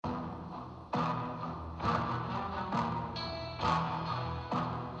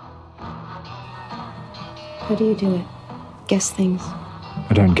How do you do it? Guess things.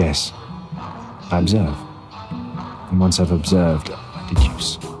 I don't guess. I observe. And once I've observed, I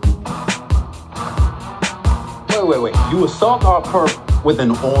deduce. Wait. You assault our perp with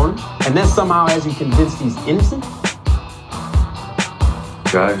an orange, and then somehow has you convinced he's innocent?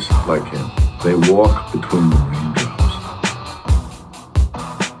 Guys like him, they walk between the raindrops.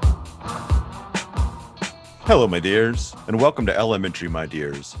 Hello, my dears, and welcome to Elementary, my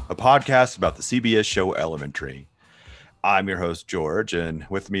dears, a podcast about the CBS show Elementary. I'm your host, George, and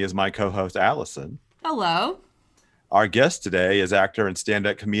with me is my co-host, Allison. Hello. Our guest today is actor and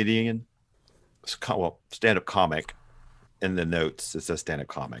stand-up comedian, stand-up comic. In the notes, it says stand-up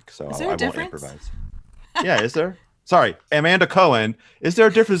comic, so I won't improvise. Yeah, is there? Sorry, Amanda Cohen. Is there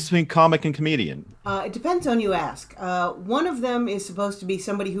a difference between comic and comedian? It depends on who you ask. One of them is supposed to be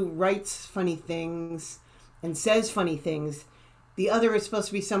somebody who writes funny things and says funny things. The other is supposed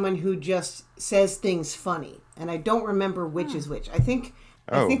to be someone who just says things funny. And I don't remember which is which. I think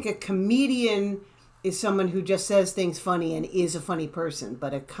a comedian is someone who just says things funny and is a funny person.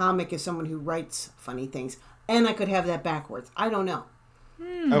 But a comic is someone who writes funny things. And I could have that backwards. I don't know.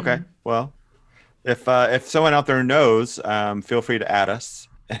 Okay, well, if someone out there knows, feel free to add us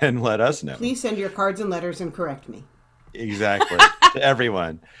and let us know. Please send your cards and letters and correct me. Exactly. To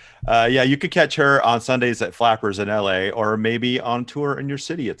everyone. Yeah, you could catch her on Sundays at Flappers in LA or maybe on tour in your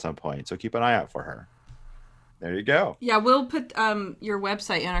city at some point. So keep an eye out for her. There you go. Yeah, we'll put your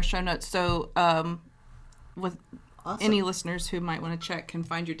website in our show notes so with Awesome. any listeners who might want to check can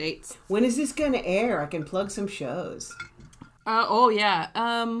find your dates. When is this going to air? I can plug some shows. Well,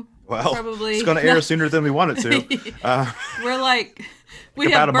 probably it's going to air sooner than we want it to. We're like, we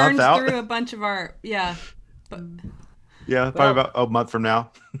about have a month burned out. through a bunch of our, Yeah, probably about a month from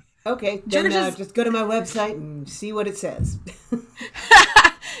now. Okay, then just go to my website and see what it says.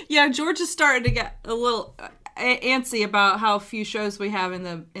 Yeah, George is starting to get a little antsy about how few shows we have in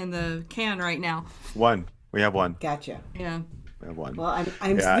the can right now. We have one. Gotcha. Yeah. We have one. Well,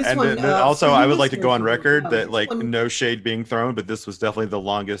 I'm yeah, this and one, then also I would like to go on listeners record know that this one- no shade being thrown, but this was definitely the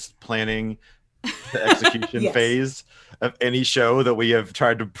longest planning to execution Yes. phase of any show that we have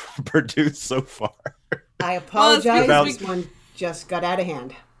tried to produce so far. I apologize. because This one just got out of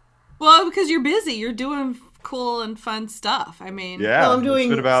hand. Well, because you're busy. You're doing cool and fun stuff. I mean, Yeah, Well, I'm doing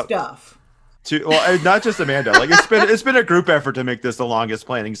it's been about stuff. not just Amanda. Like it's been a group effort to make this the longest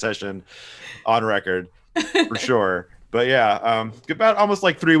planning session on record for sure. But yeah, about almost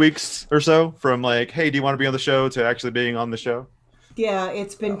like 3 weeks or so from like, hey, do you want to be on the show to actually being on the show? Yeah,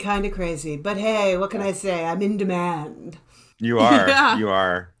 it's been kind of crazy. But hey, what can I say? I'm in demand. You are. Yeah. You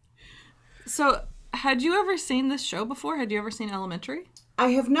are. So, had you ever seen this show before? Had you ever seen Elementary?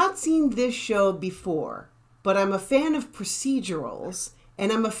 I have not seen this show before, but I'm a fan of procedurals,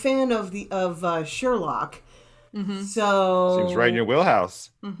 and I'm a fan of Sherlock. Mm-hmm. So Seems right in your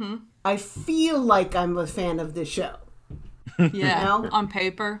wheelhouse. Mm-hmm. I feel like I'm a fan of this show. Yeah, know? on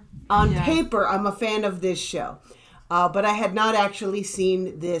paper. On Yeah. paper, I'm a fan of this show. But I had not actually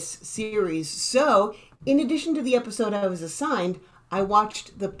seen this series. So, in addition to the episode I was assigned, I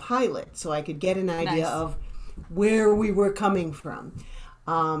watched the pilot so I could get an idea Nice. of where we were coming from.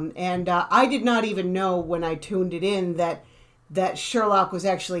 And I did not even know when I tuned it in that Sherlock was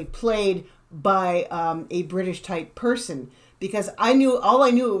actually played by a British type person, because all I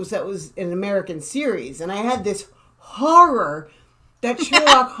knew was that it was an American series, and I had this horror that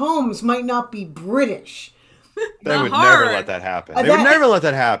Sherlock Holmes might not be British. They would horror. never let that happen. They would never let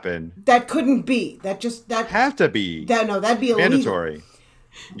that happen. That couldn't be. That Have to be that'd be illegal. mandatory.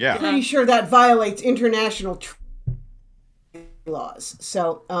 Yeah. Pretty sure that violates international laws.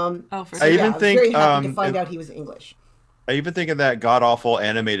 So, For I sure. even I was think, very happy to find out he was English. I even think of that god awful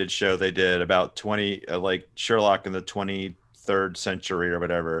animated show they did about 20, like Sherlock in the 23rd century or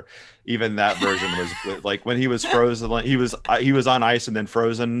whatever. Even that version was like when he was frozen. He was on ice and then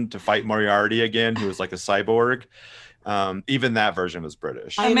frozen to fight Moriarty again, who was like a cyborg. Even that version was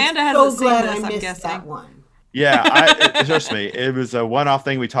British. Amanda I'm hasn't so seen glad this, I I'm missed guessing. that one. Yeah, trust me, it was a one-off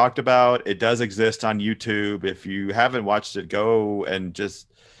thing we talked about. It does exist on YouTube. If you haven't watched it, go and just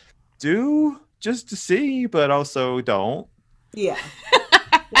to see, but also don't. Yeah.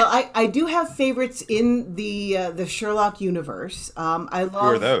 Well, I do have favorites in the Sherlock universe. I love Who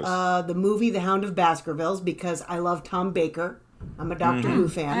are those? The movie The Hound of Baskervilles because I love Tom Baker. I'm a Doctor Who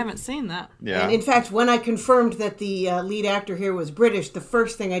fan. I haven't seen that. Yeah. And in fact, when I confirmed that the lead actor here was British, the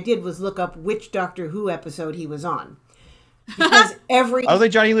first thing I did was look up which Doctor Who episode he was on. Because I don't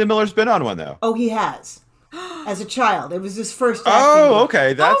think Johnny Lee Miller's been on one though. Oh, he has. As a child. It was his first acting Oh, role.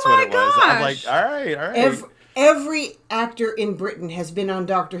 okay, that's Oh what my it was. I'm gosh. like, all right. Every actor in Britain has been on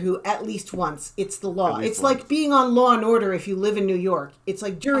Doctor Who at least once. It's the law. It's like being on Law and Order if you live in New York. It's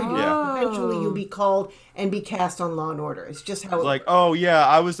like jury duty. Eventually you'll be called and be cast on Law and Order. It's just how It's like, oh yeah,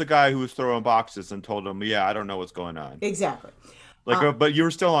 I was the guy who was throwing boxes and told him, yeah, I don't know what's going on. Exactly. Like, but you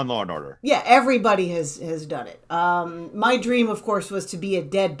were still on Law and Order. Yeah, everybody has done it. My dream, of course, was to be a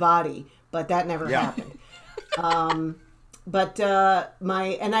dead body, but that never happened. But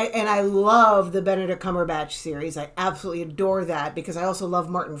I love the Benedict Cumberbatch series. I absolutely adore that because I also love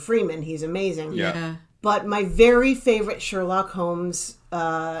Martin Freeman. He's amazing. Yeah. But my very favorite Sherlock Holmes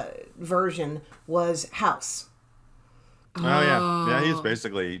version was House. Oh yeah, he's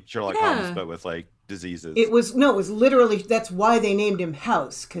basically Sherlock Holmes, but with like diseases. It was literally, that's why they named him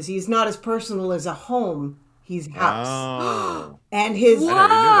House, because he's not as personal as a home. He's House. Oh. And his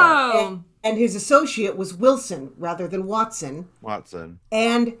Whoa. and his associate was Wilson rather than Watson. Watson.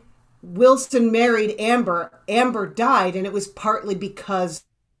 And Wilson married Amber. Amber died, and it was partly because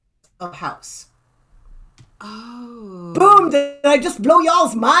of House. Oh. Boom! Did I just blow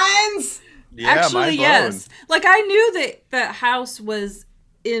y'all's minds? Yeah, Actually, mind blown. yes. Like, I knew that House was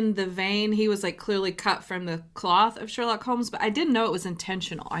in the vein. He was, like, clearly cut from the cloth of Sherlock Holmes, but I didn't know it was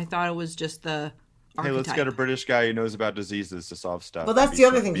intentional. I thought it was just the archetype. Hey, let's get a British guy who knows about diseases to solve stuff. Well, that's the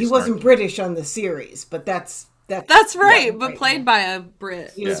other thing. He wasn't British on the series, but that's right, but played by a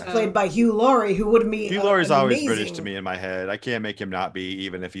Brit. He was played by Hugh Laurie, who would be Hugh Laurie's always amazing. British to me in my head. I can't make him not be,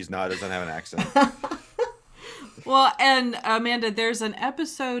 even if he's not, doesn't have an accent. Well, and Amanda, there's an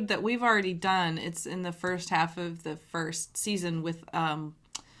episode that we've already done. It's in the first half of the first season with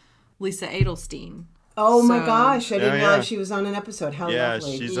Lisa Edelstein. Oh my So- gosh, I didn't Yeah, realize she was on an episode. How Yeah,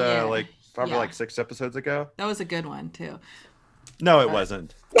 lovely. she's Yeah. like probably Yeah. like 6 episodes ago. That was a good one, too. No, it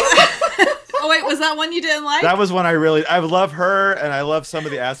wasn't. Oh, wait, was that one you didn't like? That was one I love her and I love some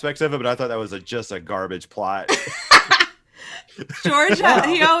of the aspects of it, but I thought that was just a garbage plot. George,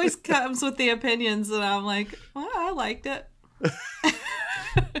 he always comes with the opinions, and I'm like, well, I liked it.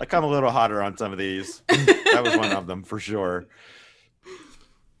 I come a little hotter on some of these. That was one of them for sure.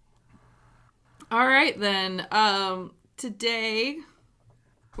 All right, then. Today,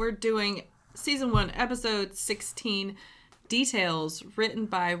 we're doing Season 1, Episode 16, Details, written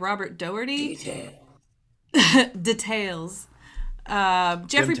by Robert Doherty. Details.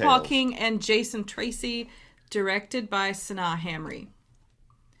 Jeffrey Paul Details. King and Jason Tracy, directed by Sanaa Hamri.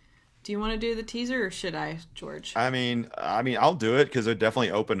 Do you want to do the teaser, or should I, George? I mean, I'll do it because it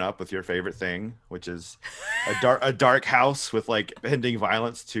definitely open up with your favorite thing, which is a dark house with like pending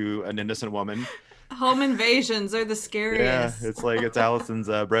violence to an innocent woman. Home invasions are the Yeah, scariest. it's Allison's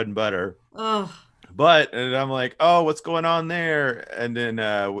bread and butter. Ugh. But and I'm like, oh, what's going on there? And then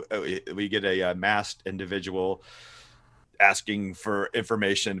we get a masked individual asking for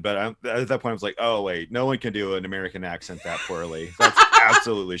information. But at that point, I was like, oh wait, no one can do an American accent that poorly. That's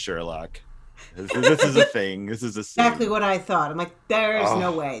absolutely Sherlock. This is a thing. This is a scene. Exactly what I thought. I'm like, there's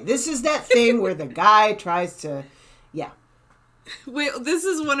no way. This is that thing where the guy tries to, yeah. This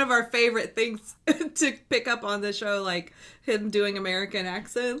is one of our favorite things to pick up on the show, like him doing American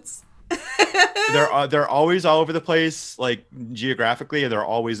accents. They're always all over the place, like geographically, and they're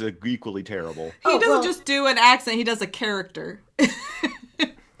always equally terrible. He doesn't just do an accent; he does a character.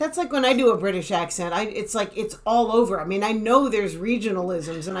 That's like when I do a British accent. It's like it's all over. I mean, I know there's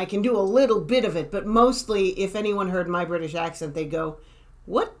regionalisms, and I can do a little bit of it, but mostly, if anyone heard my British accent, they go,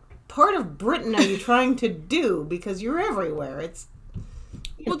 "What part of Britain are you trying to do? Because you're everywhere." It's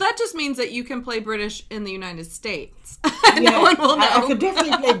Well, that just means that you can play British in the United States. yeah, No one will know. I could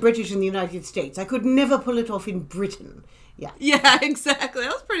definitely play British in the United States. I could never pull it off in Britain. Yeah. Yeah, exactly.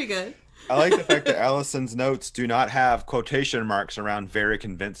 That was pretty good. I like the fact that Allison's notes do not have quotation marks around very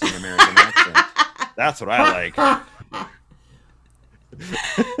convincing American accent. That's what I like.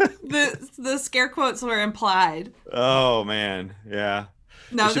 The scare quotes were implied. Oh man, yeah.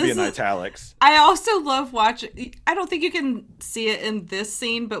 No, it should be this in is. italics. I also love watching. I don't think you can see it in this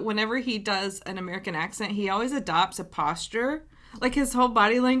scene, but whenever he does an American accent, he always adopts a posture. Like his whole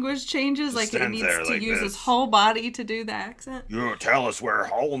body language changes. Like he stands needs there to like use this. his whole body to do the accent. You tell us where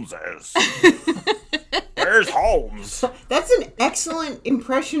Holmes is. Where's Holmes? That's an excellent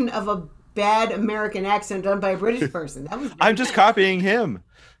impression of a bad American accent done by a British person. That was I'm just copying him.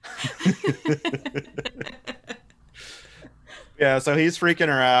 Yeah, so he's freaking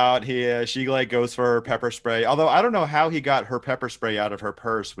her out. She like goes for her pepper spray. Although I don't know how he got her pepper spray out of her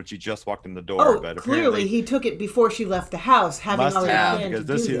purse when she just walked in the door. Oh, but clearly apparently he took it before she left the house, having must already have, planned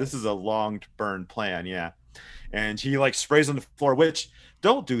because to do this is a long burn plan. Yeah, and she like sprays on the floor. Which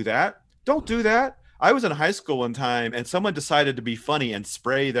don't do that. Don't do that. I was in high school one time, and someone decided to be funny and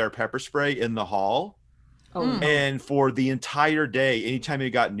spray their pepper spray in the hall. Oh, no. And for the entire day, anytime you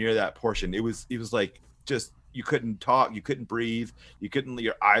got near that portion, it was like just you couldn't talk, you couldn't breathe, you couldn't,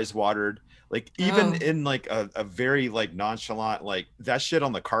 your eyes watered. Like even in like a very like nonchalant, like that shit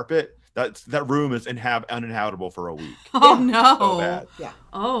on the carpet, that room is uninhabitable for a week. Oh Yeah. no. So bad. Yeah.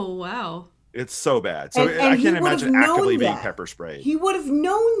 Oh wow. It's so bad. So And I he can't would have imagine actively known being that. pepper sprayed. He would have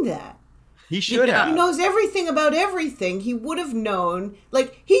known that. He should Yeah. have. He knows everything about everything. He would have known.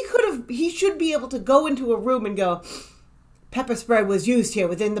 Like, he should be able to go into a room and go, pepper spray was used here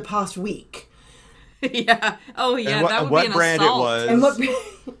within the past week. Yeah. Oh yeah. And That would what be an brand assault. it was. And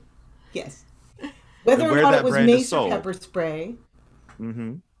what... Yes. Whether And or where not that it was brand is mace or sold. pepper spray.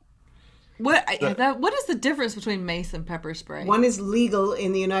 Mm-hmm. What is the difference between mace and pepper spray? One is legal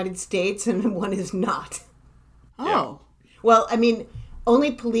in the United States and one is not. Oh. Well, I mean,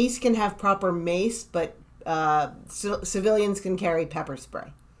 only police can have proper mace, but civilians can carry pepper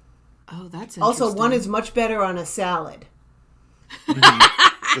spray. Oh, that's interesting. Also, one is much better on a salad.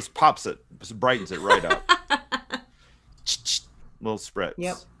 Just pops it, just brightens it right up. Little spritz.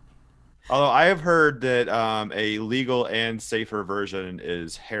 Yep. Although I have heard that a legal and safer version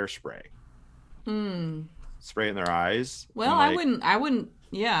is hairspray. Spray in their eyes. Well, and, I wouldn't.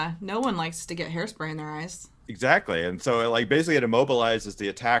 Yeah, no one likes to get hairspray in their eyes. Exactly, and so like basically it immobilizes the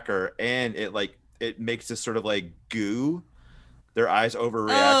attacker, and it makes this sort of like goo. Their eyes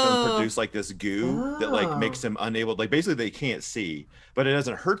overreact and produce like this goo that like makes them unable, like basically they can't see, but it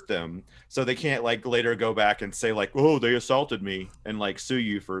doesn't hurt them, so they can't like later go back and say like, oh, they assaulted me and like sue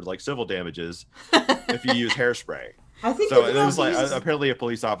you for like civil damages if you use hairspray. I think So it it was like uses- apparently a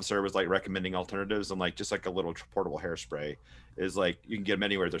police officer was like recommending alternatives, and like just like a little portable hairspray is like you can get them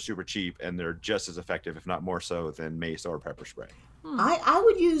anywhere. They're super cheap and they're just as effective, if not more so, than mace or pepper spray. I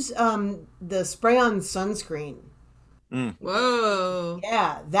would use the spray-on sunscreen. Whoa.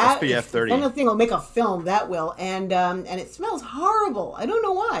 Yeah, that SPF is 30. the kind of thing will make a film that will, and it smells horrible. I don't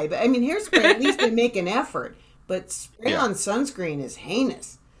know why, but I mean, hairspray at least they make an effort, but spray-on sunscreen is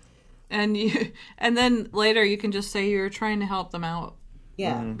heinous. And then later you can just say you're trying to help them out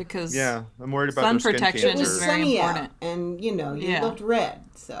Yeah, because Yeah, I'm worried about sun their skin protection it cancer. was is very sunny important. out, and you know you Yeah. looked red,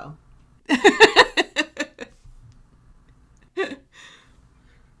 so.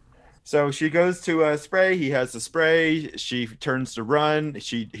 So she goes to spray. He has the spray. She turns to run.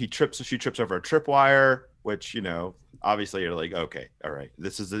 She trips over a tripwire, which obviously you're like, okay, all right,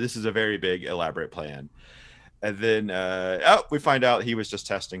 this is a very big elaborate plan. And then we find out he was just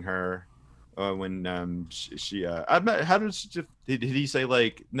testing her when how did he say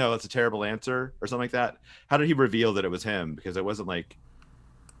like, no, that's a terrible answer or something like that? How did he reveal that it was him? Because it wasn't like,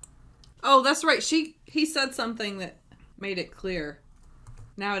 Oh, that's right. He said something that made it clear.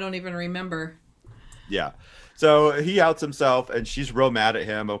 Now I don't even remember. yeah. So he outs himself, and she's real mad at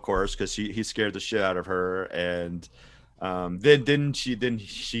him, of course, because he scared the shit out of her. And then she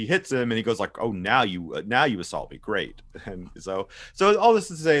hits him, and he goes like, "Oh, now you assault me, great." And so all this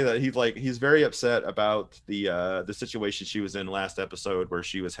is to say that he's very upset about the situation she was in last episode, where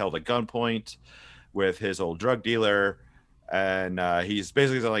she was held at gunpoint with his old drug dealer. And he's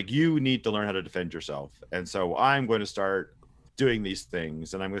basically like, you need to learn how to defend yourself. And so I'm going to start doing these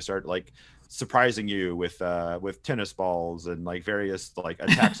things, and I'm going to start like surprising you with tennis balls and like various like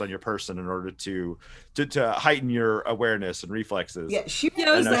attacks on your person in order to heighten your awareness and reflexes. Yeah, she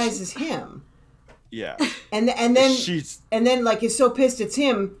Yeah, it was recognizes him, Yeah. and then She's like is so pissed it's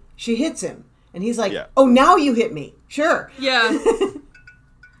him, she hits him, and he's like, Yeah. "Oh, now you hit me, sure." Yeah.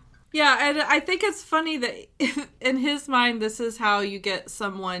 Yeah, and I think it's funny that in his mind, this is how you get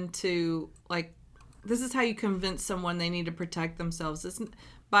someone to, like, this is how you convince someone they need to protect themselves. It's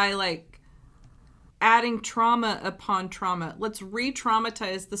by, like, adding trauma upon trauma. Let's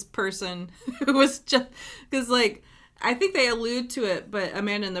re-traumatize this person who was just, because, like, I think they allude to it, but,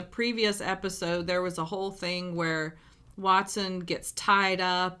 Amanda, in the previous episode, there was a whole thing where Watson gets tied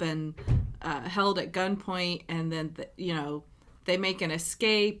up and held at gunpoint, and then, they make an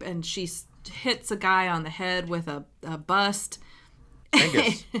escape, and she hits a guy on the head with a bust.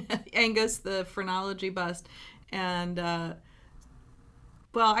 Angus. Angus, the phrenology bust. And, well,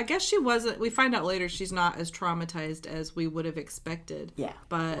 I guess she wasn't. We find out later she's not as traumatized as we would have expected. Yeah.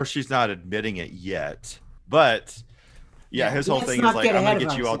 But or she's not admitting it yet. But yeah, his whole let's thing is not like, get I'm ahead gonna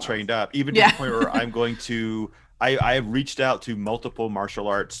of get you all ourselves. trained up, even to the point where I'm going to I have reached out to multiple martial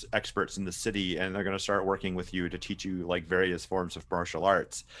arts experts in the city, and they're going to start working with you to teach you like various forms of martial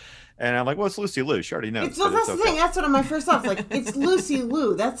arts. And I'm like, well, it's Lucy Liu. She already knows. That's the thing. That's one of my first thoughts. Like, it's Lucy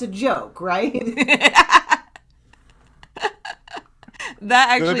Liu. That's a joke, right? that It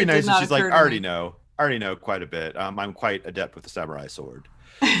actually would be nice did if not she's like, occur I to already me. know quite a bit. I'm quite adept with the samurai sword.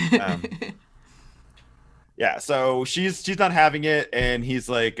 Yeah, so she's not having it, and he's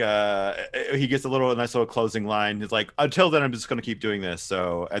like, he gets a nice little closing line. He's like, until then, I'm just gonna keep doing this.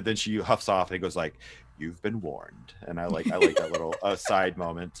 So, and then she huffs off, and he goes like, "You've been warned." And I like that little side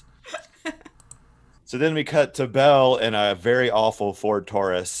moment. So then we cut to Belle in a very awful Ford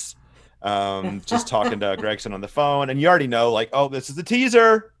Taurus, just talking to Gregson on the phone, and you already know, like, oh, this is a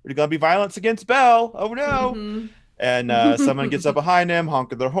teaser. There's gonna be violence against Belle. Oh no! Mhm. And someone gets up behind him,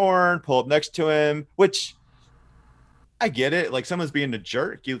 honking their horn, pull up next to him, which. I get it. Like, someone's being a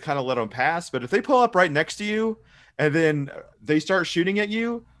jerk, you kind of let them pass. But if they pull up right next to you and then they start shooting at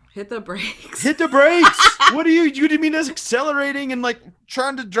you, Hit the brakes. hit the brakes. What do you mean as accelerating and like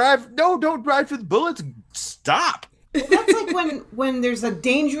trying to drive? No, don't drive with bullets. Stop. Well, that's like when there's a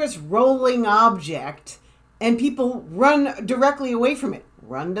dangerous rolling object and people run directly away from it.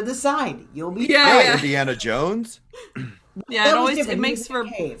 Run to the side. You'll be Yeah, fine. yeah. Indiana Jones. Yeah, That it was always different. He makes was for in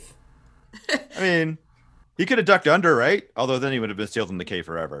a cave. I mean, he could have ducked under, right? Although then he would have been sealed in the cave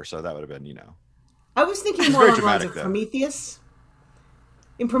forever. So that would have been, I was thinking It's more very on the lines dramatic, of though. Prometheus.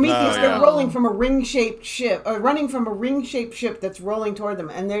 In Prometheus, Oh, they're yeah. rolling from a ring-shaped ship, or running from a ring-shaped ship that's rolling toward them,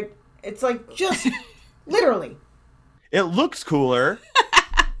 and it's like just literally. It looks cooler.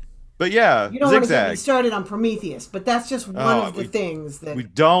 But yeah, You don't want to get me zigzag. started on Prometheus, but that's just one Oh, of the things that. We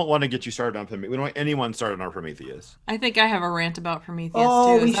don't want to get you started on Prometheus. We don't want anyone started on Prometheus. I think I have a rant about Prometheus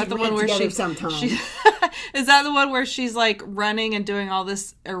Oh, too. we Is that should the rant one where together she sometime. is that the one where she's like running and doing all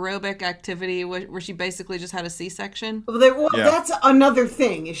this aerobic activity where she basically just had a C-section? Well, Yeah. that's another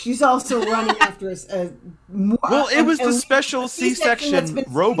thing. Is she's also running after Well, it was the special C-section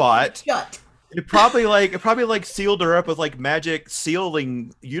robot. Shut. It probably sealed her up with like magic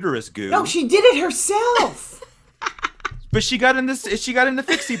sealing uterus goo. No, she did it herself. But she got in the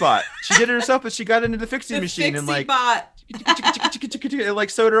Fixie bot. She did it herself, but she got into the Fixie machine and like bot. it like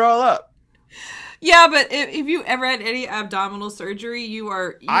sewed her all up. Yeah, but if you ever had any abdominal surgery, you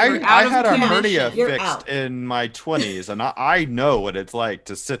are I out of had a commission. hernia You're fixed out. in my 20s, and I know what it's like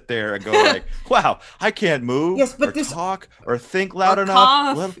to sit there and go like, "Wow, I can't move, Yes, but or this- talk, or think loud Or enough,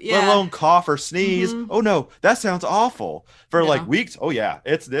 cough, let yeah. alone cough or sneeze." Oh no, that sounds awful for Yeah. like weeks. Oh yeah,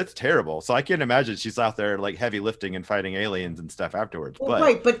 it's terrible. So I can't imagine she's out there like heavy lifting and fighting aliens and stuff afterwards. Well, But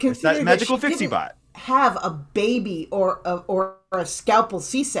right, but it's consider that magical that she Fixie didn't bot. have a baby or a scalpel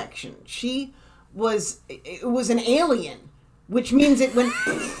C-section. It was an alien, which means it went.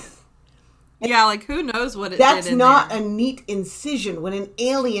 Yeah, like who knows what it That's did in not there. a neat incision when an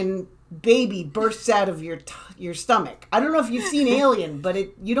alien baby bursts out of your stomach. I don't know if you've seen Alien, but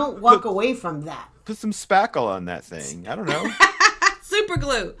you don't walk away from that. Put some spackle on that thing. I don't know. Super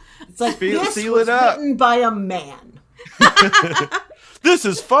glue. It's like Seal- this seal was it up. written by a man. This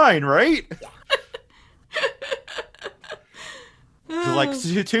is fine, right? So, like,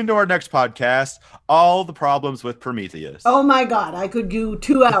 tune to our next podcast. All the problems with Prometheus. Oh my god, I could do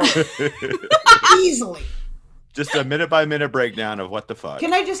 2 hours easily. Just a minute by minute breakdown of what the fuck.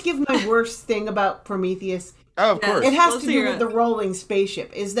 Can I just give my worst thing about Prometheus? Oh, of Yeah. course. It has Let's to do hear with it. the rolling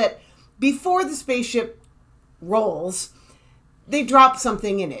spaceship. Is that before the spaceship rolls, they drop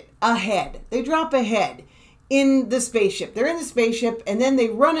something in it. A head. They drop a head in the spaceship. They're in the spaceship, and then they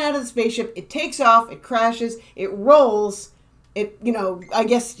run out of the spaceship. It takes off. It crashes. It rolls. It, I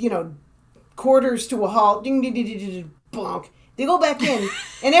guess, quarters to a halt. Ding, ding, ding, ding, ding, bonk. They go back in,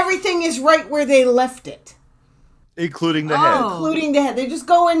 and everything is right where they left it. Including the Oh. head. Including the head. They just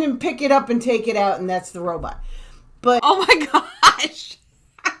go in and pick it up and take it out, and that's the robot. But Oh my gosh.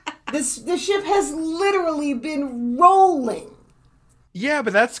 the ship has literally been rolling. Yeah,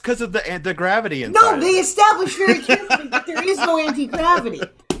 but that's because of the gravity inside. No, they established very carefully that there is no anti-gravity.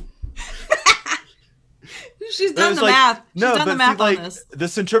 She's It done was the like- math. She's No, done the but math see, like, on this. the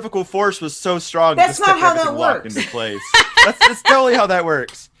centrifugal force was so strong. That's it just not kept how that everything locked works. into place. That's totally how that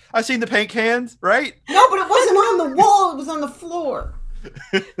works. I've seen the paint cans, right? No, but it wasn't on the wall. It was on the floor.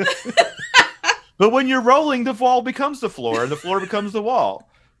 But when you're rolling, the wall becomes the floor, and the floor becomes the wall.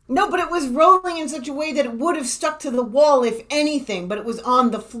 No, but it was rolling in such a way that it would have stuck to the wall if anything, but it was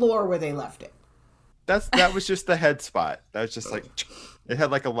on the floor where they left it. That was just the head spot. That was just like it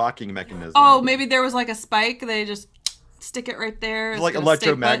had like a locking mechanism. Oh, maybe there was like a spike. They just stick it right there. It's like gonna stay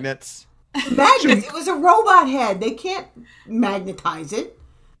put. electromagnets. Magnets. It was a robot head. They can't magnetize it.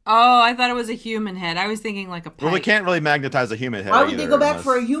 Oh, I thought it was a human head. I was thinking like a pipe. Well, they can't really magnetize a human head. Why would they either, go back unless-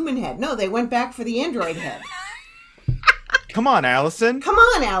 for a human head? No, they went back for the android head. Come on, Allison. Come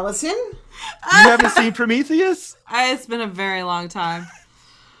on, Allison. You haven't seen Prometheus? It's been a very long time.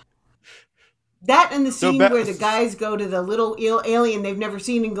 That and the scene Beth- where the guys go to the little alien they've never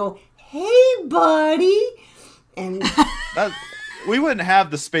seen and go, "Hey, buddy," and That we wouldn't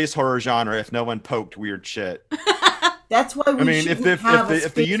have the space horror genre if no one poked weird shit. That's why we I mean, shouldn't if have a the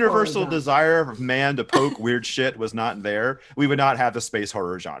space universal horror genre. desire of man to poke weird shit was not there, we would not have the space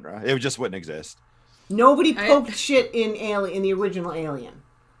horror genre. It just wouldn't exist. Nobody poked shit in the original Alien.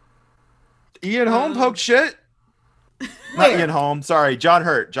 Ian Holm poked shit. Not Where? Ian Holm. Sorry, John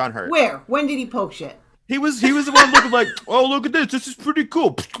Hurt. John Hurt. Where? When did he poke shit? He was the one looking like, oh, look at this. This is pretty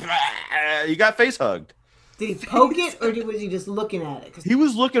cool. He got face hugged. Did he poke it, or was he just looking at it? 'Cause- He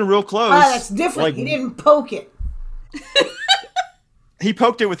was looking real close. that's different. Like, He didn't poke it. he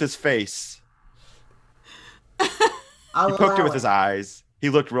poked it with his face. He poked it with his eyes. He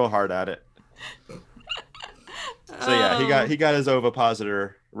looked real hard at it. So yeah, he got his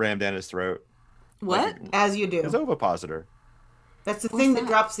ovipositor rammed down his throat. What? As you do. His ovipositor. That's the thing that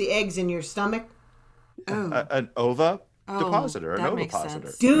drops the eggs in your stomach. Oh, An ova depositor, an that makes ovipositor.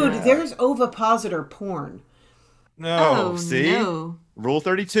 sense. Dude, Yeah. there's ovipositor porn. No, Oh, see? no. Rule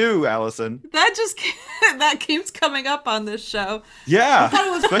 32, Allison. That just that keeps coming up on this show. Yeah, thought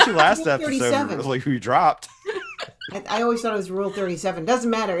it was especially last Rule episode, 37. like we dropped. I always thought it was Rule 37. Doesn't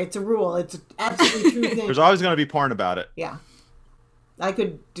matter. It's a rule. It's an absolutely true thing. There's always going to be porn about it. Yeah. I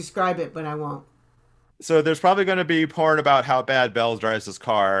could describe it, but I won't. So there's probably going to be porn about how bad Bell drives his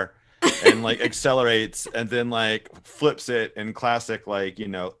car and like accelerates and then like flips it in classic like, you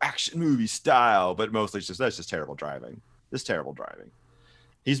know, action movie style, but mostly it's that's just terrible driving. Just terrible driving.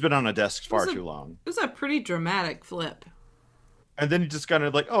 He's been on a desk far too long. It was a pretty dramatic flip. And then he just kind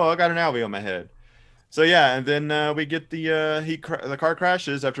of like, oh, I got an Alvy on my head. So yeah, and then we get the car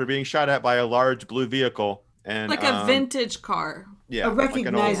crashes after being shot at by a large blue vehicle and Like a vintage car. yeah, A like an old-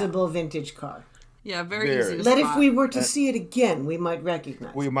 recognizable vintage car. Yeah, very Very. easy to That spot. if we were to see it again, we might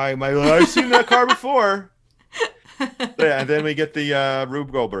recognize we it. might I've seen that car before. Yeah, and then we get the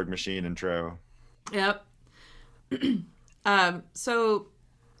Rube Goldberg machine intro. Yep. So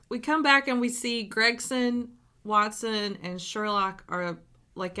we come back and we see Gregson, Watson, and Sherlock are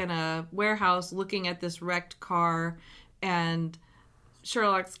like in a warehouse looking at this wrecked car, and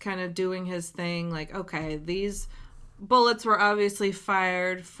Sherlock's kind of doing his thing like, okay, these bullets were obviously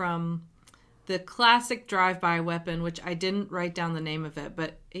fired from the classic drive-by weapon, which I didn't write down the name of it,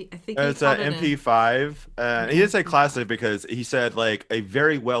 but I think he It's called an it MP5. He didn't say classic because he said like a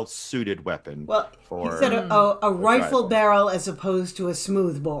very well suited weapon. Well, for he said a rifle rifle. barrel as opposed to a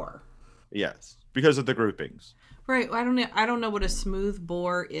smooth bore. yes, because of the groupings. Right. I don't know what a smooth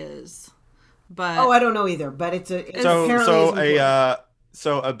bore is, but Oh, I don't know either, but it's apparently So is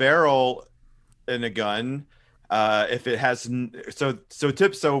important. a barrel in a gun. If it has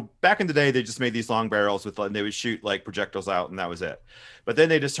so back in the day they just made these long barrels with and they would shoot like projectiles out and that was it. But then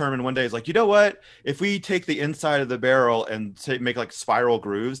they determined one day it's like, you know what, if we take the inside of the barrel and make like spiral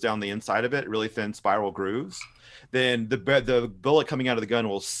grooves down the inside of it, really thin spiral grooves, then the bullet coming out of the gun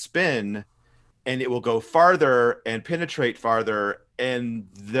will spin and it will go farther and penetrate farther, and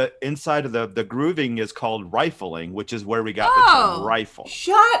the inside of the grooving is called rifling, which is where we got the term rifle.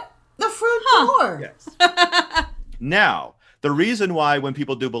 Shut the front door. Yes. Now, the reason why when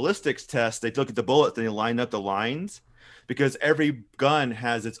people do ballistics tests, they look at the bullets and they line up the lines, because every gun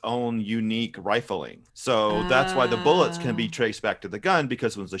has its own unique rifling. So that's why the bullets can be traced back to the gun,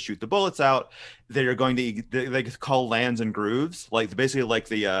 because once they shoot the bullets out, they're going to they call lands and grooves, like basically like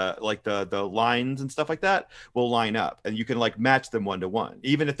the lines and stuff like that will line up, and you can like match them 1-to-1,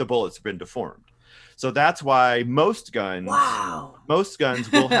 even if the bullets have been deformed. So that's why most guns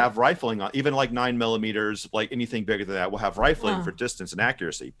will have rifling on, even like 9mm, like anything bigger than that will have rifling for distance and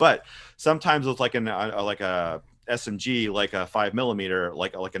accuracy. But sometimes it's like a SMG, like a 5mm,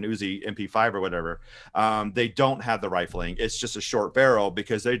 like an Uzi MP5 or whatever. They don't have the rifling. It's just a short barrel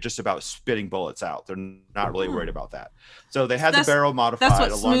because they're just about spitting bullets out. They're not really worried about that. So they had the barrel modified. That's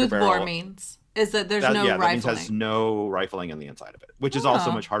what a longer smooth barrel. bore means. Is that there's no That means rifling. it has no rifling in the inside of it, which is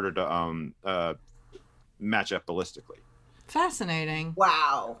also much harder to match up ballistically. Fascinating.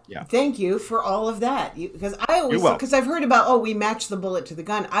 Wow. Yeah. Thank you for all of that. Because I always, You're welcome. because I've heard about, we match the bullet to the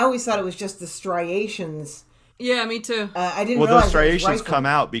gun. I always thought it was just the striations. Yeah, me too. I didn't Well, realize those striations it was come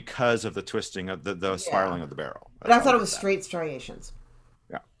out because of the twisting of the spiraling of the barrel. But I thought it was straight striations.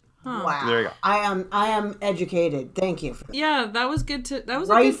 Yeah. Wow. There you go. I am educated. Thank you for that. Yeah, that was good. That was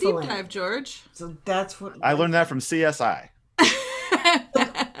a Rifling. good deep dive, George. So that's what I learned that from CSI.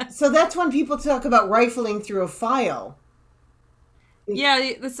 So that's when people talk about rifling through a file.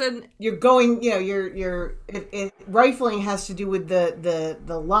 Yeah, listen. You're going, rifling has to do with the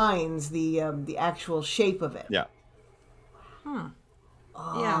lines, the actual shape of it. Yeah. Oh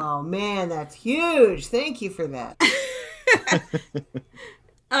Yeah. man, that's huge. Thank you for that.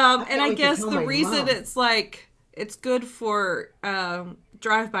 And I wait to guess tell the my reason mom. it's like it's good for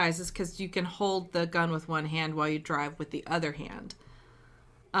drive-bys is because you can hold the gun with one hand while you drive with the other hand.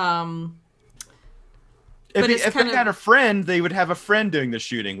 If they had a friend, they would have a friend doing the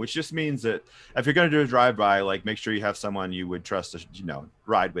shooting, which just means that if you're going to do a drive-by, like make sure you have someone you would trust to,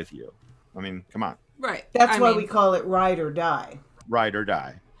 ride with you. I mean, come on. Right. That's why we call it ride or die. Ride or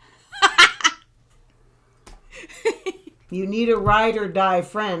die. You need a ride or die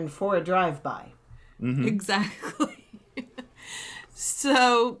friend for a drive-by. Mm-hmm. Exactly.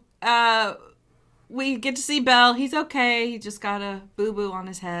 So we get to see Bell. He's okay. He just got a boo-boo on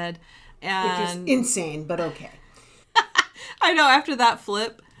his head. And... Which is insane, but okay. I know, after that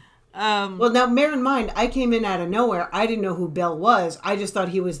flip. Well, now, bear in mind, I came in out of nowhere. I didn't know who Bell was. I just thought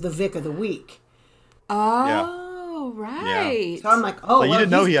he was the Vic of the week. Oh, right. So I'm like, oh, you didn't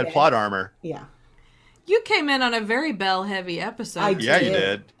know he had dead. plot armor. Yeah. You came in on a very Bell-heavy episode. Yeah, you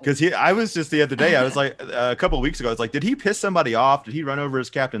did. Because I was just the other day, I was like, a couple of weeks ago, I was like, did he piss somebody off? Did he run over his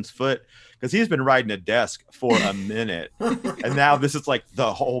captain's foot? Because he's been riding a desk for a minute. And now this is like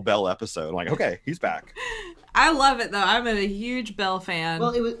the whole Bell episode. I'm like, okay, he's back. I love it, though. I'm a huge Bell fan.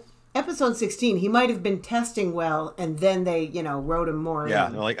 Well, it was episode 16. He might have been testing well, and then they, wrote him more Yeah,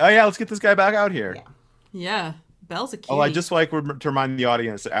 in. they're like, oh yeah, let's get this guy back out here. Yeah, Bell's a cutie. Oh, I just like to remind the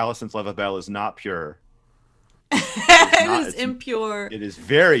audience that Allison's love of Bell is not pure. It is impure. It is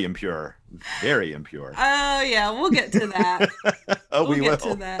very impure. Very impure. Oh, yeah, we'll get to that. We will.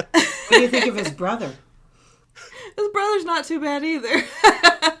 To that. What do you think of his brother? His brother's not too bad either.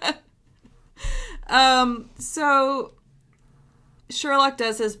 So Sherlock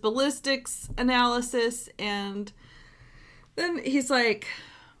does his ballistics analysis, and then he's like,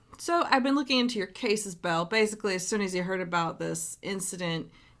 so I've been looking into your cases, Bell. Basically, as soon as he heard about this incident,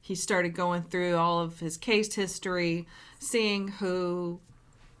 he started going through all of his case history, seeing who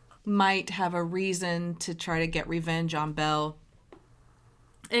might have a reason to try to get revenge on Bell.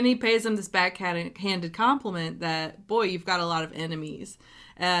 And he pays him this backhanded compliment that, boy, you've got a lot of enemies.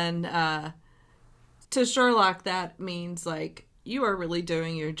 And to Sherlock, that means, like, you are really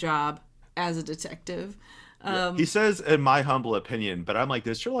doing your job as a detective. He says, in my humble opinion, but I'm like,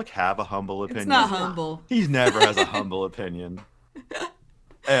 does Sherlock have a humble opinion? It's not humble. He never has a humble opinion.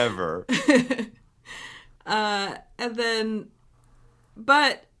 Ever. And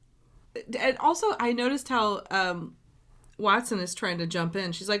also I noticed how Watson is trying to jump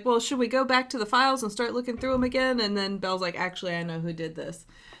in. She's like, well, should we go back to the files and start looking through them again? And then Bell's like, actually, I know who did this.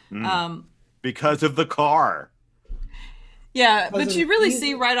 Because of the car. Yeah, but you really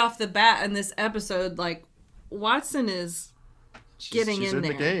see right off the bat in this episode, like, Watson is getting she's in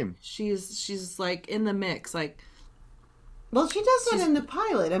there. The game. She's like in the mix, like. Well, she does that in the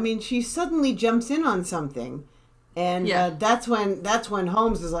pilot. I mean, she suddenly jumps in on something, and that's when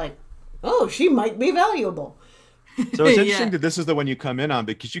Holmes is like, "Oh, she might be valuable." So it's interesting that this is the one you come in on,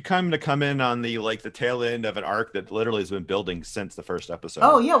 because you come in on the tail end of an arc that literally has been building since the first episode.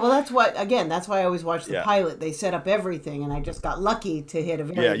 Oh yeah, well that's why I always watch the pilot. They set up everything, and I just got lucky to hit a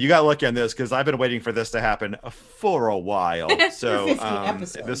very... Yeah, you got lucky on this, because I've been waiting for this to happen for a while. So 50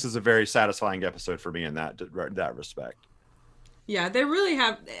 episodes. This is a very satisfying episode for me in that respect. Yeah, they really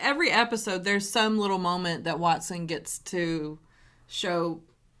have, every episode there's some little moment that Watson gets to show,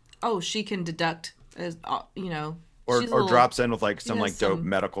 oh, she can deduct, as or drops in with some dope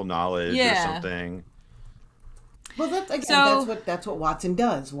medical knowledge or something. Well, that's what Watson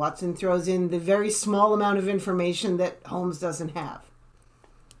does. Watson throws in the very small amount of information that Holmes doesn't have.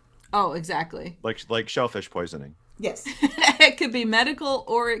 Oh, exactly. Like shellfish poisoning. Yes. It could be medical,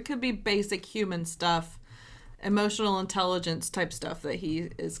 or it could be basic human stuff, emotional intelligence type stuff that he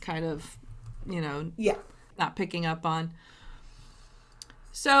is kind of, not picking up on.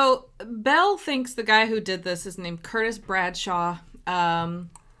 So Bell thinks the guy who did this is named Curtis Bradshaw.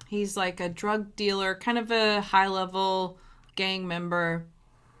 He's like a drug dealer, kind of a high-level gang member.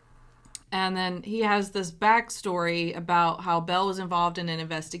 And then he has this backstory about how Bell was involved in an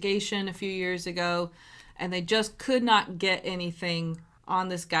investigation a few years ago, and they just could not get anything on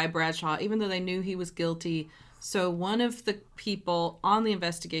this guy Bradshaw, even though they knew he was guilty. So one of the people on the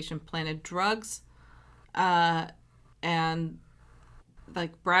investigation planted drugs, and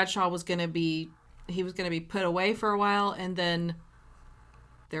Bradshaw was going to be put away for a while, and then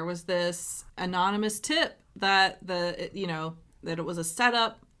there was this anonymous tip that that it was a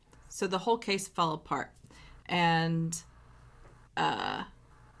setup, so the whole case fell apart, and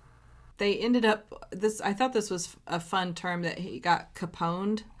they ended up I thought this was a fun term that he got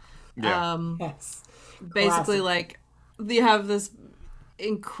caponed. Yes. Basically, Classic. you have this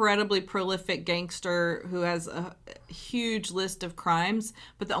incredibly prolific gangster who has a huge list of crimes,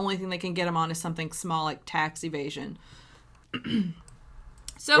 but the only thing they can get him on is something small like tax evasion.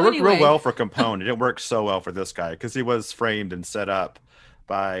 So it worked anyway, real well for Capone. It didn't work so well for this guy because he was framed and set up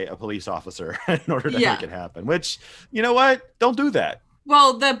by a police officer in order to make it happen. Which, you know what? Don't do that.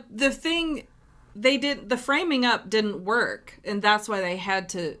 Well, the thing the framing up didn't work, and that's why they had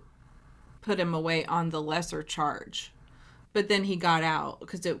to put him away on the lesser charge. But then he got out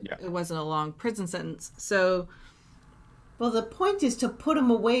because it wasn't a long prison sentence. So, well, the point is to put him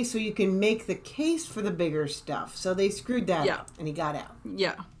away so you can make the case for the bigger stuff. So they screwed that up, and he got out.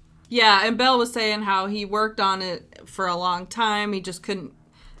 Yeah. Yeah, and Bell was saying how he worked on it for a long time. He just couldn't,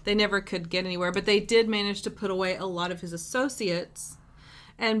 they never could get anywhere. But they did manage to put away a lot of his associates.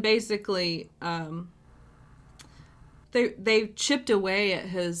 And basically, they chipped away at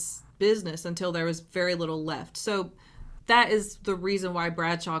his business until there was very little left. So that is the reason why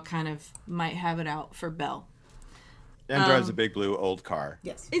Bradshaw kind of might have it out for Bell. And drives a big blue old car.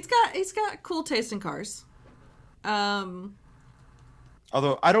 Yes. He's got cool taste in cars. Although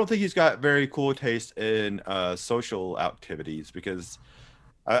I don't think he's got very cool taste in social activities, because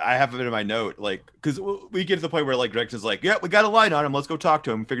I have it in my note, like, because we get to the point where like Greggson's like, yeah, we got a line on him, let's go talk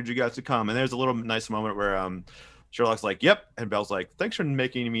to him. Figured you guys would come. And there's a little nice moment where Sherlock's like, yep, and Bell's like, thanks for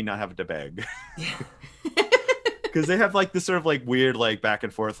making me not have to beg. Because they have like this sort of like weird like back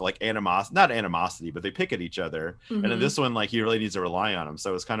and forth like not animosity, but they pick at each other. Mm-hmm. And in this one, like he really needs to rely on him.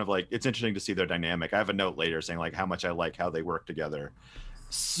 So it's kind of like, it's interesting to see their dynamic. I have a note later saying like how much I like how they work together,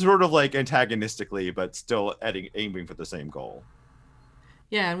 sort of like antagonistically, but still aiming for the same goal.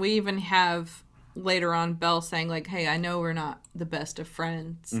 Yeah, and we even have later on Bell saying like, hey, I know we're not the best of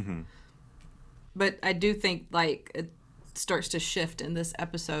friends, but I do think like it starts to shift in this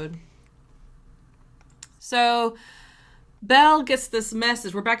episode. So Bell gets this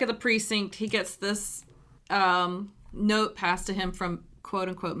message. We're back at the precinct. He gets this note passed to him from quote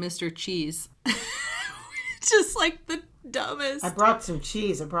unquote Mr. Cheese. Just like the dumbest. I brought some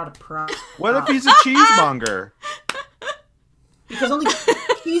cheese. I brought a prop. What if he's a cheesemonger? Because only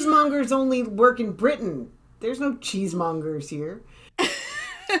cheesemongers only work in Britain. There's no cheesemongers here.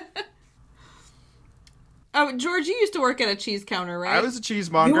 Oh, George, you used to work at a cheese counter, right? I was a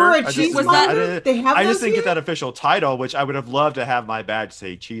cheesemonger. You were a cheesemonger? They have I those just didn't here? get that official title, which I would have loved to have my badge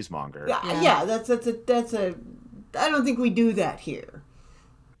say cheesemonger. Yeah, that's a. I don't think we do that here.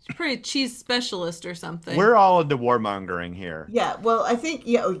 It's pretty cheese specialist or something. We're all into warmongering here. Yeah, well, I think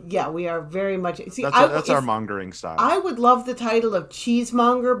we are very much. See, that's our mongering style. I would love the title of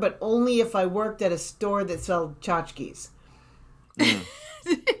cheesemonger, but only if I worked at a store that sold tchotchkes.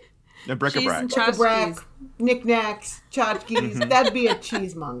 And bric-a-brac. Bric-a-brac, knickknacks, tchotchkes. That'd be a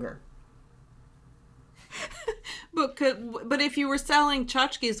cheesemonger. But if you were selling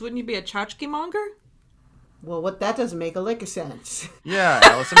tchotchkes, wouldn't you be a tchotchke monger? Well, that doesn't make a lick of sense. Yeah,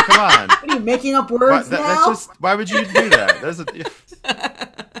 Allison, come on. What are you making up words now? Why would you do that?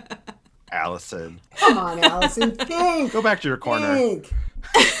 Allison. Come on, Allison. Think. Go back to your corner. Think.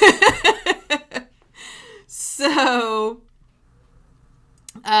 So,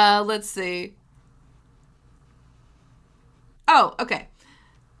 let's see. Oh, okay.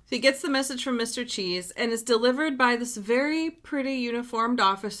 So he gets the message from Mr. Cheese, and it's delivered by this very pretty uniformed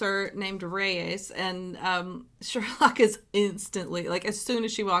officer named Reyes. And Sherlock is instantly, like, as soon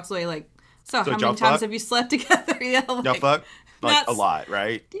as she walks away, like, so how many times have you slept together? Yeah, like, y'all fuck? Like, a lot,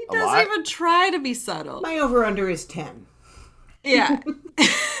 right? He doesn't even try to be subtle. My over-under is 10. Yeah.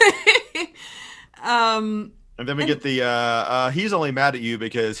 And then we get the, he's only mad at you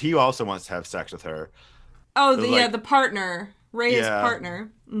because he also wants to have sex with her. Oh, the partner. Reyes' partner.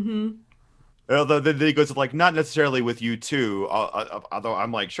 Mm-hmm. Although then he goes like, not necessarily with you too. Although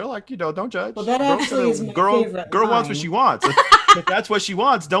I'm like, Sherlock, don't judge. Well, that actually is my favorite Girl line. wants what she wants. If that's what she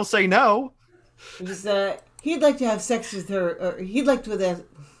wants, don't say no. He'd like to have sex with her, or he'd like to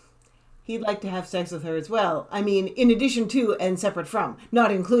have sex with her as well. I mean, in addition to and separate from,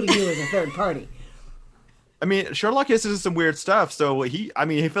 not including you as a third party. I mean, Sherlock is some weird stuff. So he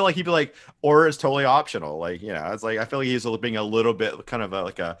feel like he'd be like, or it's totally optional. Like, it's like, I feel like he's being a little bit kind of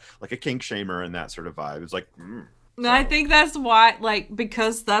like a kink shamer and that sort of vibe. It's like, No, I think that's why, like,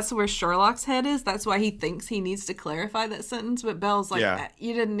 because that's where Sherlock's head is. That's why he thinks he needs to clarify that sentence. But Bell's like,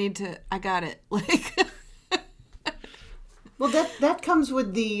 you didn't need to. I got it. Like, well, that comes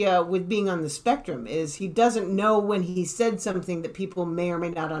with the with being on the spectrum. Is he doesn't know when he said something that people may or may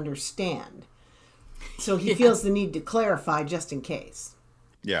not understand. So he feels the need to clarify just in case.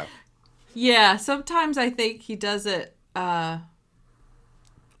 Yeah. Yeah. Sometimes I think he does it. On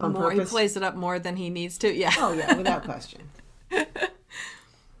more, he purpose? plays it up more than he needs to. Yeah. Oh yeah, without question.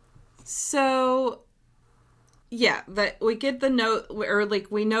 So, yeah, that we get the note, or like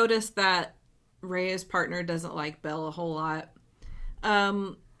we notice that Reyes' partner doesn't like Belle a whole lot.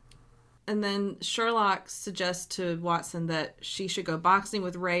 And then Sherlock suggests to Watson that she should go boxing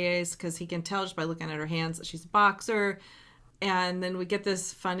with Reyes because he can tell just by looking at her hands that she's a boxer. And then we get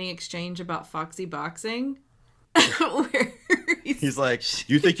this funny exchange about Foxy boxing. Where He's like,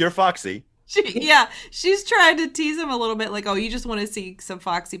 you think you're Foxy? She's trying to tease him a little bit, like, oh, you just want to see some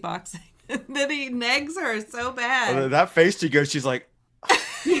Foxy boxing. And then he nags her so bad. Oh, that face she goes, she's like,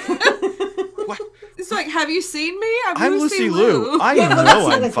 what? It's like, have you seen me? I'm Lucy Liu. I Yeah, well, know that's the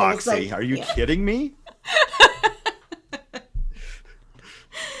other I'm thing. Foxy. It's like, Are you kidding me?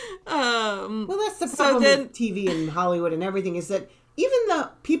 Well, that's the So problem then- with TV and Hollywood and everything is that even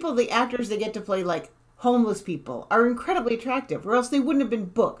the actors they get to play like homeless people are incredibly attractive, or else they wouldn't have been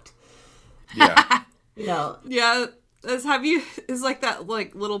booked. Yeah. You know, Yeah, it's like that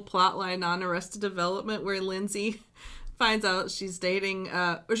like little plot line on Arrested Development where Lindsay finds out she's dating,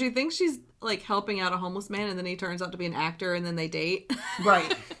 or she thinks she's like helping out a homeless man, and then he turns out to be an actor, and then they date.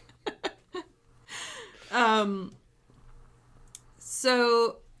 right?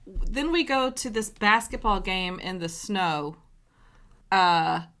 So then we go to this basketball game in the snow.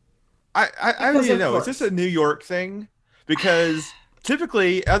 I Because don't even of know. Is course. this a New York thing? Because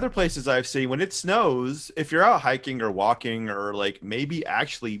typically, other places I've seen, when it snows, if you're out hiking or walking or like maybe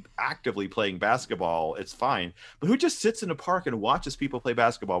actually actively playing basketball, it's fine. But who just sits in a park and watches people play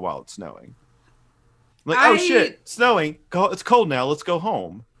basketball while it's snowing? Like, oh shit, snowing. It's cold now. Let's go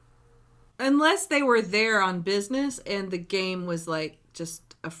home. Unless they were there on business and the game was like just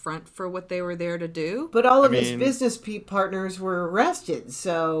a front for what they were there to do. But all of I his mean- business partners were arrested,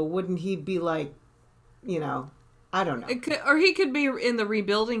 so wouldn't he be like, you know, I don't know. It could, or he could be in the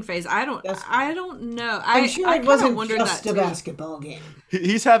rebuilding phase. I don't know. I'm sure I it kinda wasn't wondered just that a too. basketball game.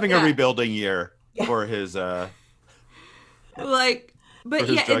 He's having a Yeah. rebuilding year for his Like, but for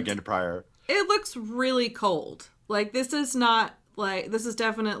his yeah, drug empire. it looks really cold. Like, this is not like, this is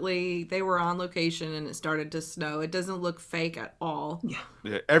definitely, they were on location and it started to snow. It doesn't look fake at all.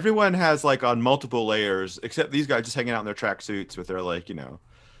 Yeah, everyone has like on multiple layers, except these guys just hanging out in their tracksuits with their like, you know,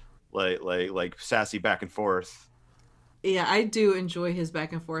 like sassy back and forth. Yeah, I do enjoy his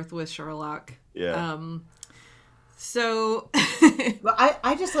back and forth with Sherlock. Yeah. So, But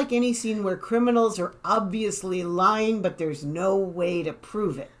I just like any scene where criminals are obviously lying, but there's no way to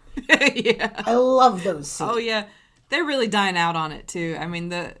prove it. yeah. I love those scenes. Oh yeah, they're really dying out on it too. I mean,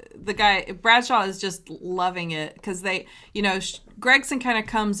 the guy Bradshaw is just loving it because they, you know, Gregson kind of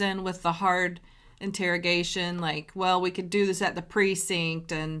comes in with the hard interrogation, like, well, we could do this at the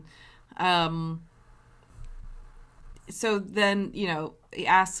precinct, and so then, you know, he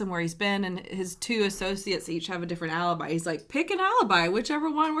asks him where he's been, and his two associates each have a different alibi. He's like, pick an alibi, whichever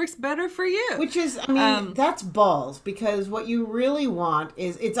one works better for you. Which is, I mean, that's balls, because what you really want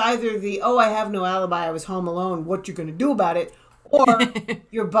is, it's either the, oh, I have no alibi, I was home alone, what you gonna do about it? Or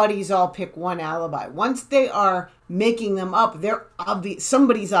your buddies all pick one alibi. Once they are making them up, they're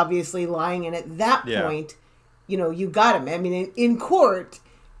somebody's obviously lying, and at that point, you know, you got him. I mean, in court,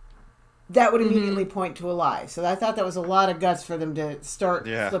 that would immediately point to a lie. So I thought that was a lot of guts for them to start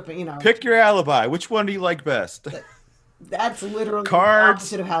flipping, you know. Pick your alibi. Which one do you like best? That's literally Cards. the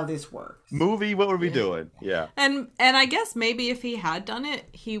opposite of how this works. Movie, what were we doing? Yeah. And I guess maybe if he had done it,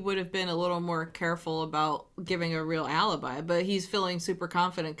 he would have been a little more careful about giving a real alibi. But he's feeling super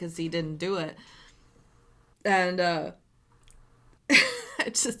confident because he didn't do it. And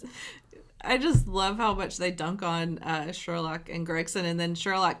I just love how much they dunk on Sherlock and Gregson, and then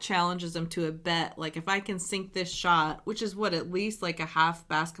Sherlock challenges him to a bet. Like, if I can sink this shot, which is what, at least like a half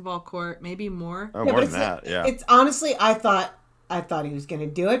basketball court, maybe more. Oh, Yeah, more but than that. Yeah. It's honestly, I thought he was going to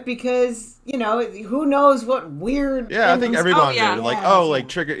do it because, you know, who knows what weird. Yeah, I think everyone yeah. did. Like, Yeah, like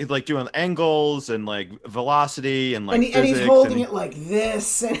trigger, like doing angles and like velocity and like and, and he's physics, holding and it like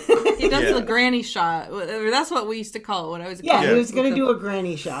this. He does Yeah. the granny shot. That's what we used to call it when I was a Yeah, kid. he was going to do a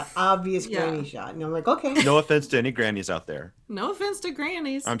granny shot, obvious granny shot. And I'm like, okay. No offense to any grannies out there. No offense to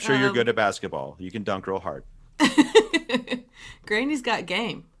grannies. I'm sure you're good at basketball. You can dunk real hard. Granny's got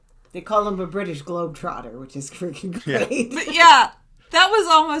game. They call him a British Globetrotter, which is freaking great. But yeah, that was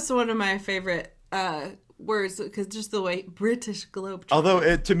almost one of my favorite words, because just the way British Globetrotter.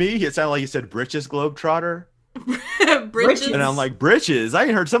 Although to me, it sounded like you said britches globetrotter. Bridges. And I'm like, britches? I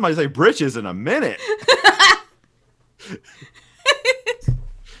ain't heard somebody say britches in a minute.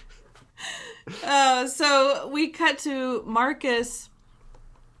 So we cut to Marcus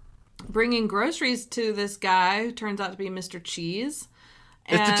bringing groceries to this guy who turns out to be Mr. Cheese.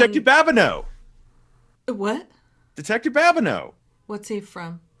 It's And- Detective Babineau. What? Detective Babineau. What's he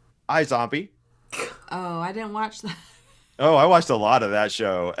from? iZombie. Oh, I didn't watch that. Oh, I watched a lot of that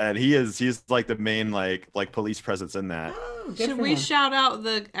show, and he's like the main like police presence in that. Oh, good Should for we him. shout out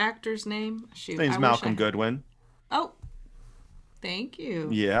the actor's name? Shoot, His name's I wish Malcolm I- Goodwin. Oh, thank you.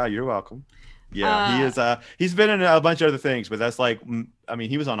 Yeah, you're welcome. Yeah, he is. He's been in a bunch of other things, but that's like, I mean,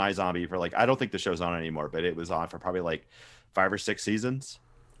 he was on iZombie for like, I don't think the show's on anymore, but it was on for probably like 5 or 6 seasons.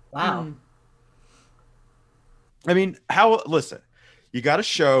 Wow. I mean, listen, you got a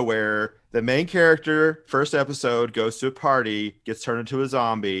show where the main character, first episode, goes to a party, gets turned into a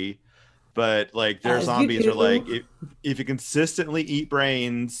zombie, but like their As you zombies are do. like, if you consistently eat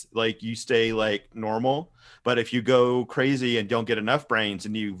brains, like you stay like normal. But if you go crazy and don't get enough brains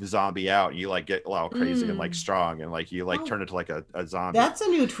and you zombie out, and you like get a lot crazy and like strong and like you like turn into like a zombie. That's a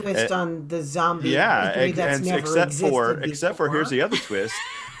new twist on the zombie. Yeah, theory that's and never except for existed here's before. the other twist.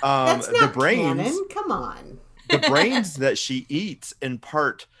 That's The not brains, canon. Come on. the brains that she eats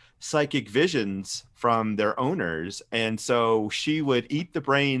impart psychic visions from their owners, and so she would eat the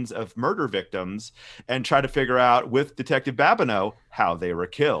brains of murder victims and try to figure out with Detective Babineau how they were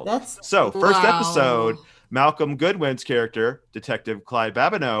killed. So first Wow. episode, Malcolm Goodwin's character, Detective Clyde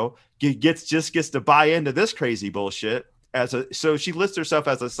Babineau, gets to buy into this crazy bullshit. So she lists herself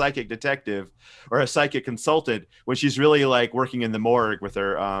as a psychic detective or a psychic consultant when she's really like working in the morgue with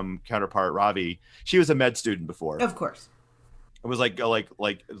her counterpart Ravi. She was a med student before. Of course. It was like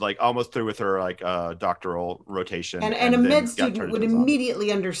almost through with her like doctoral rotation. And a then med got student turned would into a zombie.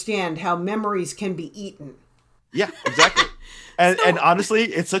 immediately understand how memories can be eaten. Yeah, exactly. And honestly,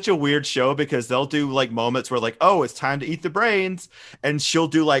 it's such a weird show because they'll do like moments where like, oh, it's time to eat the brains, and she'll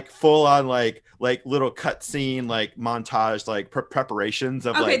do like full on like little cut scene like montage like preparations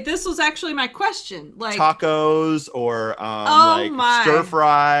of Okay, like this was actually my question. Like, tacos or Oh my. stir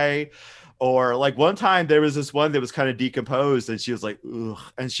fry. Or like one time there was this one that was kind of decomposed and she was like, ugh,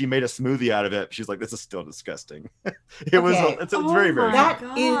 and she made a smoothie out of it. She's like, this is still disgusting. It's Oh very, very my That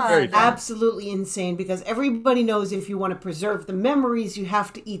God. is Very fun. absolutely insane because everybody knows if you want to preserve the memories, you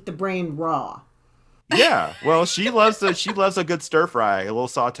have to eat the brain raw. Yeah. Well, she loves a good stir fry, a little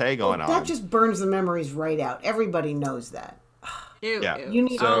saute going on. That just burns the memories right out. Everybody knows that. Ew, Yeah. ew. You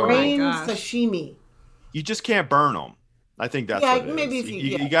need So- brain Oh my gosh. sashimi. You just can't burn them. I think that's Yeah, what it maybe is. if you,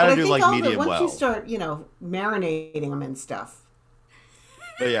 You yeah. got to But I do think like all the- medium once well. you start, marinating them and stuff.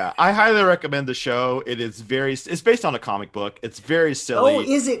 But yeah, I highly recommend the show. It's based on a comic book. It's very silly. Oh,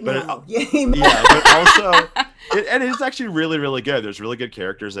 is it but now? yeah, but also and it's actually really, really good. There's really good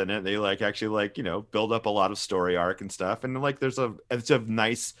characters in it. They like actually like, build up a lot of story arc and stuff. And like it's a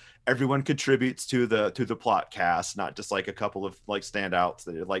nice, everyone contributes to the plot cast, not just like a couple of like standouts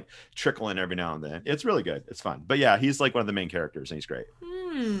that are like trickle in every now and then. It's really good. It's fun. But yeah, he's like one of the main characters and he's great.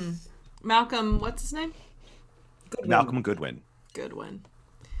 Malcolm, what's his name? Malcolm Goodwin. Goodwin.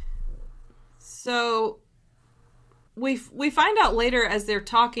 So we find out later as they're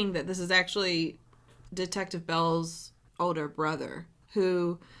talking that this is actually Detective Bell's older brother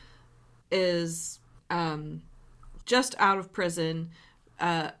who is just out of prison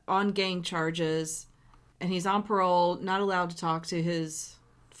on gang charges, and he's on parole, not allowed to talk to his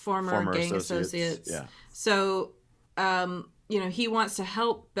former gang associates. Yeah. So he wants to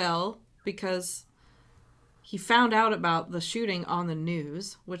help Bell because he found out about the shooting on the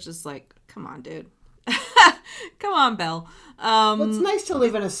news, which is like, come on, dude. Come on, Bell. Well, it's nice to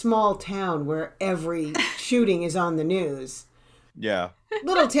live in a small town where every shooting is on the news. Yeah.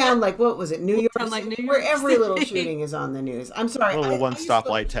 Little town like, what was it, New York town like City, New where York every little City. shooting is on the news. I'm sorry. A little I one used to live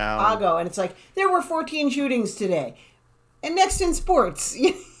stoplight in town. Chicago, and it's like, there were 14 shootings today. And next in sports.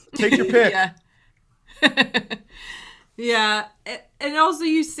 Take your pick. Yeah. Yeah. And also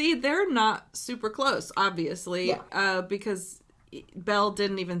you see they're not super close, obviously, because Bell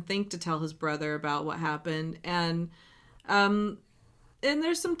didn't even think to tell his brother about what happened. And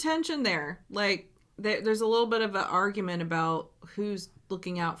there's some tension there. Like there's a little bit of an argument about who's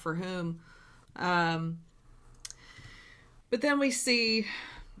looking out for whom. But then we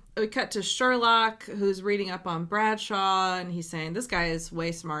cut to Sherlock, who's reading up on Bradshaw, and he's saying, this guy is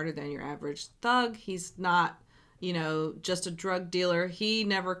way smarter than your average thug. He's not, just a drug dealer. He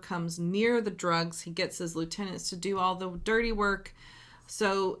never comes near the drugs. He gets his lieutenants to do all the dirty work.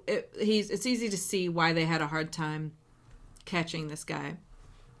 So it's easy to see why they had a hard time catching this guy.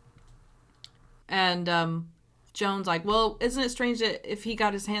 And Joan's like, well, isn't it strange that if he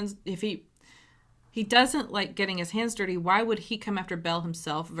doesn't like getting his hands dirty, why would he come after Bell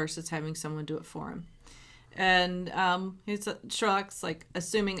himself versus having someone do it for him? And Sherlock's like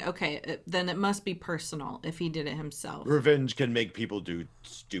assuming, okay, then it must be personal if he did it himself. Revenge can make people do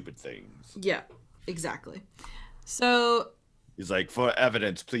stupid things. Yeah, exactly. So He's like, for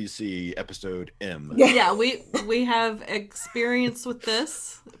evidence, please see episode M. Yeah, we have experience with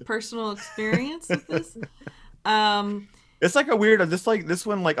this, personal experience with this. It's like a weird, this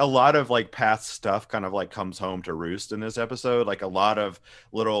one, like a lot of like past stuff kind of like comes home to roost in this episode. Like a lot of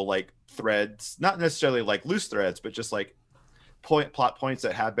little like threads, not necessarily like loose threads, but just like plot points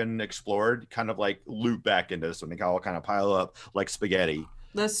that have been explored kind of like loop back into this one. They all kind of pile up like spaghetti.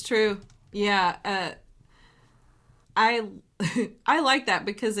 That's true. Yeah. I like that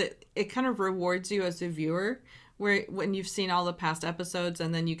because it kind of rewards you as a viewer where when you've seen all the past episodes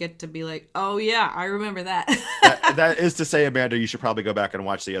and then you get to be like, oh yeah, I remember that. that is to say, Amanda, you should probably go back and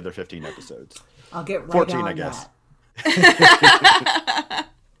watch the other 15 episodes. I'll get right 14, on I guess. that.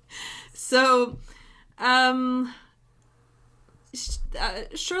 So,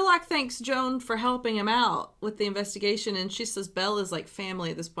 Sherlock thanks Joan for helping him out with the investigation, and she says Belle is like family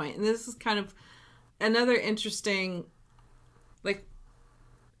at this point. And this is kind of another interesting, like,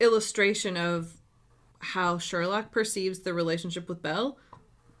 illustration of how Sherlock perceives the relationship with Belle.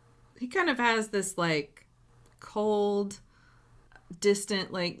 He kind of has this like cold,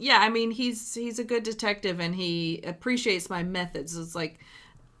 distant, like, yeah, I mean, he's a good detective and he appreciates my methods. It's like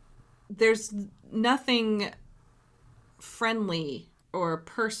there's nothing friendly or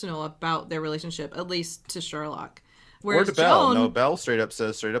personal about their relationship, at least to Sherlock. Whereas or to Belle. Joan, No, Belle straight up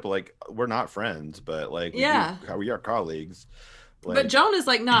says like, we're not friends, but like, yeah, we are colleagues. Like, but Joan is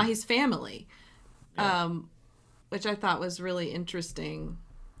like, nah, he's family. Which I thought was really interesting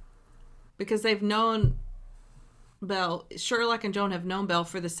because they've known Belle. Sherlock and Joan have known Belle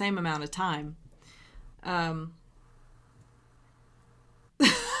for the same amount of time.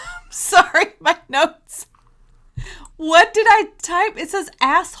 Sorry, my notes. What did I type? It says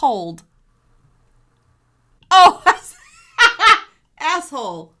asshole. Oh,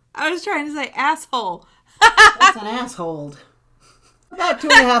 asshole. I was trying to say asshole. That's an asshole. About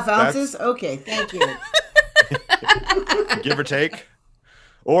 2.5 ounces. Okay, thank you. Give or take,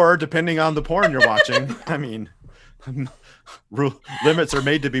 or depending on the porn you're watching. I mean, limits are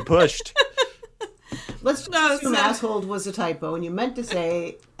made to be pushed. Let's assume asshole was a typo, and you meant to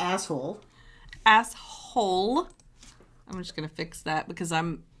say asshole. Asshole. I'm just gonna fix that because I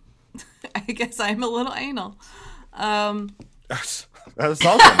guess I'm a little anal. That's also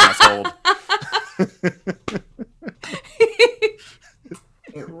an asshole.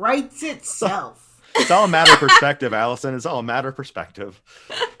 It writes itself. It's all a matter of perspective, Allison. It's all a matter of perspective.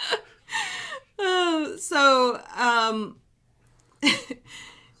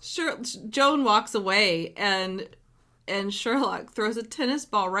 Joan walks away and Sherlock throws a tennis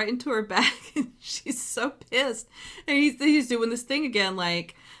ball right into her back and she's so pissed. And he's doing this thing again,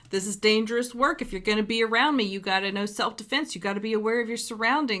 like, this is dangerous work. If you're going to be around me, you got to know self-defense. You got to be aware of your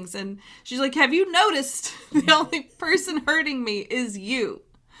surroundings. And she's like, have you noticed the only person hurting me is you?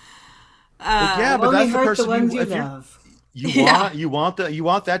 Yeah, but that's the person you love. You want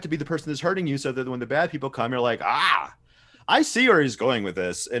that to be the person that's hurting you, so that when the bad people come, you're like, I see where he's going with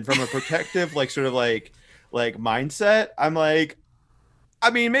this. And from a protective, like sort of like mindset, I'm like, I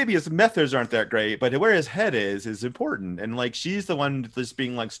mean, maybe his methods aren't that great, but where his head is important. And like, she's the one that's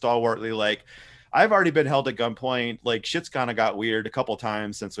being like stalwartly, like, I've already been held at gunpoint. Like, shit's kind of got weird a couple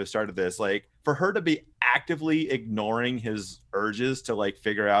times since we started this. Like, for her to be actively ignoring his urges to like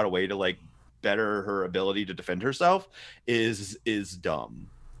figure out a way to like better her ability to defend herself is dumb.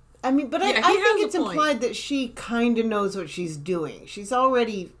 I mean, but I think it's implied that she kind of knows what she's doing. She's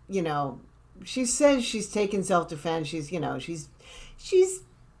already, she says she's taken self-defense. She's,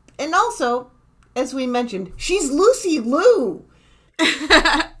 and also, as we mentioned, she's Lucy Liu.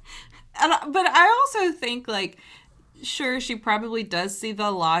 But I also think, like, sure, she probably does see the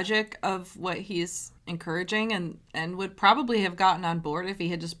logic of what he's encouraging and would probably have gotten on board if he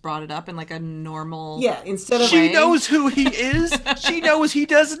had just brought it up in like a normal instead of she knows who he is. She knows he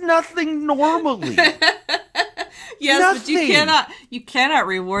does nothing normally. Yes, nothing. But you cannot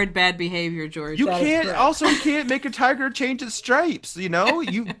reward bad behavior, George. You can't make a tiger change its stripes. You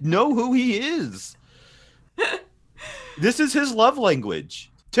know who he is. This is his love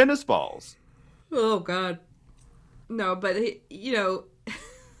language. Tennis balls. Oh God. No, but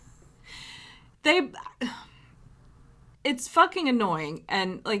it's fucking annoying,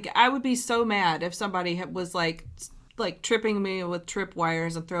 and like I would be so mad if somebody was like tripping me with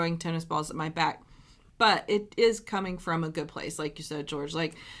tripwires and throwing tennis balls at my back. But it is coming from a good place, like you said, George.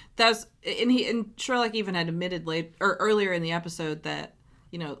 Like that's and Sherlock even had admitted earlier in the episode that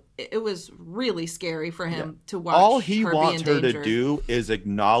it was really scary for him to watch. All he her wants be in her danger. to do is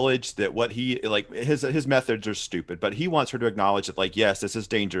acknowledge that what he his methods are stupid, but he wants her to acknowledge that, like, yes, this is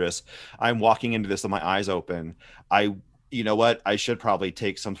dangerous. I'm walking into this with my eyes open. I you know what? I should probably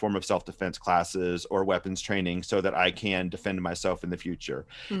take some form of self-defense classes or weapons training so that I can defend myself in the future.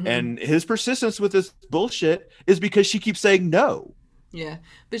 And his persistence with this bullshit is because she keeps saying no. Yeah.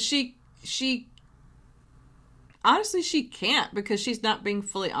 But she honestly, she can't, because she's not being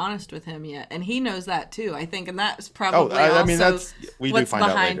fully honest with him yet. And he knows that too, I think. And that's probably I mean, also that's, we what's do find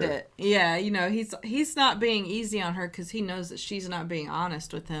behind out later. it. Yeah. You know, he's not being easy on her because he knows that she's not being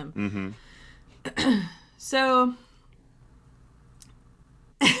honest with him. So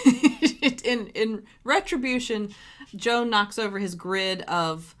in retribution, Joe knocks over his grid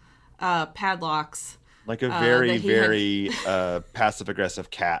of padlocks. Like a very, that he very passive-aggressive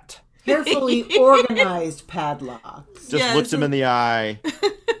cat. Carefully organized padlocks. Just looks him in the eye.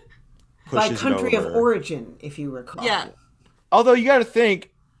 By pushes it country of over. origin, if you recall. Yeah. Although you got to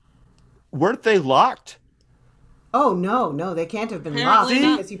think, weren't they locked? Oh, no, they can't have been Apparently locked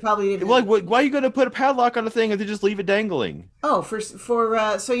not. because he probably didn't. Like, why are you going to put a padlock on a thing and then just leave it dangling? Oh, for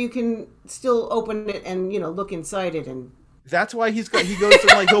so you can still open it and look inside it and. That's why he goes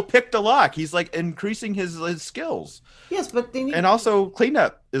and like he'll pick the lock. He's like increasing his skills. Yes, but they need. And also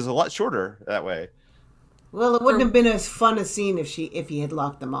cleanup is a lot shorter that way. Well, it wouldn't have been as fun a scene if he had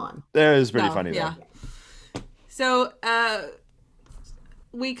locked them on. That is pretty No, funny yeah. though. So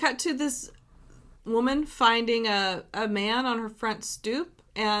we cut to this woman finding a man on her front stoop,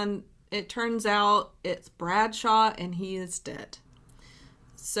 and it turns out it's Bradshaw, and he is dead.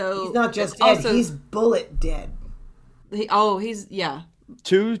 So He's not just it's dead; also- he's bullet dead. he's yeah.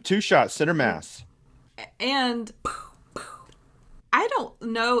 Two shots, center mass. And I don't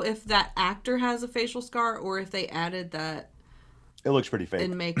know if that actor has a facial scar or if they added that It looks pretty fake.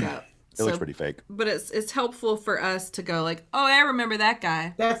 in makeup. It looks pretty fake. But it's helpful for us to go like, oh, I remember that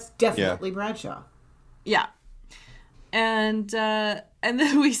guy. That's definitely Bradshaw. Yeah. And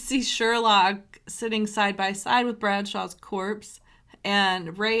then we see Sherlock sitting side by side with Bradshaw's corpse,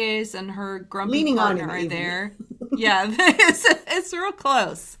 and Reyes and her grumpy Leaning on partner him, are even. there. Yeah, it's real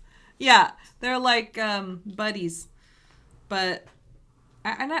close. Yeah, they're like buddies. But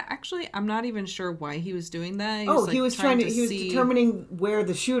I'm not even sure why he was doing that. He was determining where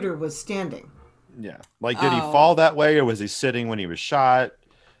the shooter was standing. Yeah. Like, did he fall that way, or was he sitting when he was shot?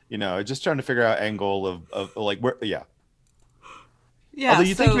 Just trying to figure out angle of like where. Yeah. Yeah. Although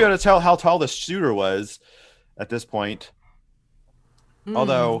you think we ought to tell how tall the shooter was at this point.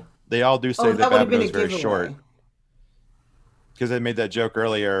 Although they all do say that that would have been Babineau a is very giveaway. short. Because they made that joke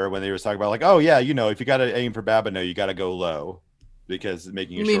earlier when they were talking about like, oh yeah, if you got to aim for Babineau, you got to go low, because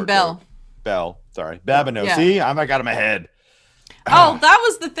making You a mean short Bell? joke. Bell, sorry, Babineau. Yeah. See, I got in my head. Oh, that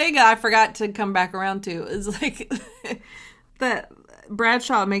was the thing I forgot to come back around to, is like that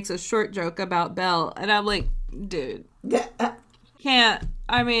Bradshaw makes a short joke about Bell, and I'm like, dude, can't.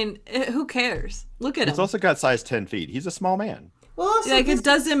 I mean, who cares? Look at It's him. also got size 10 feet. He's a small man. Well, also, Like, it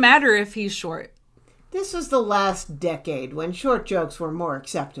doesn't matter if he's short. this was the last decade when short jokes were more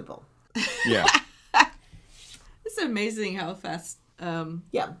acceptable. Yeah. It's amazing how fast.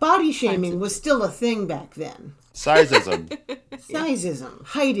 Yeah, body shaming was still a thing back then. Sizeism. Sizeism,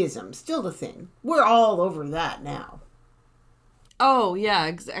 heightism, still a thing. We're all over that now. Oh yeah,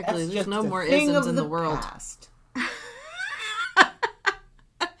 exactly. That's There's just no a more thing isms of in the world. past.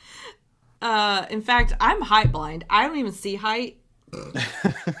 In fact, I'm height blind. I don't even see height.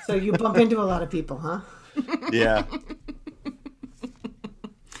 So you bump into a lot of people, huh? Yeah.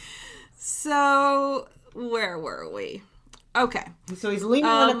 So where were we? Okay. So he's leaning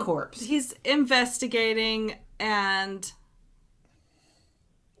on a corpse. He's investigating, and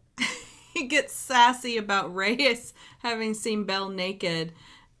he gets sassy about Reyes having seen Belle naked,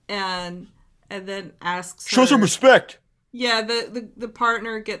 and then asks Show some her- respect. Yeah, the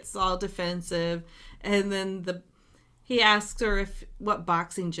partner gets all defensive, and then he asks her what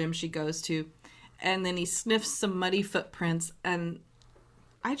boxing gym she goes to, and then he sniffs some muddy footprints, and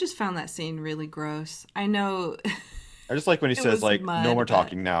I just found that scene really gross. I know. I just like when he It says was like, mud, no more but-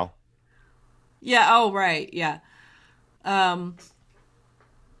 talking now. Yeah. Oh, right. Yeah.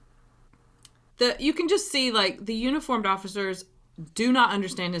 You can just see like the uniformed officers do not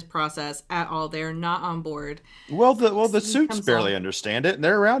understand his process at all. They're not on board. Well, the suits comes barely on. understand it, and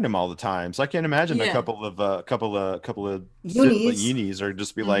they're around him all the time. So I can't imagine a Yeah. couple of Unis. unis are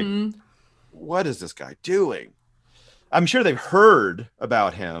just be like, Mm-hmm. what is this guy doing? I'm sure they've heard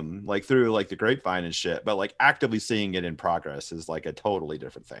about him like through like the grapevine and shit, but like actively seeing it in progress is like a totally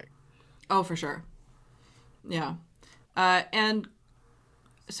different thing. Oh, for sure. Yeah. And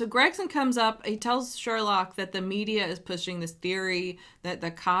so Gregson comes up. He tells Sherlock that the media is pushing this theory that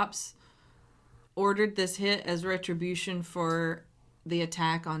the cops ordered this hit as retribution for the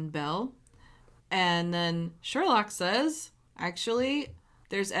attack on Bell. And then Sherlock says, actually,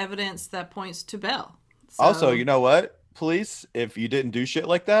 there's evidence that points to Belle. So, Also, you know what? Police, if you didn't do shit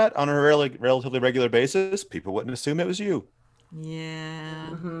like that on a relatively regular basis, people wouldn't assume it was you.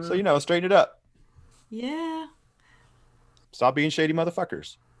 yeah. So, straighten it up. Yeah. Stop being shady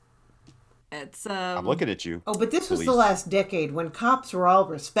motherfuckers. It's I'm looking at you. Oh, but this was the Police. last decade when cops were all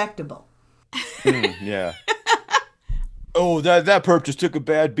respectable. Yeah. Oh, that perp just took a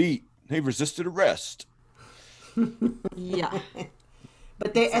bad beat. He resisted arrest. yeah.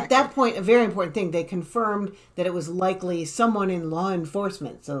 But they, at that point, a very important thing, they confirmed that it was likely someone in law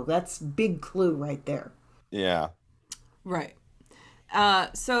enforcement. So that's big clue right there. Yeah. Right.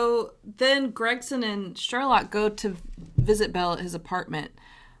 So then Gregson and Sherlock go to visit Belle at his apartment.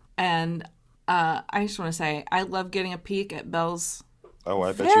 And I just want to say, I love getting a peek at Belle's Oh,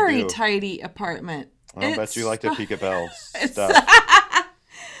 I bet you very do. tidy apartment. I bet you like to peek at Belle's stuff.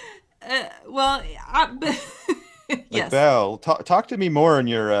 Like, yes. Belle, talk to me more in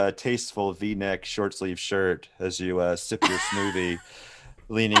your tasteful V-neck short sleeve shirt as you sip your smoothie,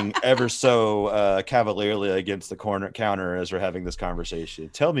 leaning ever so cavalierly against the counter as we're having this conversation.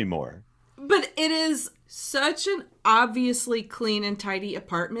 Tell me more. But it is such an obviously clean and tidy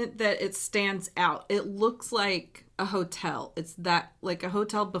apartment that it stands out. It looks like a hotel. It's that like a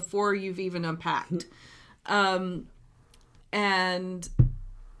hotel before you've even unpacked. And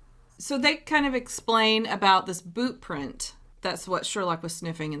so they kind of explain about this boot print. That's what Sherlock was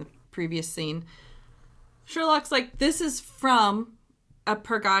sniffing in the previous scene. Sherlock's like, this is from a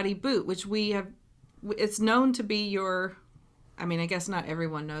Purgati boot, which it's known to be your, I mean, I guess not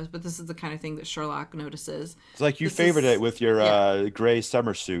everyone knows, but this is the kind of thing that Sherlock notices. It's like you favored it with your gray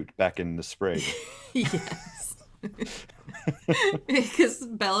summer suit back in the spring. Yes. Because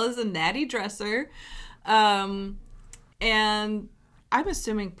Bella's a natty dresser. And I'm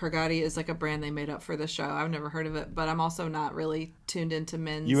assuming Purgati is like a brand they made up for the show. I've never heard of it, but I'm also not really tuned into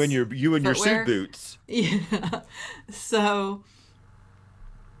men's You and your footwear. suit boots. Yeah. So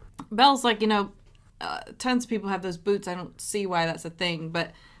Belle's like, tons of people have those boots. I don't see why that's a thing.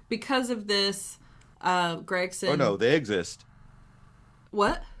 But because of this, Gregson... Oh, no, they exist.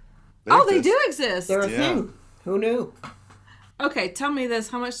 What? They They exist. do exist. They're a thing. Who knew? Okay, tell me this.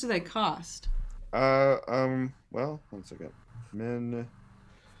 How much do they cost? Well, 1 second. Men.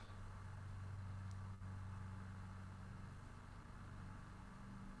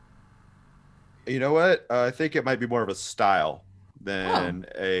 You know what? I think it might be more of a style than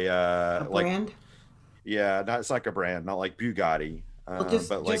A like brand? it's like a brand, not like Bugatti, just-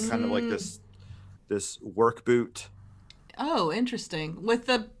 but like just- kind of like this work boot. Oh, interesting. With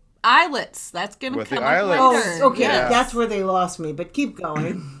the eyelets. That's going to With the come up eyelets. later. Oh, okay. Yeah. That's where they lost me, but keep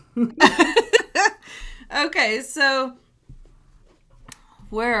going. Okay, so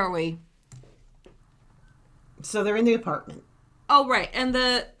where are we? So they're in the apartment. Oh, right. And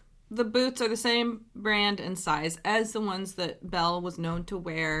the boots are the same brand and size as the ones that Belle was known to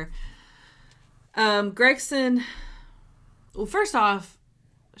wear. Gregson, well, first off,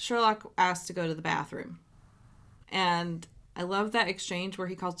 Sherlock asked to go to the bathroom. And I love that exchange where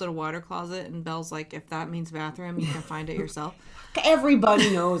he calls it a water closet and Belle's like, if that means bathroom, you can find it yourself. Everybody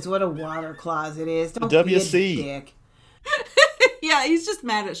knows what a water closet is. Don't WC. be a dick. Yeah, he's just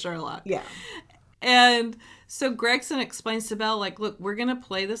mad at Sherlock. Yeah. And so Gregson explains to Belle, like, look, we're going to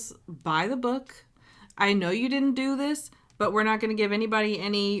play this by the book. I know you didn't do this, but we're not going to give anybody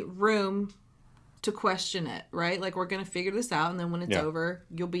any room to question it, right? Like, we're going to figure this out, and then when it's over,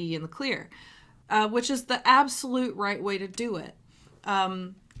 you'll be in the clear. Which is the absolute right way to do it.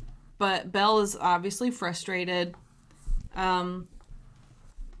 But Belle is obviously frustrated. And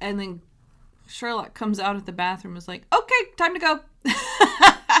then Sherlock comes out at the bathroom and is like, okay, time to go.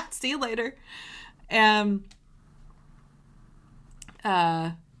 See you later. And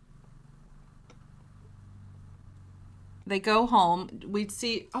they go home.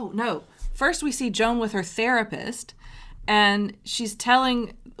 First we see Joan with her therapist, and she's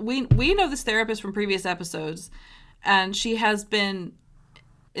telling, we know this therapist from previous episodes, and she has been,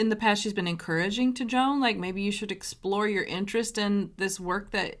 in the past, she's been encouraging to Joan, like, maybe you should explore your interest in this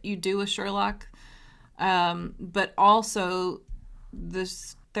work that you do with Sherlock. But also,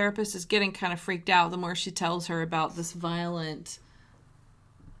 this therapist is getting kind of freaked out the more she tells her about this violent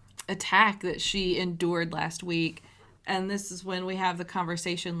attack that she endured last week. And this is when we have the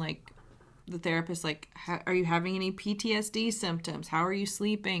conversation, like, the therapist, like, are you having any PTSD symptoms? How are you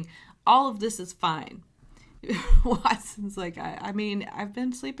sleeping? All of this is fine. Watson's like, I mean, I've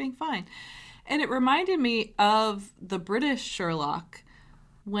been sleeping fine. And it reminded me of the British Sherlock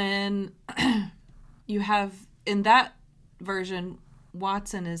when you have, in that version,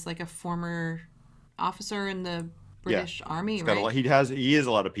 Watson is like a former officer in the British Army, He's got right? he is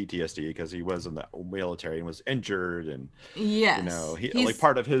a lot of PTSD because he was in the military and was injured, and Yes. you know, He's- like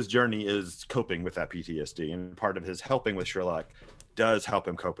part of his journey is coping with that PTSD, and part of his helping with Sherlock does help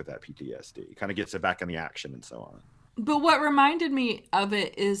him cope with that PTSD. Kind of gets it back in the action and so on. But what reminded me of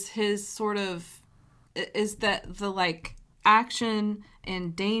it is his sort of, is that the like action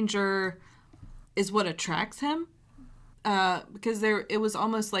and danger is what attracts him. Because it was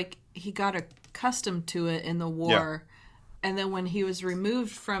almost like he got accustomed to it in the war. And then when he was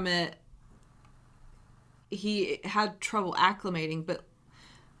removed from it, he had trouble acclimating.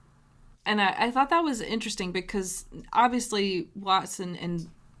 And I thought that was interesting because obviously Watson in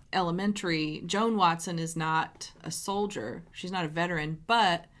Elementary, Joan Watson is not a soldier. She's not a veteran,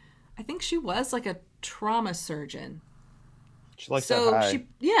 but I think she was like a trauma surgeon. She likes So that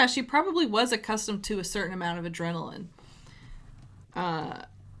high. she probably was accustomed to a certain amount of adrenaline.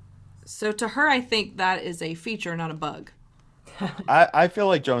 So to her, I think that is a feature, not a bug. I feel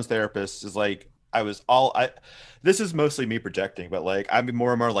like Joan's therapist is like, this is mostly me projecting, but like I'm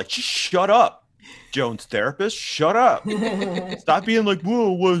more and more like, shut up, Joan's therapist, shut up. Stop being like,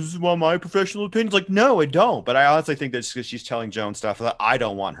 whoa, was my professional opinions. Like, no, I don't. But I honestly think that's because she's telling Joan stuff that I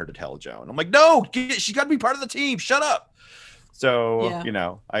don't want her to tell Joan. I'm like, no, she got to be part of the team. Shut up. So, Yeah. you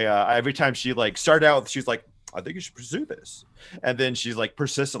know, I every time she like started out, she's like, I think you should pursue this. And then she's like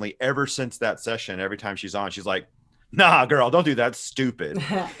persistently ever since that session, every time she's on, she's like, nah, girl, don't do that. Stupid.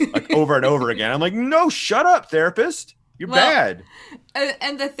 Like over and over again. I'm like, no, shut up, therapist. You're bad.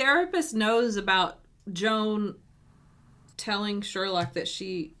 And the therapist knows about Joan telling Sherlock that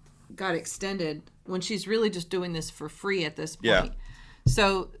she got extended when she's really just doing this for free at this point. Yeah.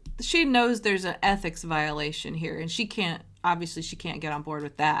 So she knows there's an ethics violation here, and she can't get on board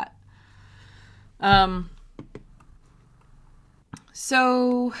with that.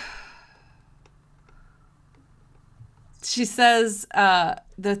 So she says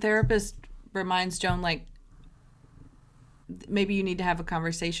the therapist reminds Joan, like, maybe you need to have a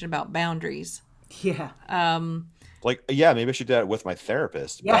conversation about boundaries. Yeah. Like, yeah, maybe I should do that with my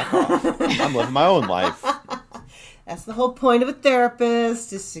therapist. Yeah. Back off. I'm living my own life. That's the whole point of a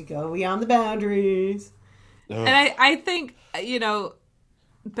therapist, is to go beyond the boundaries. And I think, you know,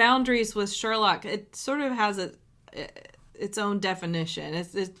 boundaries with Sherlock, it sort of has its own definition.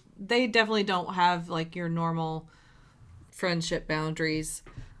 They definitely don't have like your normal friendship boundaries.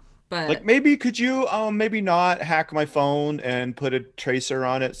 But Like, maybe could you maybe not hack my phone and put a tracer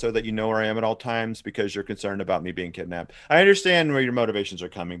on it so that you know where I am at all times because you're concerned about me being kidnapped? I understand where your motivations are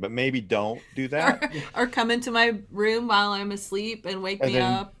coming, but maybe don't do that. or come into my room while I'm asleep and wake And me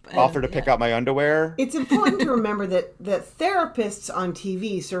then up. offer to pick out my underwear. It's important to remember that therapists on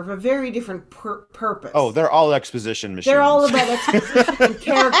TV serve a very different purpose. Oh, they're all exposition machines. They're all about exposition and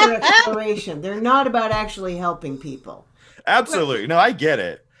character exploration. They're not about actually helping people. Absolutely. No, I get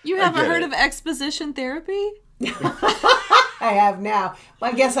it. You I haven't get heard it. of exposition therapy? I have now.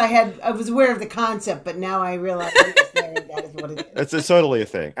 I guess I was aware of the concept, but now I realize that is what it is. It's totally a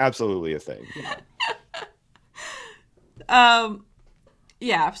thing. Absolutely a thing.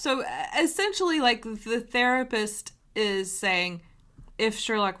 Yeah. So essentially, like, the therapist is saying, if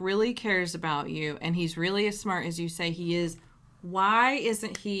Sherlock really cares about you and he's really as smart as you say he is, why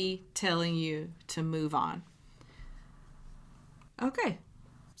isn't he telling you to move on? Okay.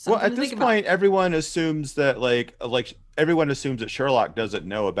 Well, Something at to this think about. point, everyone assumes that everyone assumes that Sherlock doesn't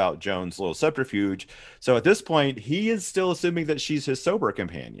know about Joan's little subterfuge. So at this point, he is still assuming that she's his sober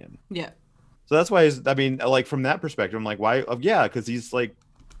companion. Yeah. So that's why, like, from that perspective, I'm like, why? Yeah, because he's like,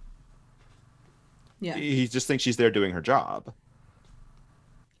 Yeah. he just thinks she's there doing her job.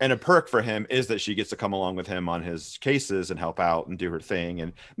 And a perk for him is that she gets to come along with him on his cases and help out and do her thing.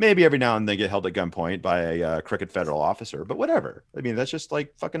 And maybe every now and then get held at gunpoint by a crooked federal officer, but whatever. I mean, that's just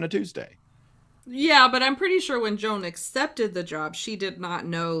like fucking a Tuesday. Yeah, but I'm pretty sure when Joan accepted the job, she did not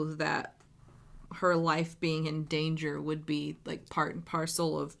know that her life being in danger would be like part and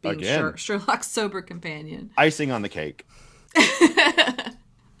parcel of being Again. Sherlock's sober companion. Icing on the cake.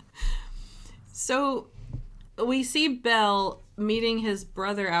 So we see Bell meeting his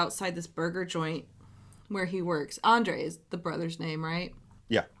brother outside this burger joint where he works. Andre is the brother's name, right?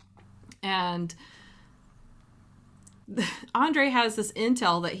 Yeah. And Andre has this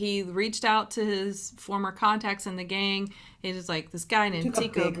intel that he reached out to his former contacts in the gang. It was like this guy named Took a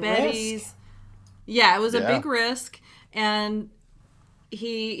Tico big Betty's. risk. Yeah, it was a Yeah. big risk. And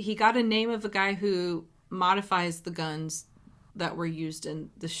he got a name of a guy who modifies the guns that were used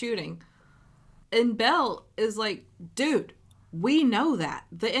in the shooting. And Bell is like, dude, we know that.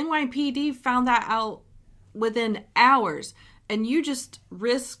 The NYPD found that out within hours. And you just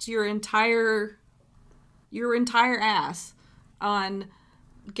risked your entire your entire ass on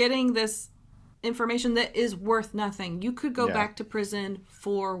getting this information that is worth nothing. You could go back to prison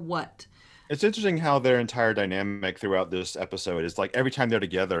for what? It's interesting how their entire dynamic throughout this episode is like every time they're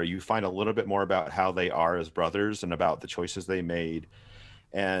together, you find a little bit more about how they are as brothers and about the choices they made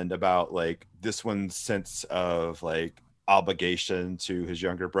and about like this one's sense of like obligation to his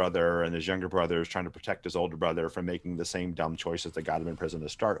younger brother, and his younger brother is trying to protect his older brother from making the same dumb choices that got him in prison to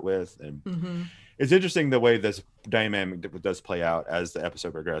start with. And it's interesting the way this dynamic does play out as the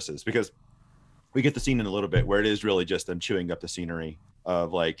episode progresses, because we get the scene in a little bit where it is really just them chewing up the scenery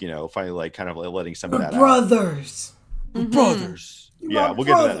of like, you know, finally like kind of like letting some of that brothers. Brothers. Yeah, My we'll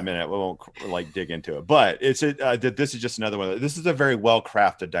get to that brother. in a minute. We won't like dig into it, but this is just another one. This is a very well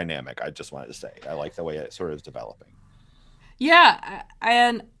crafted dynamic. I just wanted to say, I like the way it sort of is developing. Yeah,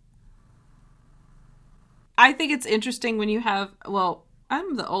 and I think it's interesting when you have, well,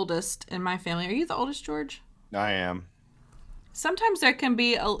 I'm the oldest in my family. Are you the oldest, George? I am. Sometimes there can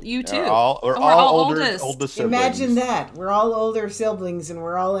be you too. We're all oldest. siblings. Imagine that. We're all older siblings and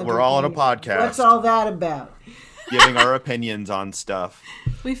we're all We're all on a entertained. podcast. What's all that about? Giving our opinions on stuff.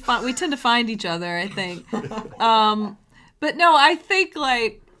 We tend to find each other, I think. But no, I think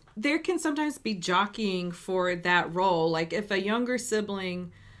like there can sometimes be jockeying for that role. Like if a younger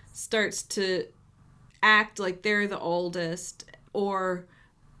sibling starts to act like they're the oldest, or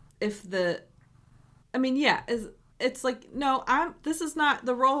if it's like, no, this is not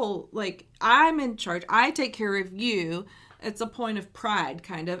the role. Like, I'm in charge. I take care of you. It's a point of pride,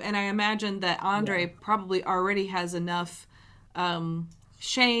 kind of. And I imagine that Andre probably already has enough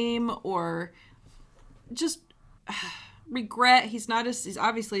shame or just regret. He's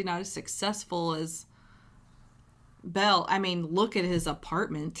obviously not as successful as Belle. I mean, look at his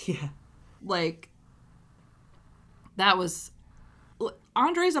apartment. Yeah. Like,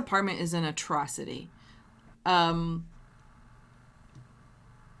 Andre's apartment is an atrocity.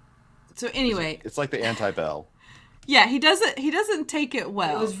 So anyway, It's like the anti-Belle. yeah, he doesn't take it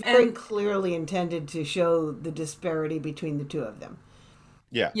well. It was very And- clearly intended to show the disparity between the two of them.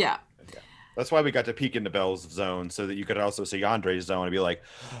 Yeah. yeah. That's why we got to peek into Belle's zone, so that you could also see Andre's zone and be like,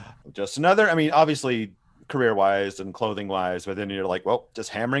 just another. I mean, obviously career-wise and clothing-wise, but then you're like, well, just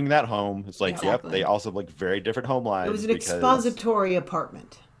hammering that home. It's like, Exactly. yep, they also have like very different home lives. It was an expository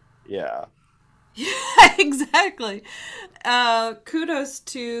apartment. Yeah. Exactly. Kudos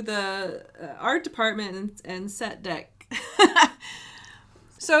to the art department and set deck.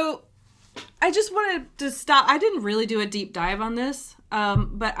 So I just wanted to stop. I didn't really do a deep dive on this,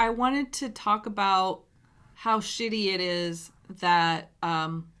 but I wanted to talk about how shitty it is that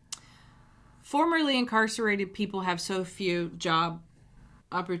formerly incarcerated people have so few job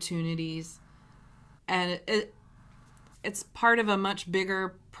opportunities, and it's part of a much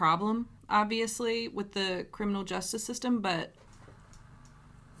bigger problem, obviously, with the criminal justice system, but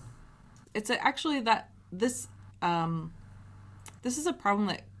it's actually that this is a problem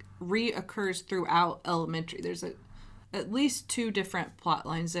that reoccurs throughout elementary. There's at least 2 different plot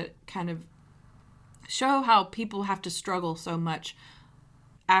lines that kind of show how people have to struggle so much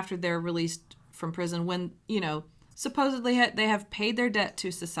after they're released from prison when, supposedly they have paid their debt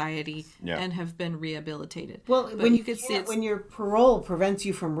to society and have been rehabilitated. Well, But when you could see when your parole prevents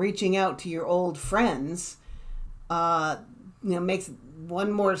you from reaching out to your old friends, makes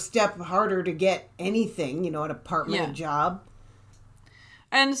one more step harder to get anything, an apartment, a job.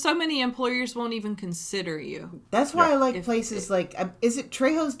 And so many employers won't even consider you. That's why I like places like, is it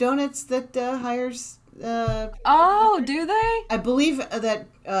Trejo's Donuts that hires? Oh, do they? I believe that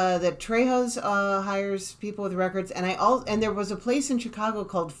Trejo's hires people with records, and there was a place in Chicago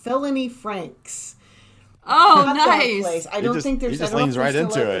called Felony Franks. Oh, Not that nice. place. I don't think there's. He just I don't leans know if right they're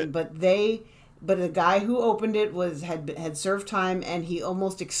still into open, it. But the guy who opened it had served time, and he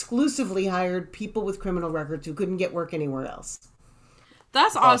almost exclusively hired people with criminal records who couldn't get work anywhere else.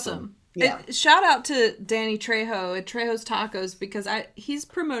 That's awesome. Yeah. Shout out to Danny Trejo at Trejo's Tacos, because he's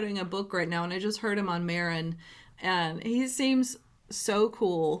promoting a book right now, and I just heard him on Marin, and he seems so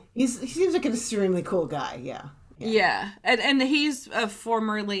cool. He seems like an extremely cool guy. Yeah. Yeah. And he's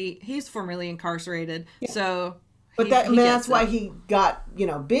formerly incarcerated. Yeah. So but that's why he got,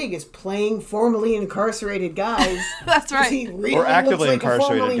 big, is playing formerly incarcerated guys. That's right. He really Or actively looks like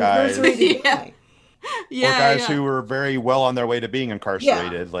incarcerated a guys. incarcerated guy. Yeah, or guys who were very well on their way to being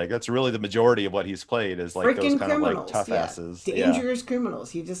incarcerated. Yeah. Like that's really the majority of what he's played is like Frickin' those kind criminals. of like tough asses. Dangerous criminals.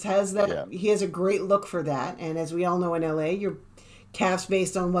 He just has that. Yeah. He has a great look for that. And as we all know in LA, you're cast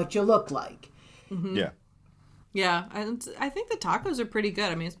based on what you look like. Mm-hmm. Yeah. Yeah, and I think the tacos are pretty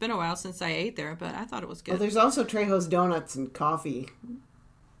good. I mean, it's been a while since I ate there, but I thought it was good. Well, there's also Trejo's Donuts and coffee.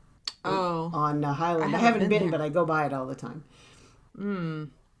 on Highland. I haven't haven't been been, there. but I go by it all the time.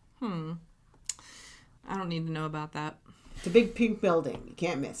 I don't need to know about that. It's a big pink building. You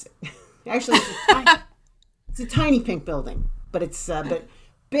can't miss it. Actually, it's a tiny pink building, but it's but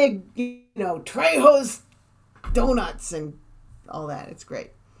big, Trejo's donuts and all that. It's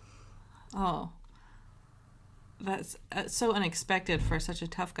great. Oh. That's so unexpected for such a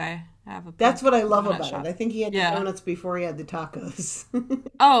tough guy to have a That's what I love donut about shop. it. I think he had Yeah. the donuts before he had the tacos.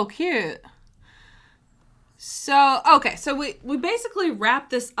 Oh, cute. So, okay, so we basically wrap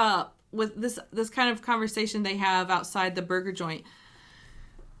this up with this kind of conversation they have outside the burger joint.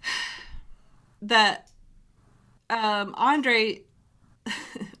 That Andre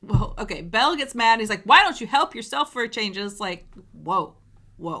well, okay, Belle gets mad. He's like, "Why don't you help yourself for a change?" And it's like, whoa.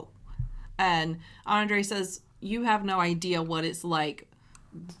 And Andre says, "You have no idea what it's like,"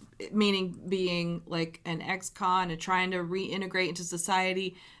 meaning being like an ex-con and trying to reintegrate into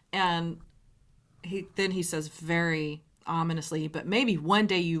society. And he says very ominously, "But maybe one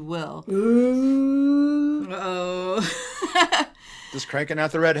day you will." Ooh. Uh-oh. Just cranking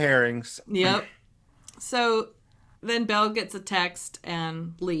out the red herrings. Yep. So then Belle gets a text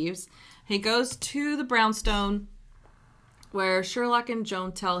and leaves. He goes to the brownstone where Sherlock and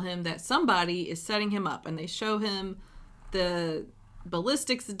Joan tell him that somebody is setting him up, and they show him the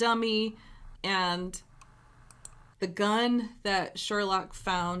ballistics dummy and the gun that Sherlock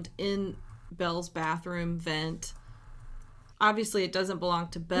found in Belle's bathroom vent. Obviously, it doesn't belong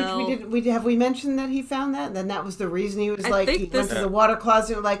to Belle. Have we mentioned that he found that? Then that was the reason he was I like, think he this- went to the water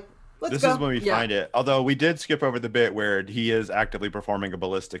closet and like, let's This go. is when we find it. Although we did skip over the bit where he is actively performing a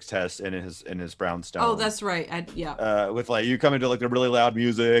ballistics test in his brownstone. Oh, that's right. With like you come into like the really loud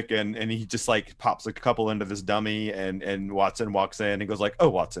music and he just like pops a couple into this dummy and Watson walks in and goes like, "Oh,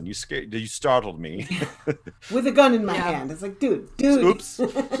 Watson, you startled me." With a gun in my Yeah. hand. It's like, dude. Oops.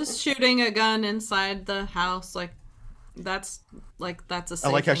 Just shooting a gun inside the house, that's a safe I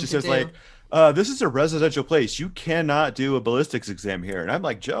like how thing she to says do. like, "This is a residential place. You cannot do a ballistics exam here." And I'm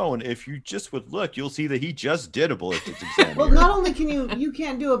like, "Joan, if you just would look, you'll see that he just did a ballistics exam." Well, here. not only can you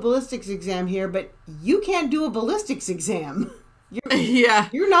can't do a ballistics exam here, but you can't do a ballistics exam. Yeah.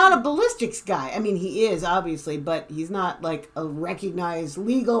 You're not a ballistics guy. I mean, he is obviously, but he's not like a recognized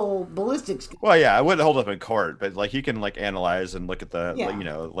legal ballistics guy. Well, yeah, I wouldn't hold up in court, but like he can like analyze and look at the Yeah.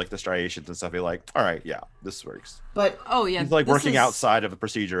 like the striations and stuff. Be like, "All right, yeah, this works." But Oh yeah. He's like this working is- outside of a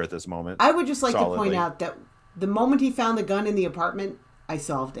procedure at this moment. I would just like to point Solidly. out that the moment he found the gun in the apartment, I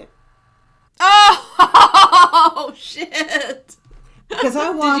solved it. Oh shit. Because I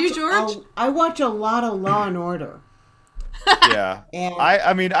watch, you, George? I watch a lot of Law and Order. Yeah, And-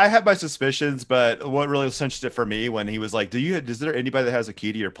 I mean, I had my suspicions, but what really cinched it for me when he was like, is there anybody that has a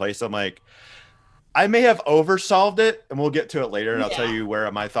key to your place?" I'm like, I may have oversolved it, and we'll get to it later, and I'll tell you where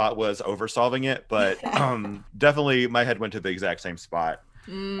my thought was oversolving it, but definitely my head went to the exact same spot.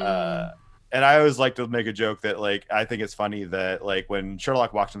 And I always like to make a joke that like I think it's funny that like when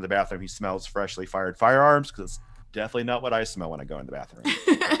Sherlock walks into the bathroom, he smells freshly fired firearms, because it's definitely not what I smell when I go in the bathroom.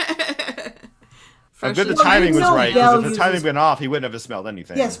 I bet the Freshly- timing was know right, Belle because if the timing uses- went off, he wouldn't have smelled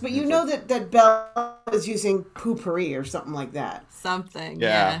anything. Yes, but you It's know like- that Belle is using poopery or something like that. Something. Yeah.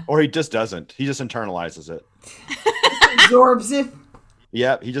 Yeah. Or he just doesn't. He just internalizes it. Absorbs it.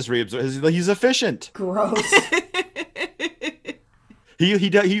 Yep, he just reabsorbs. He's efficient. Gross.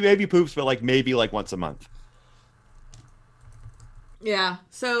 He maybe poops, but like maybe like once a month. Yeah.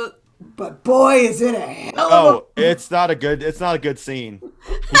 So But boy, is it a hell of Oh, it's not a good scene.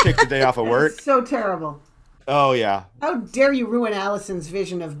 He takes the day off of a... work. So terrible. Oh yeah, How dare you ruin Allison's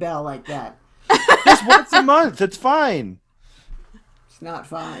vision of Belle like that? just once a month. It's fine. It's not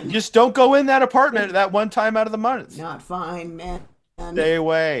fine. Just don't go in that apartment that one time out of the month. Not fine, man. Stay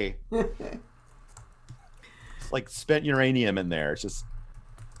away. It's like spent uranium in there. It's just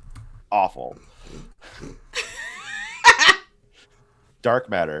awful. Dark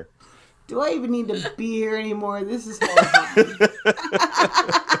matter. Do I even need to be here anymore? This is horrifying.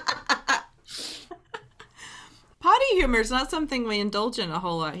 potty humor is not something we indulge in a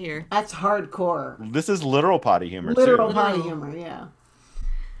whole lot here. That's hardcore. This is literal potty humor Literal too. potty humor, yeah.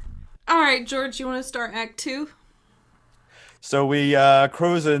 All right, George, you want to start Act 2? So we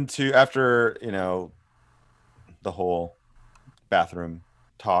cruise into, after the whole bathroom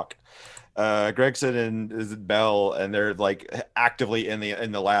talk. Gregson and Belle, and they're like actively in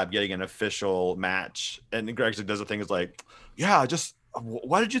the lab getting an official match. And Gregson does a thing is like, "Yeah, just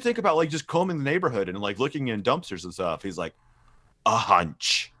what did you think about like just combing the neighborhood and like looking in dumpsters and stuff?" He's like, "A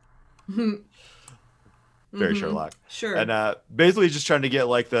hunch." very Sherlock. Sure. And basically just trying to get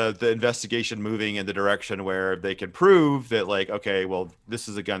like the investigation moving in the direction where they can prove that like, okay, well, this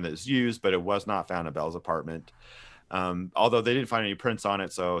is a gun that's used, but it was not found in Bell's apartment. Although they didn't find any prints on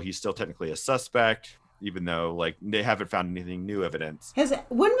it, so he's still technically a suspect, even though like they haven't found anything new evidence.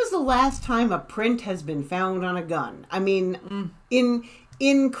 When was the last time a print has been found on a gun? I mean,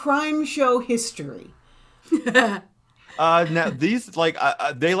 in crime show history. Now these like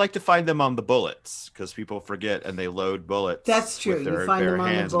they like to find them on the bullets because people forget and they load bullets. That's true. With their You find bare them on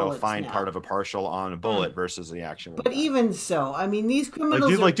the hands and they'll bullets find now. part of a partial on a bullet versus the actual. But gun. even so, I mean, these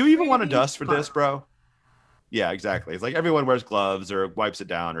criminals. do you even want to pretty dust for this, bro? Yeah, exactly. It's like everyone wears gloves or wipes it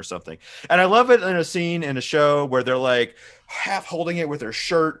down or something. And I love it in a scene in a show where they're like half holding it with their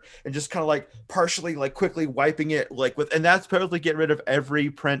shirt and just kind of like partially like quickly wiping it like with, and that's probably getting rid of every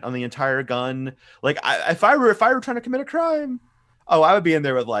print on the entire gun. Like if I were trying to commit a crime, I would be in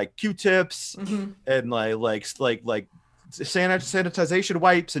there with like Q-tips and like sanitization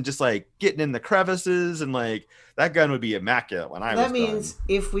wipes and just like getting in the crevices and like that gun would be immaculate when I was That means done.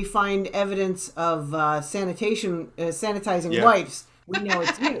 if we find evidence of sanitizing Yeah. wipes, we know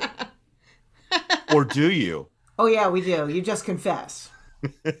it's you. Or do you? Oh yeah, we do. You just confess.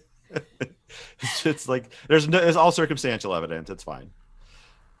 It's like there's all circumstantial evidence. It's fine.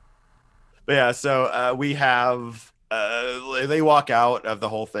 But yeah, so we have they walk out of the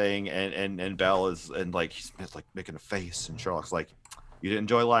whole thing and Bell is and like he's like making a face and Sherlock's like, you didn't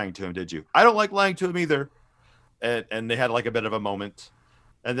enjoy lying to him, did you? I don't like lying to him either. And they had like a bit of a moment.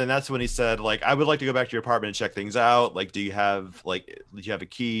 And then that's when he said, like, I would like to go back to your apartment and check things out. Like, do you have a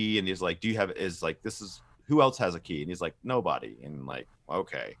key? And he's like, who else has a key? And he's like, nobody. And like,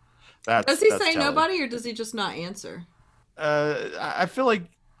 okay. Does he say telling. nobody or does he just not answer? I feel like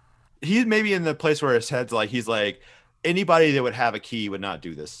he's maybe in the place where his head's like, he's like, anybody that would have a key would not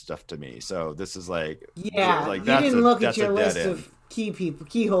do this stuff to me. So this is like, Yeah, like you that's didn't look at that's your a dead list end. of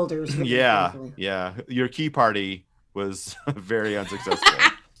key holders. Yeah. Your key party was very unsuccessful.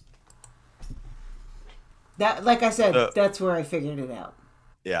 That, like I said, that's where I figured it out.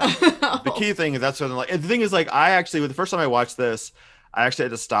 Yeah. The key thing is that's when like the thing is like the first time I watched this, I actually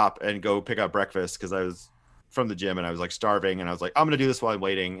had to stop and go pick up breakfast because I was from the gym and I was like starving and I was like, I'm gonna do this while I'm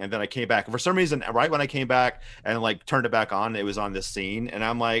waiting. And then I came back. For some reason, right when I came back and like turned it back on, it was on this scene, and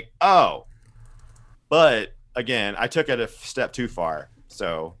I'm like, oh. But again, I took it a step too far.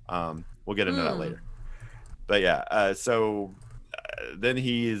 So we'll get into that later. But yeah, so then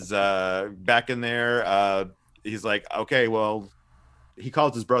he's back in there. He's like, okay, well, he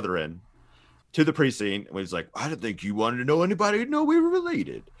calls his brother in to the precinct. And he's like, I didn't think you wanted to know anybody to know we were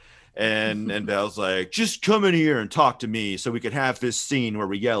related. And Bell's like, just come in here and talk to me so we can have this scene where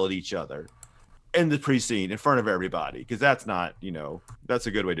we yell at each other in the precinct in front of everybody. Because that's not, that's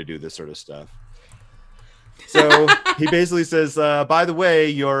a good way to do this sort of stuff. So he basically says, by the way,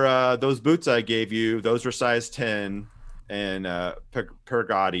 your those boots I gave you, those were size 10 and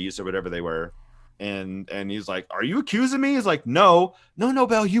Pergattis or whatever they were. And he's like, are you accusing me? He's like, no,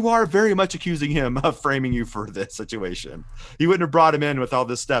 Bell, you are very much accusing him of framing you for this situation. You wouldn't have brought him in with all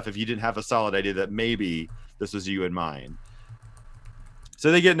this stuff if you didn't have a solid idea that maybe this was you in mind.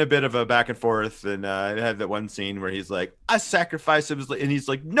 So they get in a bit of a back and forth, and they have that one scene where he's like, I sacrificed him, and he's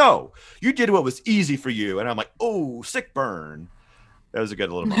like, no, you did what was easy for you. And I'm like, oh, sick burn. That was a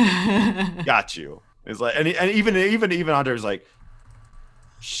good little moment. Got you. It's like, and even Andre was like,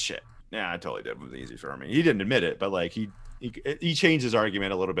 shit. Yeah, I totally did. It was easy for me. He didn't admit it, but like he changed his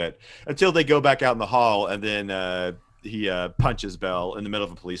argument a little bit until they go back out in the hall, and then he punches Bell in the middle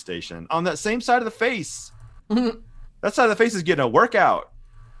of a police station on that same side of the face. That side of the face is getting a workout.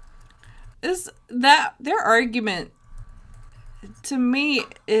 Is that their argument to me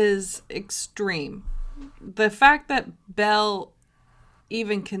is extreme. The fact that Bell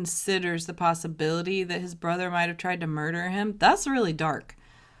even considers the possibility that his brother might have tried to murder him, that's really dark.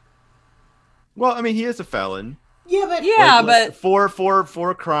 Well, I mean, he is a felon. Yeah, but but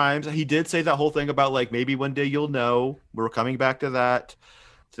for crimes. He did say that whole thing about like maybe one day you'll know. We're coming back to that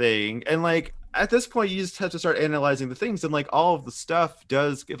thing, and like at this point, you just have to start analyzing the things, and like all of the stuff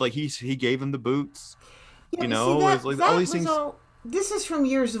does like he gave him the boots. yeah, It's like all these things. This is from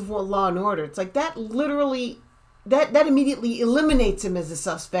years of Law and Order. It's like that literally. That immediately eliminates him as a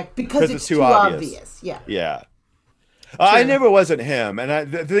suspect because it's too obvious. Yeah. Yeah. I never wasn't him.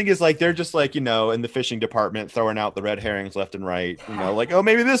 And the thing is, like, they're just like, in the fishing department throwing out the red herrings left and right. Like, oh,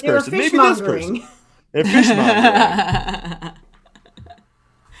 maybe this person, maybe this person. They're fishmongering.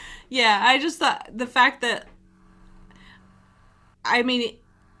 Yeah, I just thought the fact that, I mean,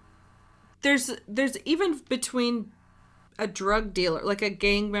 there's even between a drug dealer, like a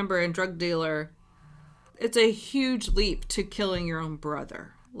gang member and drug dealer, it's a huge leap to killing your own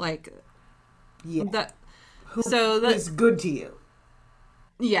brother. Like Yeah. that. Who So is good to you?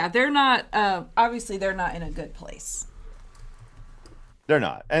 Yeah, they're not. Obviously, they're not in a good place. They're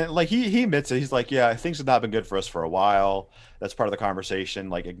not. And like he admits it. He's like, yeah, things have not been good for us for a while. That's part of the conversation,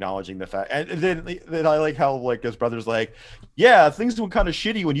 like acknowledging the fact. And then I like how like his brother's like, yeah, things were kind of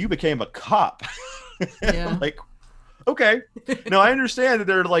shitty when you became a cop. Yeah. Like, okay. No, I understand that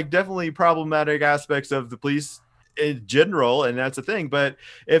there are like definitely problematic aspects of the police in general, and that's the thing. But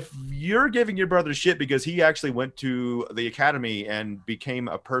if you're giving your brother shit because he actually went to the academy and became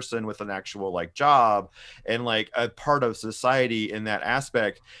a person with an actual like job and like a part of society in that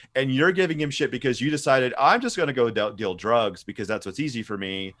aspect, and you're giving him shit because you decided I'm just going to go deal drugs because that's what's easy for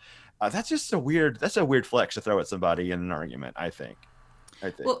me, that's just a weird flex to throw at somebody in an argument. I think.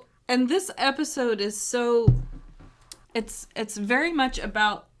 Well, and this episode is so it's very much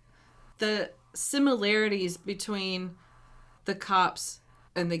about the similarities between the cops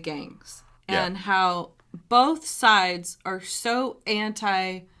and the gangs, and how both sides are so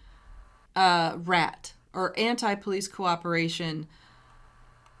anti rat or anti police cooperation.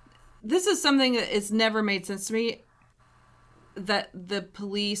 This is something that it's never made sense to me, that the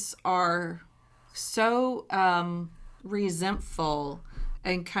police are so resentful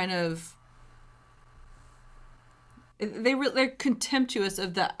and kind of they're contemptuous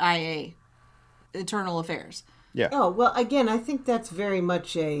of the IA, internal affairs. Yeah. Oh, well, again, I think that's very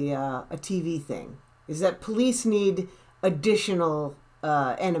much a TV thing, is that police need additional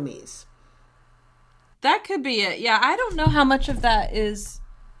enemies. That could be it. Yeah, I don't know how much of that is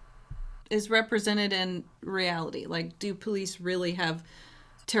represented in reality. Like, do police really have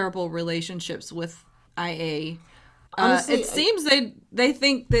terrible relationships with IA? Honestly, it seems they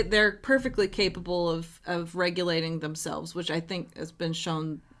think that they're perfectly capable of regulating themselves, which I think has been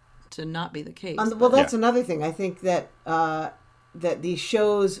shown to not be the case. Well, that's another thing. I think that that these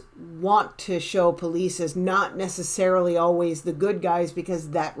shows want to show police as not necessarily always the good guys because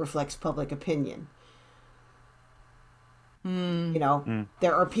that reflects public opinion. You know,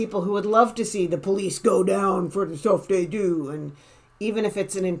 there are people who would love to see the police go down for the stuff they do, and even if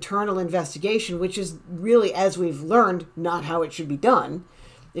it's an internal investigation, which is really, as we've learned, not how it should be done.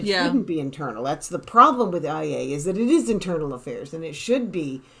 It shouldn't be internal. That's the problem with IA, is that it is internal affairs, and it should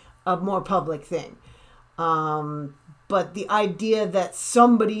be a more public thing. But the idea that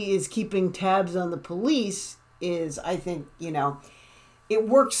somebody is keeping tabs on the police is, I think, it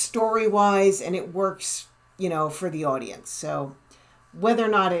works story-wise and it works, for the audience. So whether or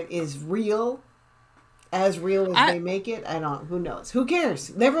not it is real, as real as they make it, who knows? Who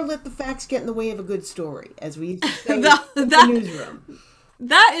cares? Never let the facts get in the way of a good story, as we used to say in the newsroom.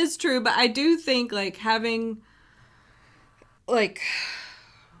 That is true, but I do think, like, having, like,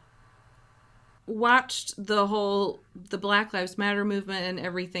 watched the Black Lives Matter movement and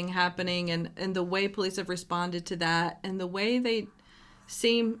everything happening, and the way police have responded to that, and the way they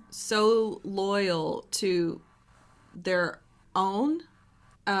seem so loyal to their own,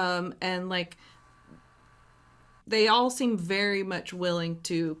 and like they all seem very much willing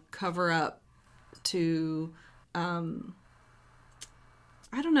to cover up, to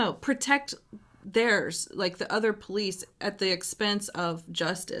protect theirs, like the other police, at the expense of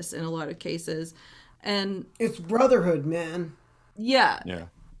justice in a lot of cases. And it's brotherhood, man. Yeah.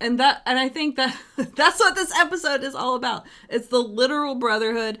 And I think that that's what this episode is all about. It's the literal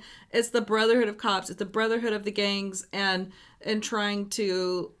brotherhood. It's the brotherhood of cops. It's the brotherhood of the gangs, and trying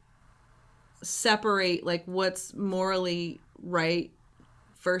to separate like what's morally right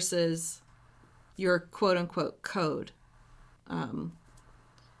versus your quote unquote code.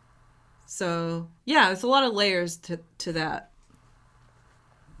 So yeah, there's a lot of layers to that.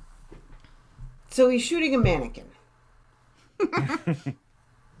 So he's shooting a mannequin.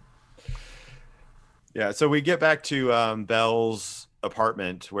 Yeah, so we get back to Belle's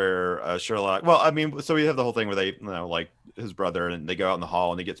apartment where Sherlock. Well, I mean, so we have the whole thing where they, like his brother, and they go out in the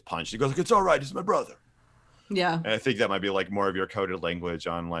hall and he gets punched. He goes, like, "It's all right, he's my brother." Yeah, and I think that might be like more of your coded language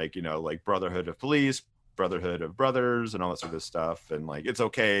on like like brotherhood of police, brotherhood of brothers, and all that sort of stuff. And like it's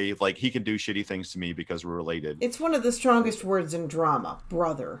okay, like he can do shitty things to me because we're related. It's one of the strongest words in drama,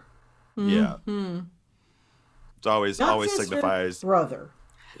 brother. Yeah, it's always Sister, signifies brother.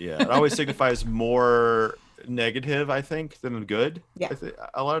 Yeah, it always signifies more negative, I think, than good. Yeah.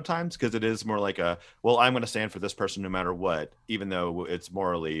 A lot of times, because it is more like I'm going to stand for this person no matter what, even though it's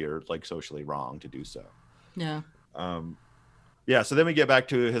morally or like socially wrong to do so. Yeah. Yeah. So then we get back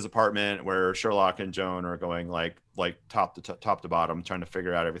to his apartment where Sherlock and Joan are going like, like top to bottom, trying to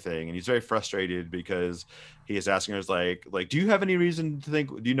figure out everything, and he's very frustrated because he is asking her like, do you have any reason to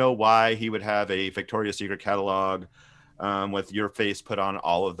think? Do you know why he would have a Victoria's Secret catalog with your face put on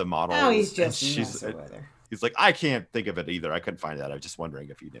all of the models? Oh, he's And just messing with her. he's like, I can't think of it either. I couldn't find that. I was just wondering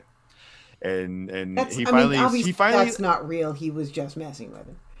if you knew. And That's, he I mean, finally obviously he finally that's not real. He was just messing with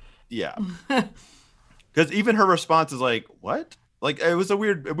her. yeah. Because even her response is like, what? Like it was a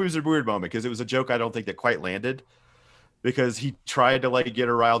weird moment because it was a joke I don't think that quite landed, because he tried to like get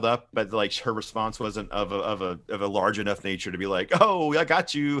her riled up, but like her response wasn't of a large enough nature to be like, oh, I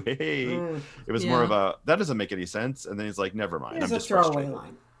got you. Hey. It was more of a, that doesn't make any sense. And then he's like, never mind. It's I'm a just throwaway frustrated.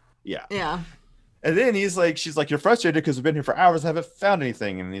 line. Yeah. Yeah. And then she's like, you're frustrated because we've been here for hours and haven't found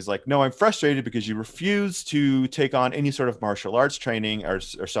anything. And he's like, no, I'm frustrated because you refuse to take on any sort of martial arts training or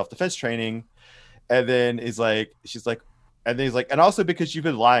self-defense training. And then she's like, and then he's like, and also because you've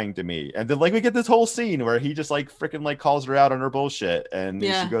been lying to me. And then like we get this whole scene where he just like freaking like calls her out on her bullshit. And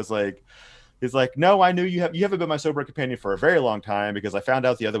she goes like, he's like, no, I knew you haven't been my sober companion for a very long time because I found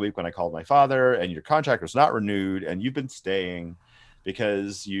out the other week when I called my father and your contract was not renewed and you've been staying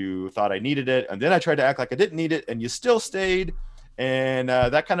because you thought I needed it. And then I tried to act like I didn't need it and you still stayed. And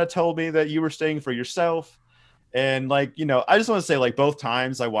that kind of told me that you were staying for yourself. And like, you know, I just want to say like both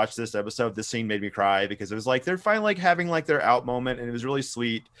times I watched this episode, this scene made me cry because it was like, they're finally like having like their out moment and it was really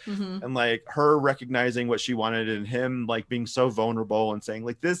sweet. And like her recognizing what she wanted and him like being so vulnerable and saying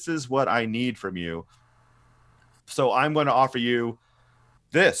like, this is what I need from you. So I'm going to offer you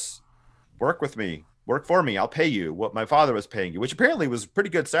this, work with me, work for me. I'll pay you what my father was paying you, which apparently was pretty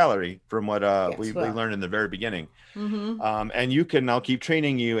good salary from what we learned in the very beginning. And I'll keep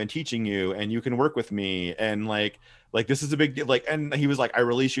training you and teaching you and you can work with me. And like this is a big deal. Like, and he was like, I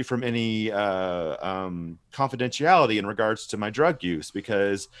release you from any confidentiality in regards to my drug use,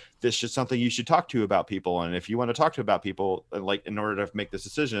 because this is something you should talk to about people. And if you want to talk to about people, like in order to make this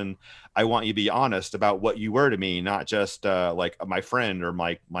decision, I want you to be honest about what you were to me, not just like my friend or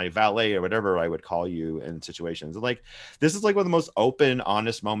my valet or whatever I would call you in situations. And like, this is like one of the most open,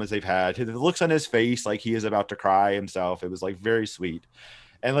 honest moments they've had. The looks on his face, like he is about to cry himself. It was like very sweet.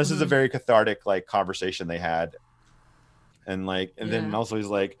 And this is a very cathartic like conversation they had. And like, and then also he's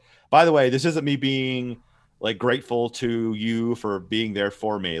like, by the way, this isn't me being like grateful to you for being there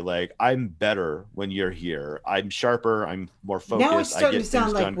for me. Like I'm better when you're here. I'm sharper. I'm more focused. Now it's starting to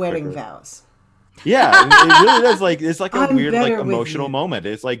sound like wedding vows. Yeah, it really does. Like it's like a weird like better with emotional you. moment.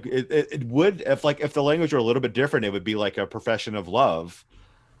 It's like it would if the language were a little bit different, it would be like a profession of love.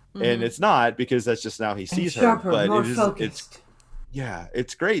 And it's not, because that's just now he sees her. Sharper, But more it is focused.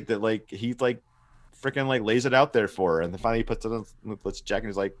 it's great that like he like freaking like lays it out there for her, and then finally he puts it on, puts Jack, and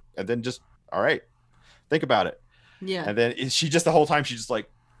he's like, and then just all right, think about it. Yeah. And then she just the whole time she's just like,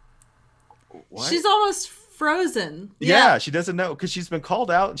 what? She's almost frozen. Yeah, she doesn't know, because she's been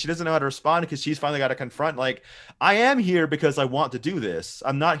called out and she doesn't know how to respond, because she's finally got to confront like, I am here because I want to do this.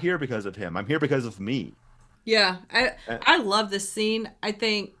 I'm not here because of him. I'm here because of me. Yeah. I love this scene. I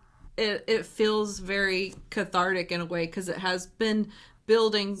think it feels very cathartic in a way, because it has been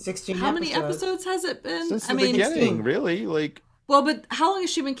building. 16 How many episodes has it been? Since the beginning, really, like. Well, but how long has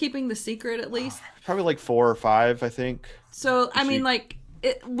she been keeping the secret at least? Probably like 4 or 5, I think. So I mean, like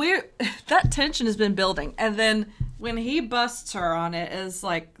that tension has been building, and then when he busts her on it is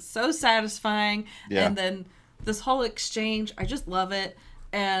like so satisfying. Yeah. And then this whole exchange, I just love it.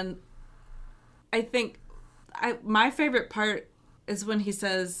 And I think my favorite part is when he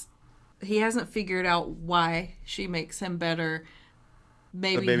says he hasn't figured out why she makes him better.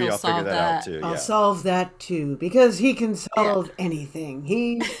 Maybe he'll I'll solve figure that out too. I'll Yeah. solve that too, because he can solve anything.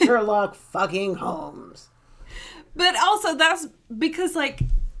 He's Sherlock fucking Holmes. But also that's because, like,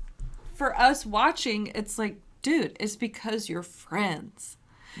 for us watching, it's like, dude, it's because you're friends.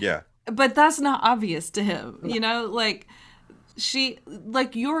 Yeah. But that's not obvious to him, you know? Like,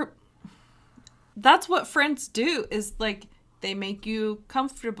 that's what friends do, is, like, they make you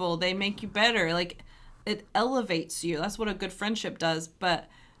comfortable. They make you better. Like, it elevates you. That's what a good friendship does. But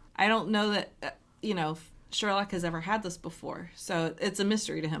I don't know that, Sherlock has ever had this before. So it's a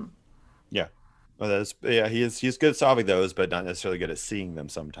mystery to him. Yeah. Well, he's good at solving those, but not necessarily good at seeing them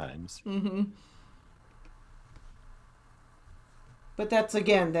sometimes. Mm-hmm. But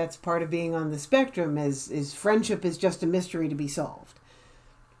that's part of being on the spectrum, is friendship is just a mystery to be solved.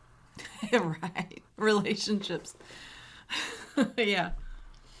 Right. Relationships. Yeah.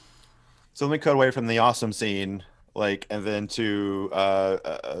 So let me cut away from the awesome scene, like, and then to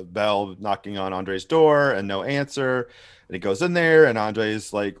Belle knocking on Andre's door and no answer. And he goes in there, and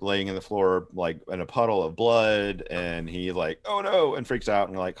Andre's like laying in the floor, like in a puddle of blood, and he like, oh no, and freaks out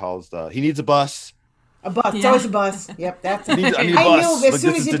and like calls he needs a bus. A bus. It's Yeah. always a bus. Yep, that's it. I need a I bus. knew as Like,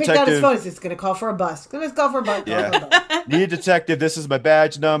 soon this as is he picked out his detective. phone, it's going to call for a bus. Let's call for a bus. Yeah. Call for a bus. Need a detective. This is my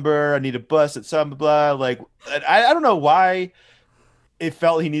badge number. I need a bus at some blah. Like, I don't know why it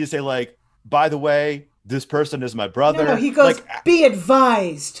felt he needed to say, like, by the way, this person is my brother. No, he goes, like, be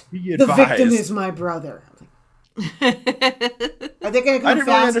advised. Be The victim advised. is my brother. Are they going to come I didn't faster?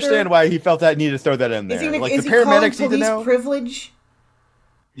 really understand why he felt that need to throw that in there. Is he, Like, is the he calling paramedics need to police know. privilege?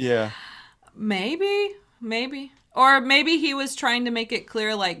 Yeah. Maybe. Or maybe he was trying to make it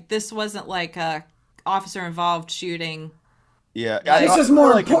clear, like, this wasn't like a officer-involved shooting. Yeah, This is feel more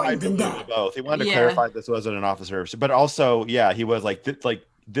like it might important be than a little that. bit of both. He wanted to Yeah. clarify this wasn't an officer, but also, yeah, he was like,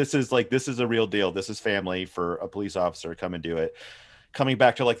 this is a real deal. This is family for a police officer. Come and do it. Coming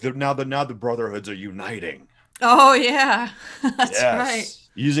back to like now the brotherhoods are uniting. Oh, yeah. That's right.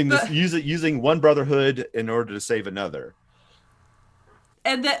 Using one brotherhood in order to save another.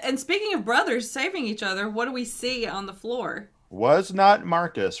 And speaking of brothers saving each other, what do we see on the floor? Was not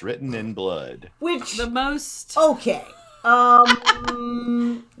Marcus written in blood? Which, The most... okay.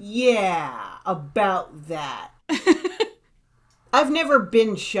 Yeah, about that. I've never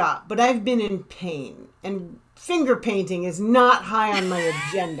been shot, but I've been in pain. And finger painting is not high on my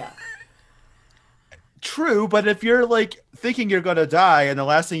agenda. True, but if you're like thinking you're gonna die and the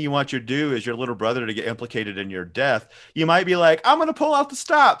last thing you want you to do is your little brother to get implicated in your death, you might be like, I'm gonna pull out the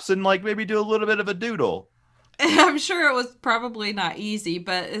stops and like maybe do a little bit of a doodle. I'm sure it was probably not easy,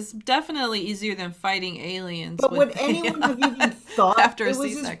 but it's definitely easier than fighting aliens. But would with- anyone have even thought After a it was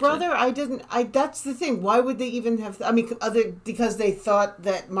his C-section. brother? That's the thing. Why would they even have, because they thought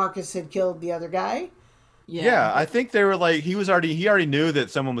that Marcus had killed the other guy? Yeah, I think they were like he already knew that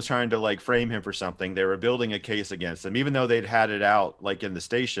someone was trying to like frame him for something. They were building a case against him, even though they'd had it out like in the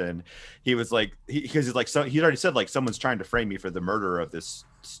station. He was like he'd already said like someone's trying to frame me for the murder of this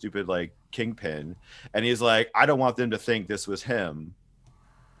stupid like kingpin, and he's like, I don't want them to think this was him.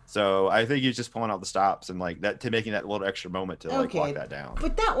 So I think he's just pulling out the stops and like that to making that little extra moment to like walk that down.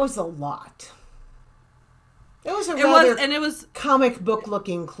 But that was a lot. It was a It rather was, and it was comic book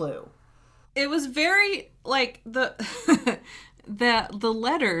looking clue. it was very like the the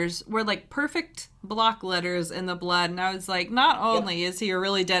letters were like perfect block letters in the blood, and I was like, not only is he a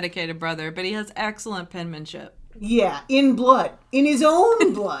really dedicated brother, but he has excellent penmanship. Yeah, in blood, in his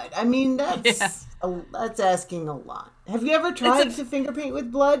own blood. I mean, that's asking a lot. Have you ever tried to finger paint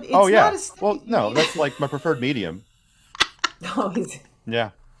with blood? It's Oh yeah. not aesthetic. Well, no, that's like my preferred medium. Oh, is it?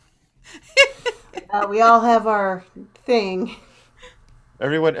 Yeah. We all have our thing.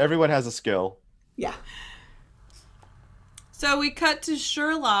 Everyone has a skill. Yeah. So we cut to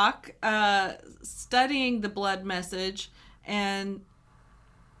Sherlock studying the blood message, and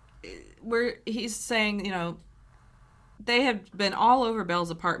he's saying, you know, they had been all over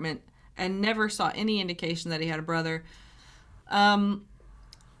Belle's apartment and never saw any indication that he had a brother.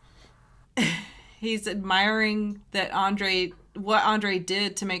 He's admiring that what Andre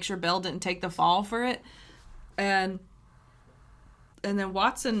did to make sure Belle didn't take the fall for it. And then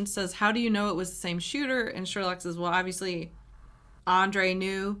Watson says, how do you know it was the same shooter? And Sherlock says, well, obviously Andre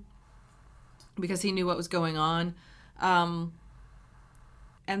knew because he knew what was going on. And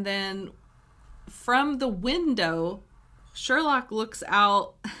then from the window, Sherlock looks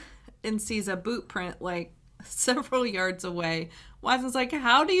out and sees a boot print like several yards away. Watson's like,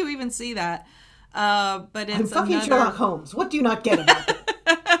 how do you even see that? But it's I'm fucking another... Sherlock Holmes. What do you not get about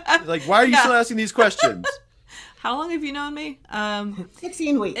it? Like, why are you still asking these questions? How long have you known me?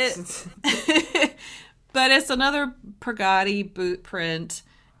 16 weeks. But it's another Pregati boot print,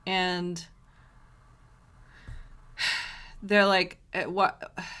 and they're like,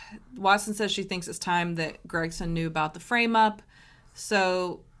 Watson says she thinks it's time that Gregson knew about the frame up.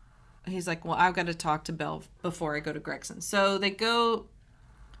 So he's like, well, I've got to talk to Belle before I go to Gregson. So they go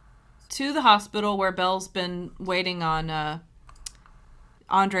to the hospital where Belle's been waiting on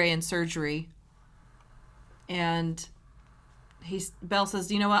Andre in surgery. And Belle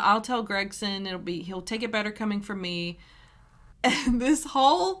says, you know what, I'll tell Gregson, he'll take it better coming from me. And this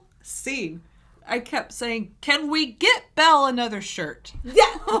whole scene, I kept saying, can we get Belle another shirt? Yeah.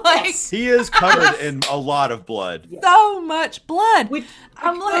 Like, He is covered in a lot of blood. so much blood. Which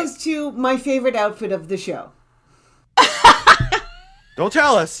I'm like, goes to my favorite outfit of the show. Don't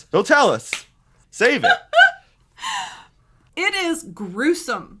tell us. Don't tell us. Save it. it is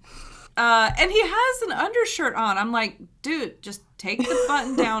gruesome. And he has an undershirt on. I'm like, dude, just take the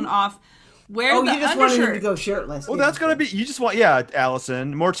button down off. Wear Oh, the you just wanted him to undershirt. go shirtless. Well, that's gonna be. You just want, yeah,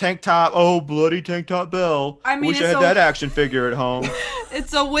 Allison, more tank top. Oh, bloody tank top Belle. I mean, wish I it's had that action figure at home.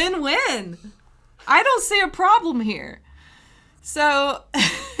 It's a win-win. I don't see a problem here. So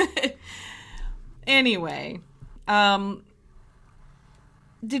Anyway,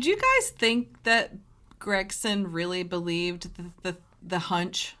 did you guys think that Gregson really believed the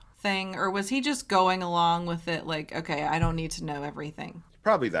hunch thing, or was he just going along with it like, okay, I don't need to know everything?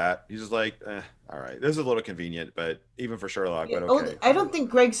 Probably that. He's just like, all right, this is a little convenient, but even for Sherlock, but Oh, okay. I don't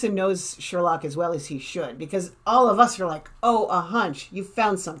think Gregson knows Sherlock as well as he should, because all of us are like, oh, a hunch. You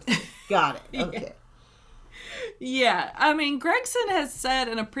found something. Got it. Okay. Yeah, I mean, Gregson has said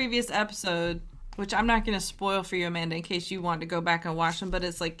in a previous episode, which I'm not going to spoil for you, Amanda, in case you want to go back and watch them, but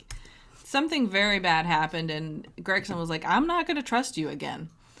it's like something very bad happened, and Gregson was like, I'm not going to trust you again.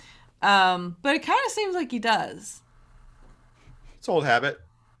 But it kind of seems like he does. It's old habit.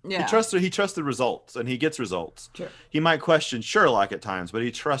 Yeah. He trusts the results, and he gets results. Sure. He might question Sherlock at times, but he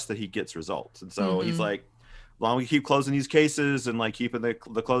trusts that he gets results. And so he's like, as long as we keep closing these cases and like keeping the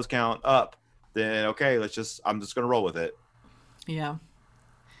close count up, then okay, I'm just going to roll with it. Yeah.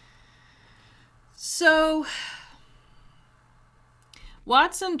 So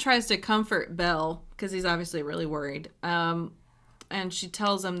Watson tries to comfort Belle because he's obviously really worried. And she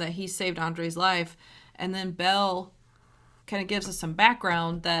tells him that he saved Andre's life. And then Belle kind of gives us some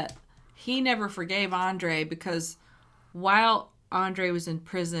background that he never forgave Andre because while Andre was in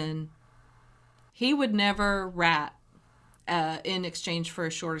prison, he would never rat in exchange for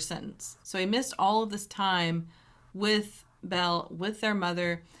a shorter sentence. So he missed all of this time with Belle, with their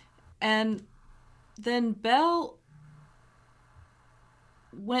mother. And then Belle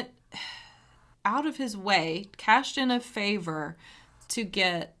went out of his way, cashed in a favor to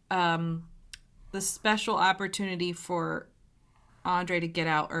get the special opportunity for Andre to get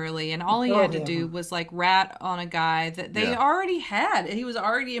out early. And all he had to do was like rat on a guy that they already had. He was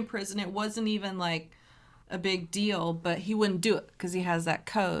already in prison. It wasn't even like a big deal, but he wouldn't do it because he has that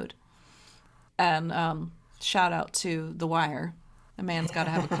code. And shout out to The Wire. A man's got to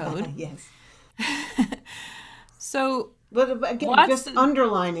have a code. Yes. So, But again, Watson, just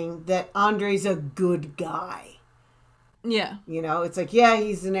underlining that Andre's a good guy. yeah. You know, it's like, yeah,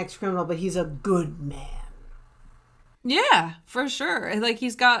 he's an ex-criminal, but he's a good man. Yeah, for sure. Like,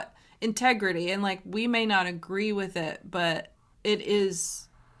 he's got integrity, and like, we may not agree with it, but it is,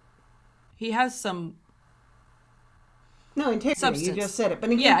 he has some No, integrity. substance. You just said it. But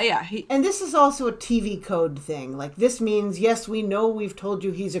again, Yeah. and this is also a TV code thing. Like, this means, yes, we know we've told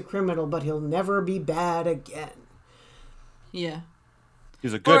you he's a criminal, but he'll never be bad again. Yeah.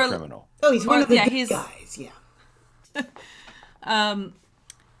 He's a good criminal. Oh, he's one of the good he's- guys. Yeah.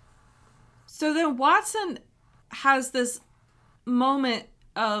 So then Watson has this moment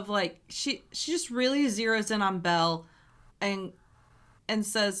of like she just really zeroes in on Belle and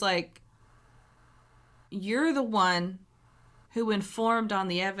says like, you're the one who informed on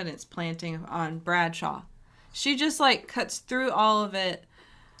the evidence planting on Bradshaw. She just like cuts through all of it.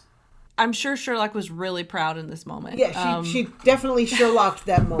 I'm sure Sherlock was really proud in this moment. Yeah, she definitely Sherlocked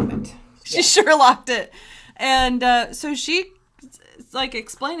that moment. She Sherlocked it. And so she's like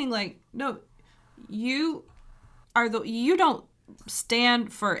explaining like, no, you don't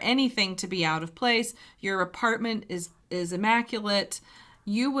stand for anything to be out of place. Your apartment is immaculate.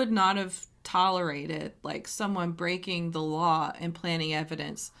 You would not have tolerated like someone breaking the law and planting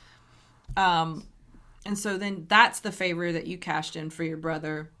evidence. And so then that's the favor that you cashed in for your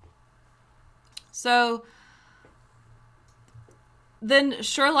brother. So then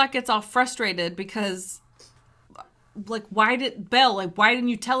Sherlock gets all frustrated because like, why didn't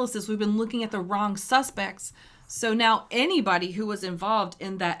you tell us this? We've been looking at the wrong suspects. So now anybody who was involved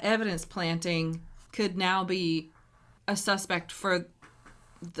in that evidence planting could now be a suspect for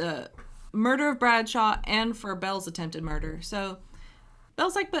the murder of Bradshaw and for Belle's attempted murder. So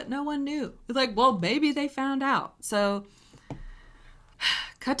Belle's like, but no one knew. It's like, well, maybe they found out. So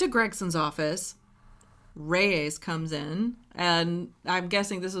cut to Gregson's office. Reyes comes in, and I'm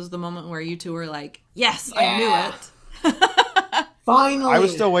guessing this was the moment where you two were like, yes, I knew it. Finally. I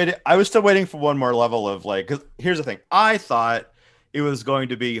was still waiting for one more level of like, 'cause here's the thing. I thought it was going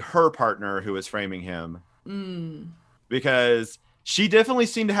to be her partner who was framing him. Because she definitely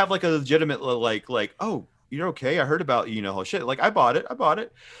seemed to have like a legitimate, like, oh, you're okay. I heard about, whole shit. Like, I bought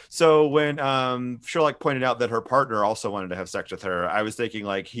it. So when Sherlock pointed out that her partner also wanted to have sex with her, I was thinking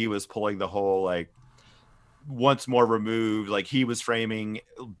like he was pulling the whole, like, once more removed, like he was framing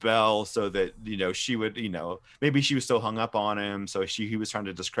Belle so that, she would, maybe she was still hung up on him. So he was trying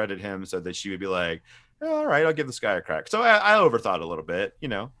to discredit him so that she would be like, all right, I'll give this guy a crack. So I overthought a little bit,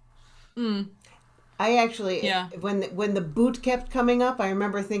 I actually, when the boot kept coming up, I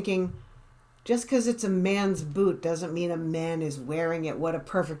remember thinking, just because it's a man's boot doesn't mean a man is wearing it. What a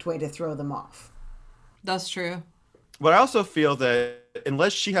perfect way to throw them off. That's true. But I also feel that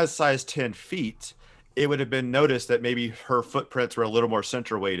unless she has size 10 feet, it would have been noticed that maybe her footprints were a little more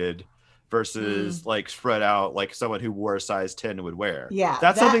center weighted versus like spread out like someone who wore a size 10 would wear. Yeah,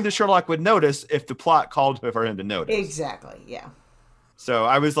 That's something that Sherlock would notice if the plot called for him to notice. Exactly. Yeah. So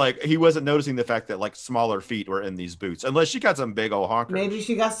I was like, he wasn't noticing the fact that like smaller feet were in these boots, unless she got some big old honkers. Maybe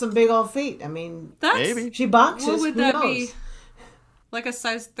she got some big old feet. I mean, Maybe. she boxes. What would Who that knows? be? Like a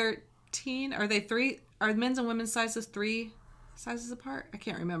size 13? Are they three? Are men's and women's sizes 3 sizes apart? I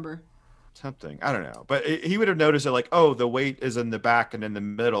can't remember. Something. I don't know. But he would have noticed that like, oh, the weight is in the back and in the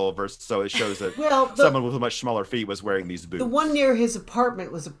middle versus so it shows that someone with much smaller feet was wearing these boots. The one near his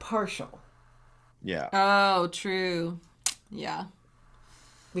apartment was a partial. Yeah. Oh, true. Yeah.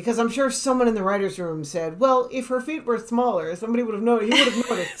 Because I'm sure someone in the writer's room said, well, if her feet were smaller, somebody would have noticed. He would have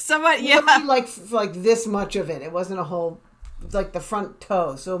noticed. Someone, yeah. It was like this much of it. It wasn't a whole, like the front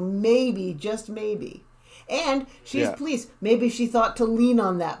toe. So maybe, just maybe. And she's police. Maybe she thought to lean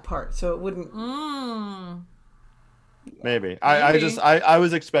on that part so it wouldn't. Maybe. I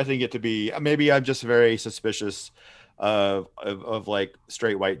was expecting it to be, maybe I'm just very suspicious of like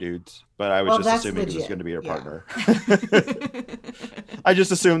straight white dudes, but I was just assuming it was going to be her partner. I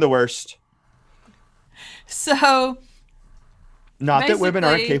just assumed the worst. So not that women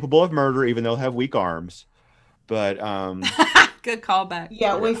aren't capable of murder even though they have weak arms, but good callback.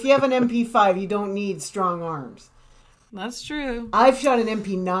 Yeah, well, if you have an MP5 you don't need strong arms. That's true. I've shot an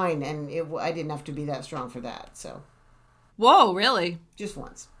MP9 and I didn't have to be that strong for that. So whoa, really? Just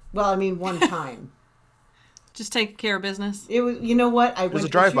once. Well, I mean one time. Just taking care of business. It was. You know what? I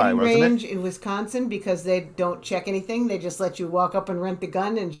went to a shooting wasn't range in Wisconsin because they don't check anything. They just let you walk up and rent the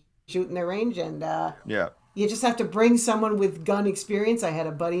gun and shoot in their range. And you just have to bring someone with gun experience. I had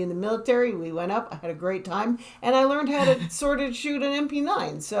a buddy in the military. We went up. I had a great time, and I learned how to sort of shoot an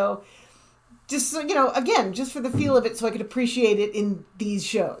MP9. So, just again, just for the feel of it, so I could appreciate it in these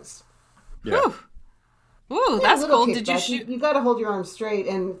shows. Yeah. Ooh, that's cool. Did you shoot? You got to hold your arms straight,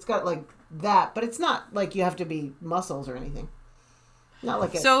 and it's got like that, but it's not like you have to be muscles or anything. Not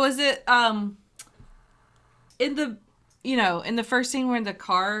like it. So is it in the first scene when the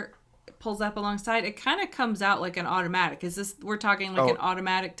car pulls up alongside, it kind of comes out like an automatic. Is this, we're talking like an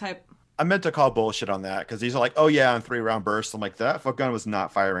automatic type? I meant to call bullshit on that because these are like, oh yeah, on 3-round bursts. I'm like, that gun was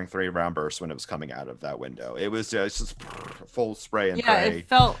not firing 3-round bursts when it was coming out of that window. It was just full spray and pray. It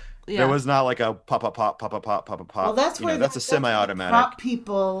felt. Yeah. There was not like a pop, pop, pop, pop, pop, pop, pop, pop. Well, that's where that's a semi-automatic. Prop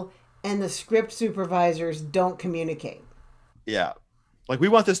people and the script supervisors don't communicate. Yeah, like we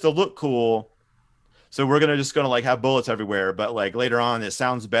want this to look cool, so we're gonna like have bullets everywhere. But like later on, it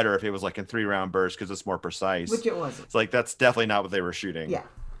sounds better if it was like in 3-round bursts because it's more precise. Which it wasn't. It's like that's definitely not what they were shooting.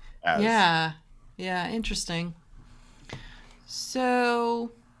 Yeah. Yeah. Interesting.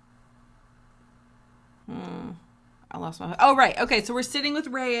 So, I lost my. Oh right. Okay. So we're sitting with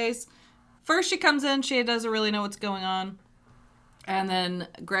Reyes. First, she comes in. She doesn't really know what's going on. And then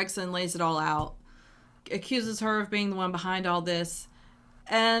Gregson lays it all out, accuses her of being the one behind all this.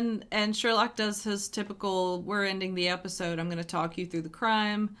 And Sherlock does his typical, we're ending the episode, I'm going to talk you through the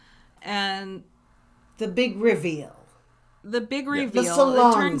crime. And the big reveal. The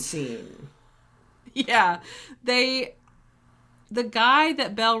salon scene. Yeah. The guy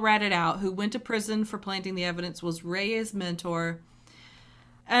that Belle ratted out, who went to prison for planting the evidence, was Reyes' mentor.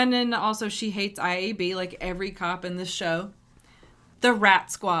 And then also she hates IAB, like every cop in this show. The Rat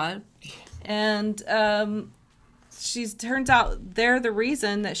Squad. And turns out they're the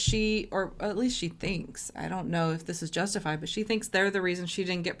reason that she, or at least she thinks, I don't know if this is justified, but she thinks they're the reason she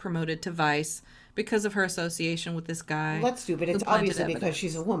didn't get promoted to Vice because of her association with this guy. Well, that's stupid. It's obviously because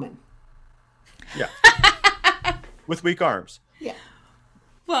she's a woman. Yeah. With weak arms. Yeah.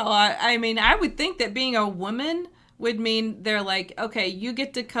 Well, I mean, I would think that being a woman would mean they're like, okay, you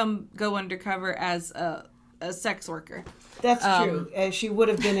get to go undercover as a sex worker. That's true. She would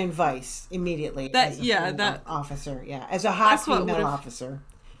have been in Vice immediately. Officer. Yeah, as a hot female officer.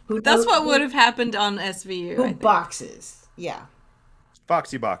 That's what would have happened on SVU. Who boxes? Yeah.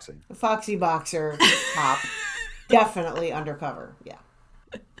 Foxy boxing. A foxy boxer cop, definitely undercover. Yeah.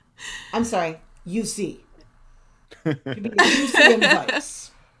 I'm sorry. UC. Should be UC in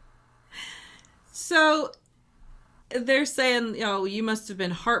Vice. So they're saying, you must have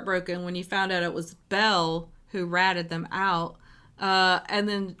been heartbroken when you found out it was Belle who ratted them out. And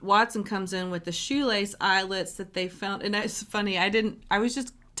then Watson comes in with the shoelace eyelets that they found. And it's funny. I was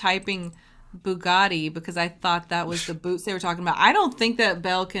just typing Bugatti because I thought that was the boots they were talking about. I don't think that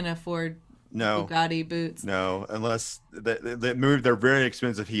Belle can afford Bugatti boots. No, unless they're very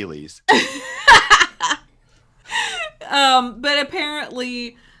expensive Heelys. But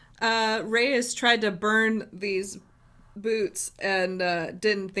apparently Reyes tried to burn these boots and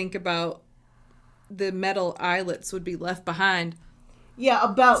didn't think about the metal eyelets would be left behind. Yeah,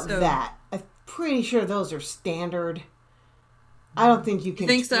 about that. I'm pretty sure those are standard. I don't think you can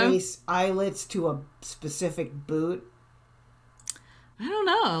trace eyelets to a specific boot. I don't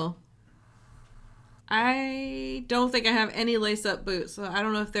know. I don't think I have any lace-up boots, so I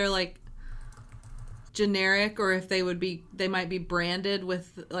don't know if they're like generic or if they might be branded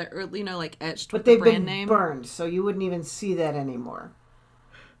with like, or you know, like etched with the brand name. But they've been burned, so you wouldn't even see that anymore.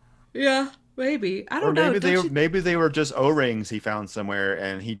 Yeah, maybe. I don't know. Maybe they were just O-rings he found somewhere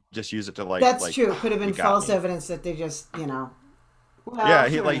and he just used it to like. That's true. Could have been false evidence that they just, you know. Well, yeah,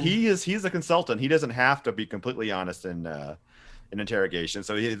 he's a consultant. He doesn't have to be completely honest in interrogation.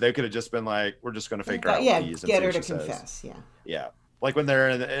 So they could have just been like, we're just going to figure out these. Get her to confess. Says. Yeah. Like when they're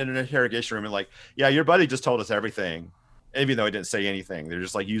in an interrogation room and like, yeah, your buddy just told us everything. Even though he didn't say anything, they're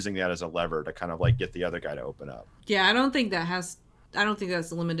just like using that as a lever to kind of like get the other guy to open up. Yeah, I don't think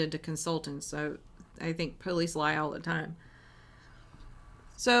that's limited to consultants. So I think police lie all the time.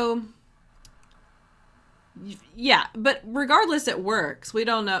 So yeah, but regardless, it works. We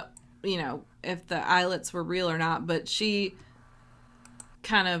don't know, you know, if the eyelets were real or not, but she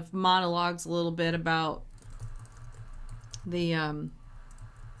kind of monologues a little bit about the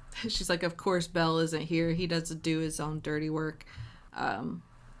she's like, of course Bell isn't here, he doesn't do his own dirty work,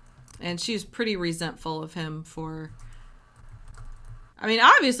 and she's pretty resentful of him for, I mean,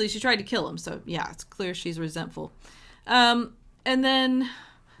 obviously she tried to kill him, so yeah, it's clear she's resentful. And then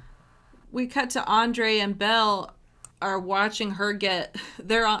we cut to Andre and Belle are watching her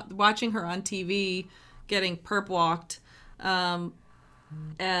watching her on TV getting perp walked, and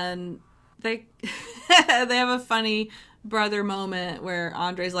they they have a funny brother moment where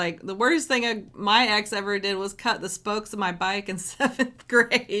Andre's like, the worst thing my ex ever did was cut the spokes of my bike in 7th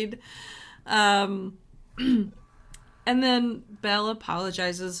grade. And then Belle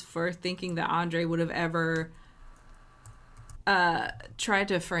apologizes for thinking that Andre would have ever tried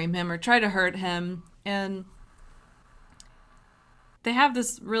to frame him or try to hurt him. And they have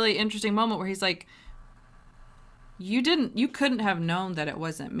this really interesting moment where he's like, you couldn't have known that it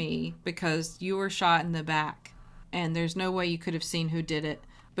wasn't me because you were shot in the back and there's no way you could have seen who did it,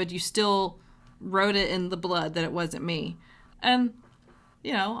 but you still wrote it in the blood that it wasn't me. And,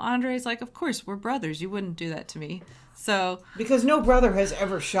 you know, Andre's like, of course, we're brothers. You wouldn't do that to me. So because no brother has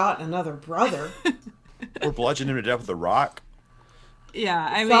ever shot another brother. Or bludgeoned him to death with a rock. Yeah,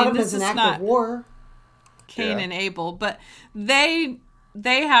 I mean, this is an act not of war. Cain and Abel, but they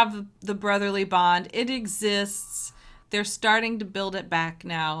have the brotherly bond. It exists. They're starting to build it back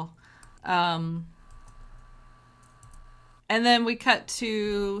now. And then we cut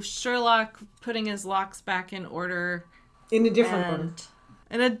to Sherlock putting his locks back in order. In a different order.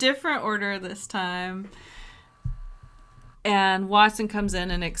 In a different order this time. And Watson comes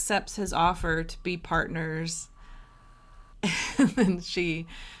in and accepts his offer to be partners. And then she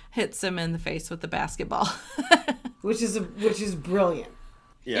hits him in the face with the basketball. which is brilliant.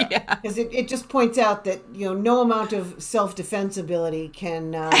 Yeah. Because it just points out that, you know, no amount of self-defense ability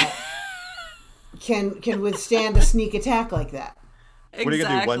can withstand a sneak attack like that. Exactly. What are you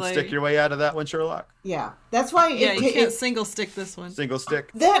going to do, one stick your way out of that one, Sherlock? Yeah. That's why... you can't single stick this one. Single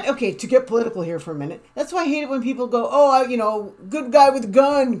stick? Okay, to get political here for a minute, that's why I hate it when people go, good guy with a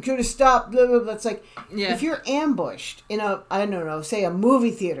gun, could have stopped, blah, blah, blah. It's like, if you're ambushed in say a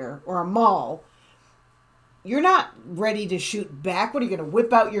movie theater or a mall, you're not ready to shoot back. What, are you going to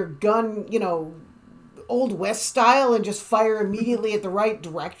whip out your gun, Old West style and just fire immediately at the right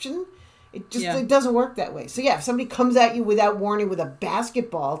direction? It doesn't work that way. So yeah, if somebody comes at you without warning with a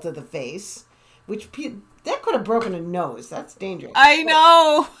basketball to the face, that could have broken a nose. That's dangerous. I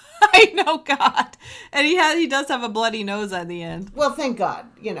know, God. And he does have a bloody nose at the end. Well, thank God,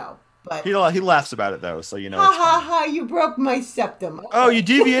 But he laughs about it though, so Ha ha ha! You broke my septum. Oh, you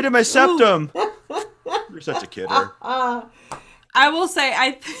deviated my septum. You're such a kidder. I will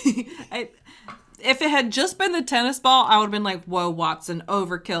say, if it had just been the tennis ball, I would have been like, whoa, Watson,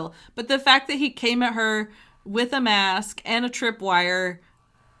 overkill. But the fact that he came at her with a mask and a tripwire,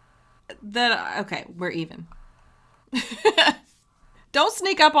 okay, we're even. Don't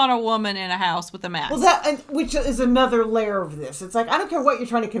sneak up on a woman in a house with a mask. Well, which is another layer of this. It's like, I don't care what you're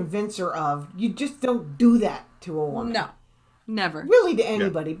trying to convince her of. You just don't do that to a woman. No, never. Really to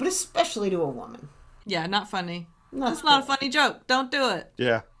anybody, but especially to a woman. Yeah, not funny. That's not a funny joke. Don't do it.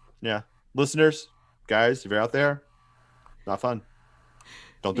 Yeah. Listeners, guys, if you're out there, not fun.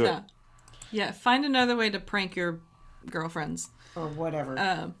 Don't do it. Yeah, find another way to prank your girlfriends. Or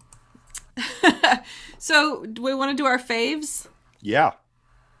whatever. So, do we want to do our faves? Yeah.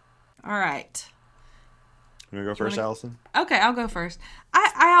 All right. You want to go first, Allison? Okay, I'll go first.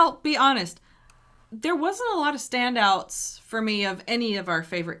 I'll be honest. There wasn't a lot of standouts for me of any of our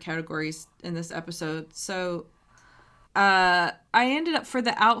favorite categories in this episode. So I ended up, for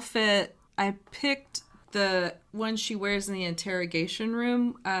the outfit, I picked the one she wears in the interrogation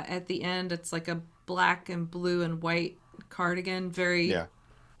room at the end. It's like a black and blue and white cardigan, very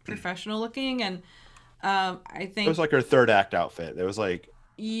professional looking. And I think it was like her third act outfit. It was like,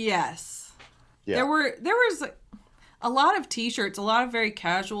 yes. yeah. There was like a lot of t-shirts, a lot of very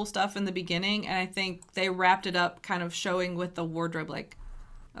casual stuff in the beginning, and I think they wrapped it up kind of showing with the wardrobe, like,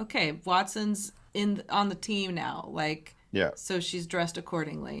 okay, Watson's on the team now, like, yeah, so she's dressed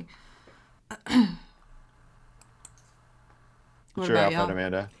accordingly. What's your outfit,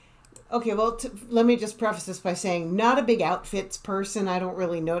 Amanda? Okay, well, let me just preface this by saying, not a big outfits person. I don't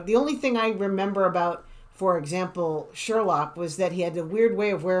really know. The only thing I remember about, for example, Sherlock was that he had a weird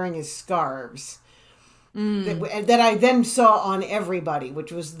way of wearing his scarves. That I then saw on everybody,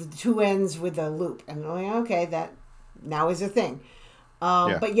 which was the two ends with a loop. And I'm like, okay, that now is a thing.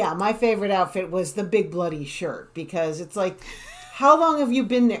 But yeah, my favorite outfit was the big bloody shirt, because it's like, how long have you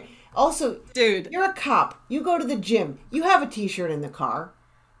been there? Also, dude, you're a cop. You go to the gym. You have a t-shirt in the car.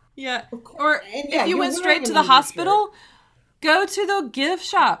 Yeah. Or yeah, if you went you're straight to wearing the an hospital, go to the gift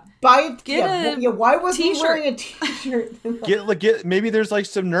shop. Buy it. Get a why was he t-shirt. wearing a t-shirt? Get maybe there's like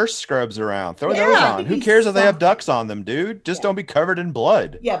some nurse scrubs around. Throw those Yeah, on. Who maybe cares if they have something. ducks on them, dude? Just don't be covered in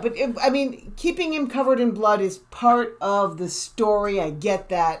blood. Yeah, but I mean, keeping him covered in blood is part of the story. I get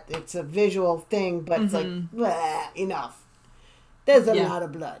that. It's a visual thing, but it's like, blah, enough. There's a lot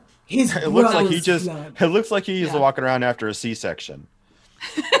of blood. It looks like he just. blood. It looks like he's walking around after a C-section.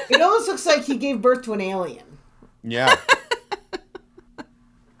 It almost looks like he gave birth to an alien. Yeah.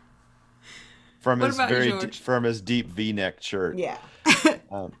 From What his about you, very George? from his deep V-neck shirt. Yeah.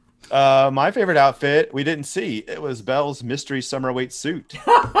 My favorite outfit we didn't see. It was Belle's mystery summer weight suit.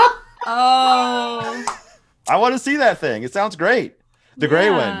 Oh. I want to see that thing. It sounds great. The gray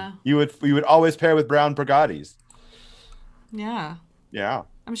Yeah. one. You would always pair with brown Bugattis. Yeah. Yeah.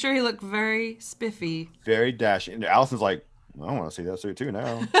 I'm sure he looked very spiffy. Very dashing. And Allison's like, I want to see that suit too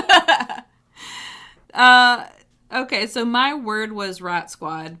now. Okay, so my word was Rat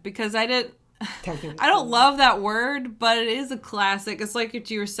Squad, because I don't love that word, but it is a classic. It's like what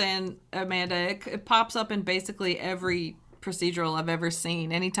you were saying, Amanda. It pops up in basically every procedural I've ever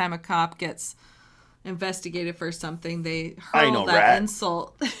seen. Anytime a cop gets investigated for something, they hurl that rat.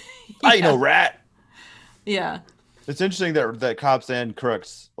 insult. I know, rat. Yeah. It's interesting that cops and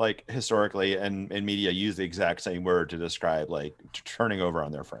crooks, like historically and in media, use the exact same word to describe like turning over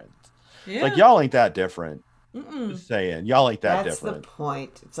on their friends. Yeah. Like, y'all ain't that different. Just saying, y'all ain't that That's different. the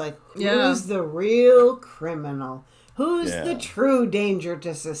point. It's like, Yeah. who's the real criminal? Who's Yeah. the true danger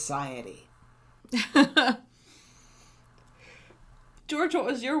to society? George, what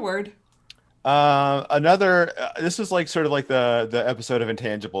was your word? This is like sort of like the episode of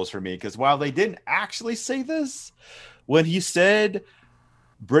Intangibles for me, because while they didn't actually say this, when he said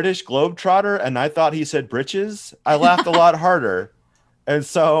British Globetrotter and I thought he said britches, I laughed a lot harder. And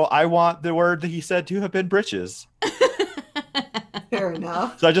so I want the word that he said to have been britches. Fair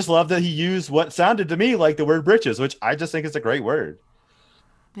enough. So I just love that he used what sounded to me like the word britches, which I just think is a great word.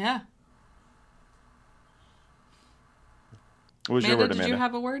 Yeah. What was Amanda, your word, did Amanda? you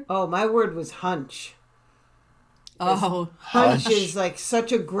have a word? Oh, my word was hunch. Oh. Hunch is like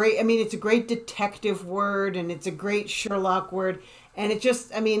such a great, I mean, it's a great detective word and it's a great Sherlock word. And it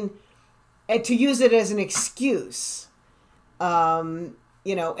just, I mean, to use it as an excuse,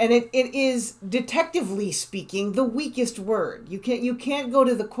 you know, and it is, detectively speaking, the weakest word. You can't go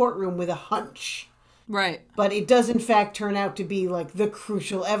to the courtroom with a hunch. Right. But it does in fact turn out to be like the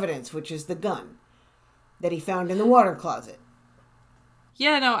crucial evidence, which is the gun that he found in the water closet.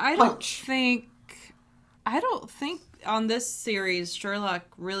 Yeah, no, I don't Hunch. think on this series Sherlock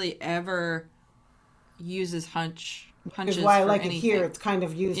really ever uses hunches. Which is why I for like anything. it here. It's kind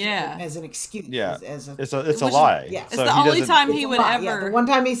of used Yeah. as an excuse. Yeah. As a, It's a Which- lie. yeah. It's the he only doesn't- time it's he a would lie. ever. Yeah, the one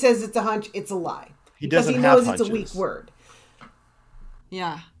time he says it's a hunch, it's a lie. He Because doesn't he have knows it's a weak hunches. word.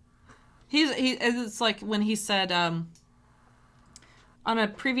 Yeah. It's like when he said on a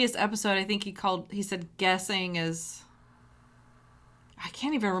previous episode, I think he said guessing is, I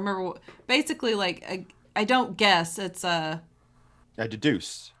can't even remember what, basically like I don't guess, it's a, I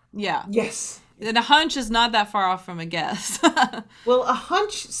deduce. yeah. Yes. And a hunch is not that far off from a guess. Well, a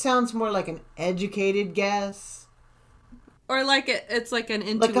hunch sounds more like an educated guess. Or like it's like an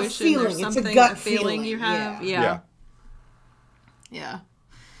Like a intuition feeling. or It's a something, gut feeling you feeling, have. yeah. Yeah.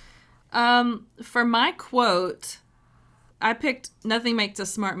 For my quote, I picked "Nothing makes a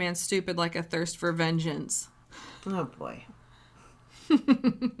smart man stupid like a thirst for vengeance," Oh boy.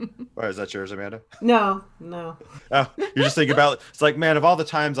 Or is that yours, Amanda? No. Oh, you're just thinking about it's like, man, of all the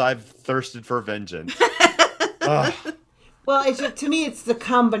times I've thirsted for vengeance. Ugh. Well, to me, it's the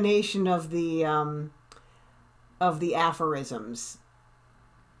combination of the aphorisms.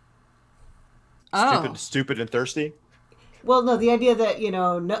 Oh. Stupid and thirsty. Well, no, the idea that,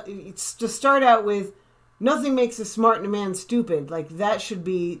 it's to start out with, nothing makes a smart and a man stupid. Like, that should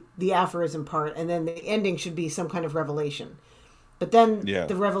be the aphorism part, and then the ending should be some kind of revelation. But then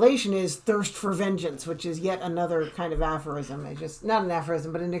the revelation is thirst for vengeance, which is yet another kind of aphorism. Not an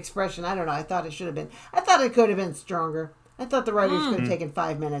aphorism, but an expression. I don't know. I thought it could have been stronger. I thought the writers could have taken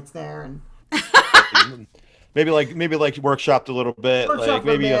 5 minutes there and maybe workshopped a little bit, like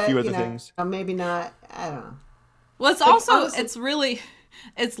maybe a few other things. Maybe not. I don't know. Well, it's also honestly,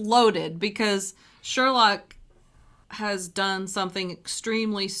 it's loaded because Sherlock has done something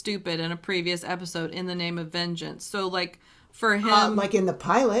extremely stupid in a previous episode in the name of vengeance. So, like, for him, like in the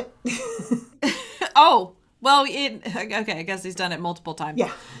pilot. Oh, well, okay. I guess he's done it multiple times.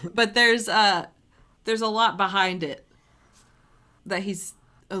 Yeah, but there's a lot behind it that he's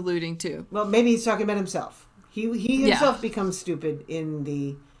alluding to. Well, maybe he's talking about himself. He himself becomes stupid in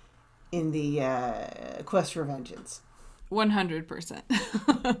the quest for vengeance.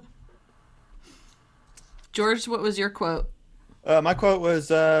 100%. George, what was your quote? My quote was,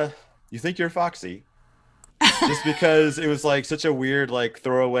 "You think you're Foxy," just because it was like such a weird, like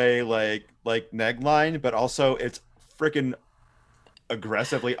throwaway, like neg line, but also it's freaking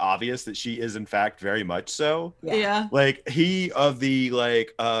aggressively obvious that she is in fact very much so. Yeah. Like he of the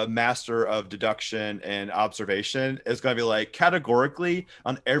master of deduction and observation is going to be like categorically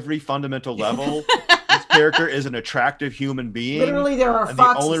on every fundamental level this character is an attractive human being. Literally there are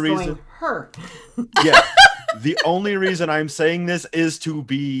foxes going her. Yeah. The only reason I'm saying this is to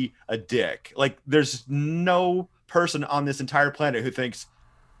be a dick. Like there's no person on this entire planet who thinks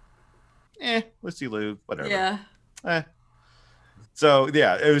Lucy-Lou, whatever. Yeah. So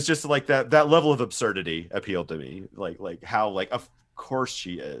yeah, it was just like that level of absurdity appealed to me. Like how like of course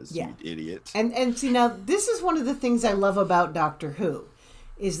she is, you idiot. And see, now this is one of the things I love about Doctor Who,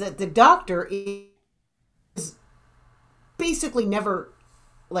 is that the Doctor is basically never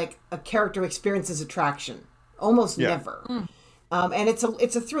like a character experiences attraction. Almost never. And it's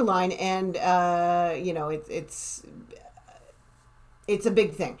a through line, and it's a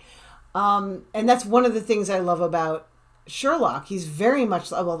big thing. And that's one of the things I love about Sherlock. He's very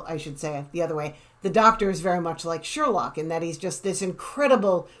much, well, I should say the other way. The Doctor is very much like Sherlock in that he's just this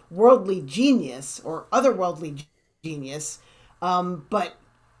incredible worldly genius or otherworldly genius, but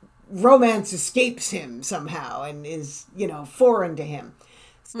romance escapes him somehow and is, foreign to him.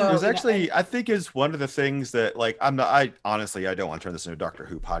 So, there's actually, I think is one of the things that like, I honestly don't want to turn this into a Doctor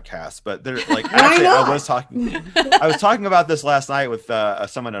Who podcast, but there like, actually I was talking about this last night with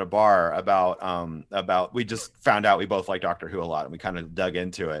someone at a bar about, we just found out we both like Doctor Who a lot and we kind of dug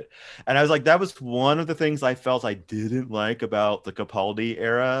into it. And I was like, that was one of the things I felt I didn't like about the Capaldi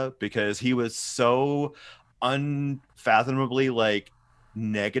era, because he was so unfathomably like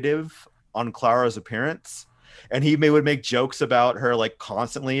negative on Clara's appearance. And he would make jokes about her like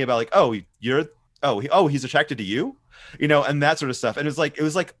constantly about like, he's attracted to you, and that sort of stuff. And it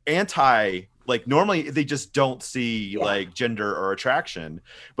was like anti, like normally they just don't see like gender or attraction,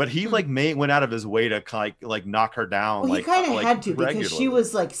 but he went out of his way to like knock her down. Well, he kind of had to regularly. Because she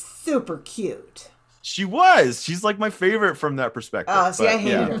was like super cute. She's like my favorite from that perspective. I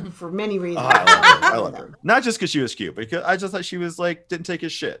hated her for many reasons. I love her. Not just because she was cute, because I just thought she was like, didn't take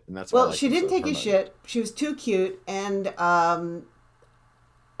his shit. And that's she didn't take his shit. She was too cute. And, the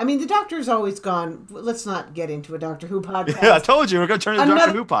Doctor's always gone. Let's not get into a Doctor Who podcast. Yeah, I told you, we're going to turn into a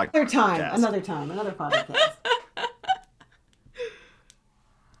Doctor Who podcast. Another podcast.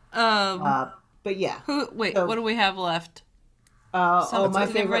 But yeah. What do we have left? My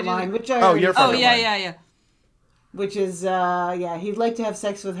favorite line, which I yeah. Which is, he'd like to have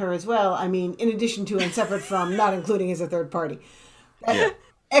sex with her as well. I mean, in addition to and separate from, not including as a third party.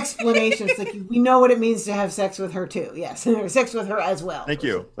 Explanations, like we know what it means to have sex with her too. Yes, sex with her as well. Thank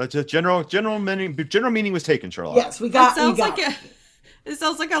you. That's just general meaning was taken, Sherlock. Yes, we got. It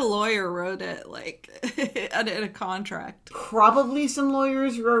sounds like a lawyer wrote it, like in a contract. Probably some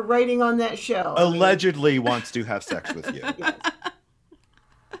lawyers were writing on that show. Allegedly wants to have sex with you. Yes.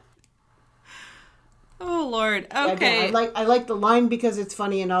 Oh Lord. Okay. Again, I like the line because it's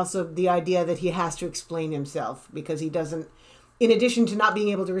funny, and also the idea that he has to explain himself because he doesn't, in addition to not being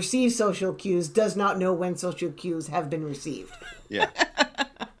able to receive social cues, does not know when social cues have been received. Yeah.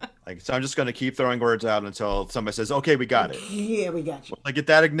 So I'm just going to keep throwing words out until somebody says, okay, we got it. Yeah, we got you. When I get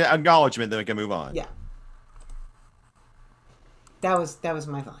that acknowledgement, then we can move on. Yeah. that was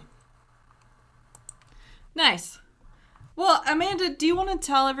my line. Nice. Well, Amanda, do you want to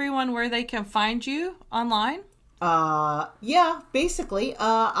tell everyone where they can find you online? Yeah, basically,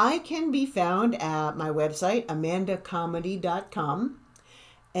 I can be found at my website, amandacomedy.com.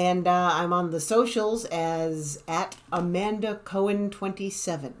 And I'm on the socials as at Amanda Cohen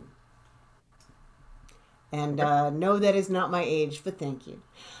 27. And no, that is not my age, but thank you.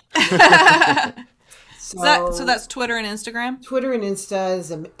 So that's Twitter and Instagram? Twitter and Insta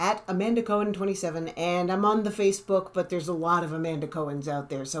is at Amanda Cohen 27. And I'm on the Facebook, but there's a lot of Amanda Cohens out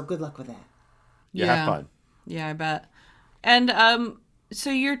there, so good luck with that. Yeah, have fun. Yeah, I bet. And so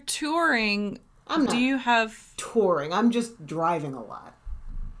you're touring. I'm not Do you have touring. I'm just driving a lot.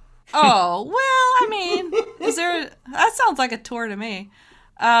 Oh, well, I mean, that sounds like a tour to me.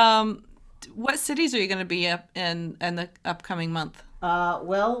 What cities are you going to be up in the upcoming month?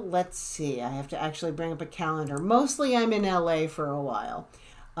 Well, let's see. I have to actually bring up a calendar. Mostly I'm in LA for a while.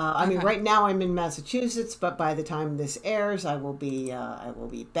 I mean, right now I'm in Massachusetts, but by the time this airs, I will be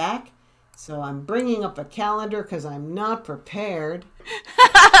back. So I'm bringing up a calendar because I'm not prepared.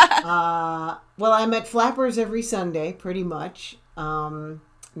 Well, I'm at Flappers every Sunday, pretty much.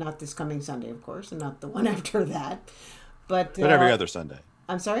 Not this coming Sunday, of course, and not the one after that. But every other Sunday.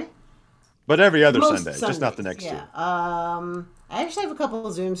 I'm sorry? But every other Most Sunday, just not the next yeah. two. I actually have a couple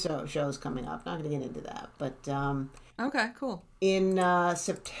of Zoom shows coming up. Not going to get into that. But Okay, cool. in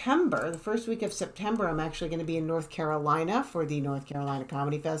September, the first week of September, I'm actually going to be in North Carolina for the North Carolina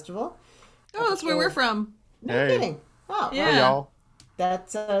Comedy Festival. Oh, that's where we're from. No Hey. kidding. Oh, Yeah. Hey, y'all.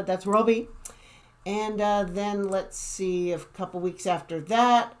 that's where I'll be. And then let's see, a couple weeks after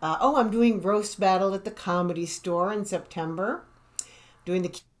that, I'm doing Roast Battle at the Comedy Store in September. Doing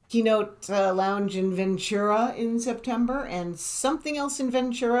the Keynote Lounge in Ventura in September, and something else in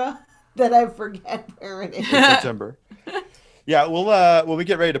Ventura that I forget where it is. In September. Yeah, we'll when we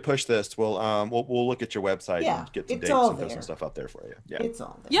get ready to push this, we'll look at your website Yeah, and get some it's dates all and throw there. some stuff up there for you. Yeah. It's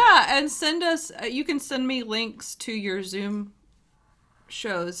all there. Yeah, and send us, you can send me links to your Zoom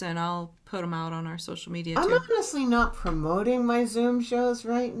shows and I'll put them out on our social media I'm too. honestly not promoting my Zoom shows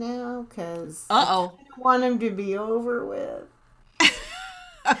right now because Uh-oh. I want them to be over with.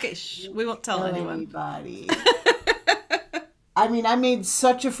 Okay, we won't tell anyone. Anybody. I mean, I made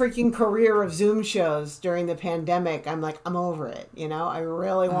such a freaking career of Zoom shows during the pandemic. I'm like, I'm over it. You know, I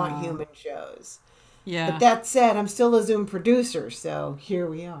really want human shows. Yeah. But that said, I'm still a Zoom producer, so here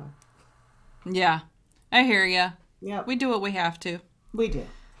we are. Yeah. I hear ya. Yep, We do what we have to. we do.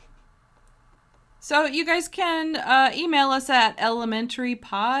 So you guys can email us at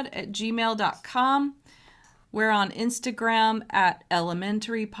elementarypod@gmail.com. We're on Instagram at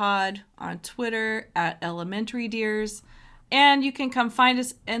elementarypod, on Twitter at elementarydears, and you can come find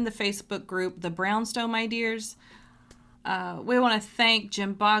us in the Facebook group, the Brownstone My Dears. We want to thank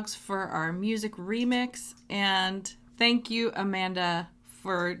Jim Boggs for our music remix, and thank you, Amanda,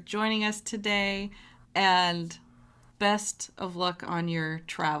 for joining us today, and best of luck on your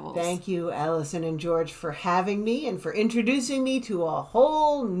travels. Thank you, Allison and George, for having me and for introducing me to a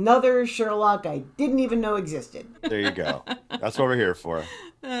whole nother Sherlock I didn't even know existed. There you go. That's what we're here for.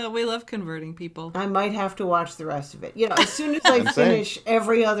 We love converting people. I might have to watch the rest of it. You know, as soon as I finish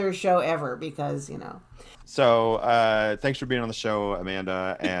every other show ever, because, you know. So thanks for being on the show,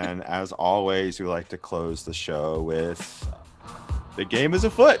 Amanda. And as always, we like to close the show with the game is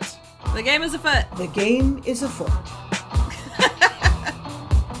afoot. The game is afoot. The game is afoot.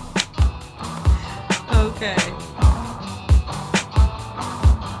 Okay.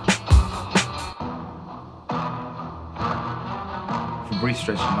 For a brief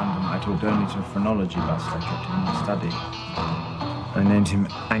stretch in London, I talked only to a phrenology bust I kept in my study. I named him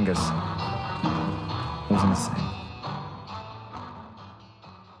Angus. Wasn't the same.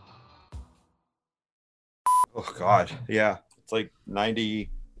 Oh, God. Yeah. It's like 90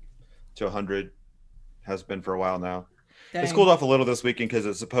 to 100. Has been for a while now. It's Dang. cooled off a little this weekend because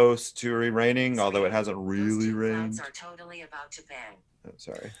it's supposed to be raining, although it hasn't really rained. Are totally about to bang. Oh,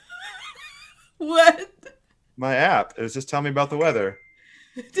 sorry. What? My app is just telling me about the weather.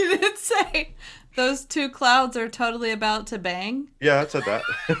 Did it say those two clouds are totally about to bang? Yeah, it said that.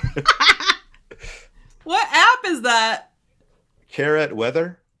 What app is that? Carrot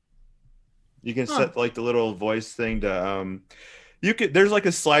weather. You can set like the little voice thing to you could there's like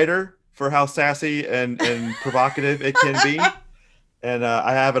a slider for how sassy and provocative it can be. And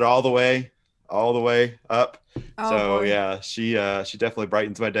I have it all the way up. Oh, So boy. yeah, she definitely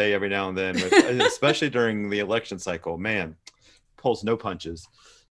brightens my day every now and then, especially during the election cycle. Man, pulls no punches.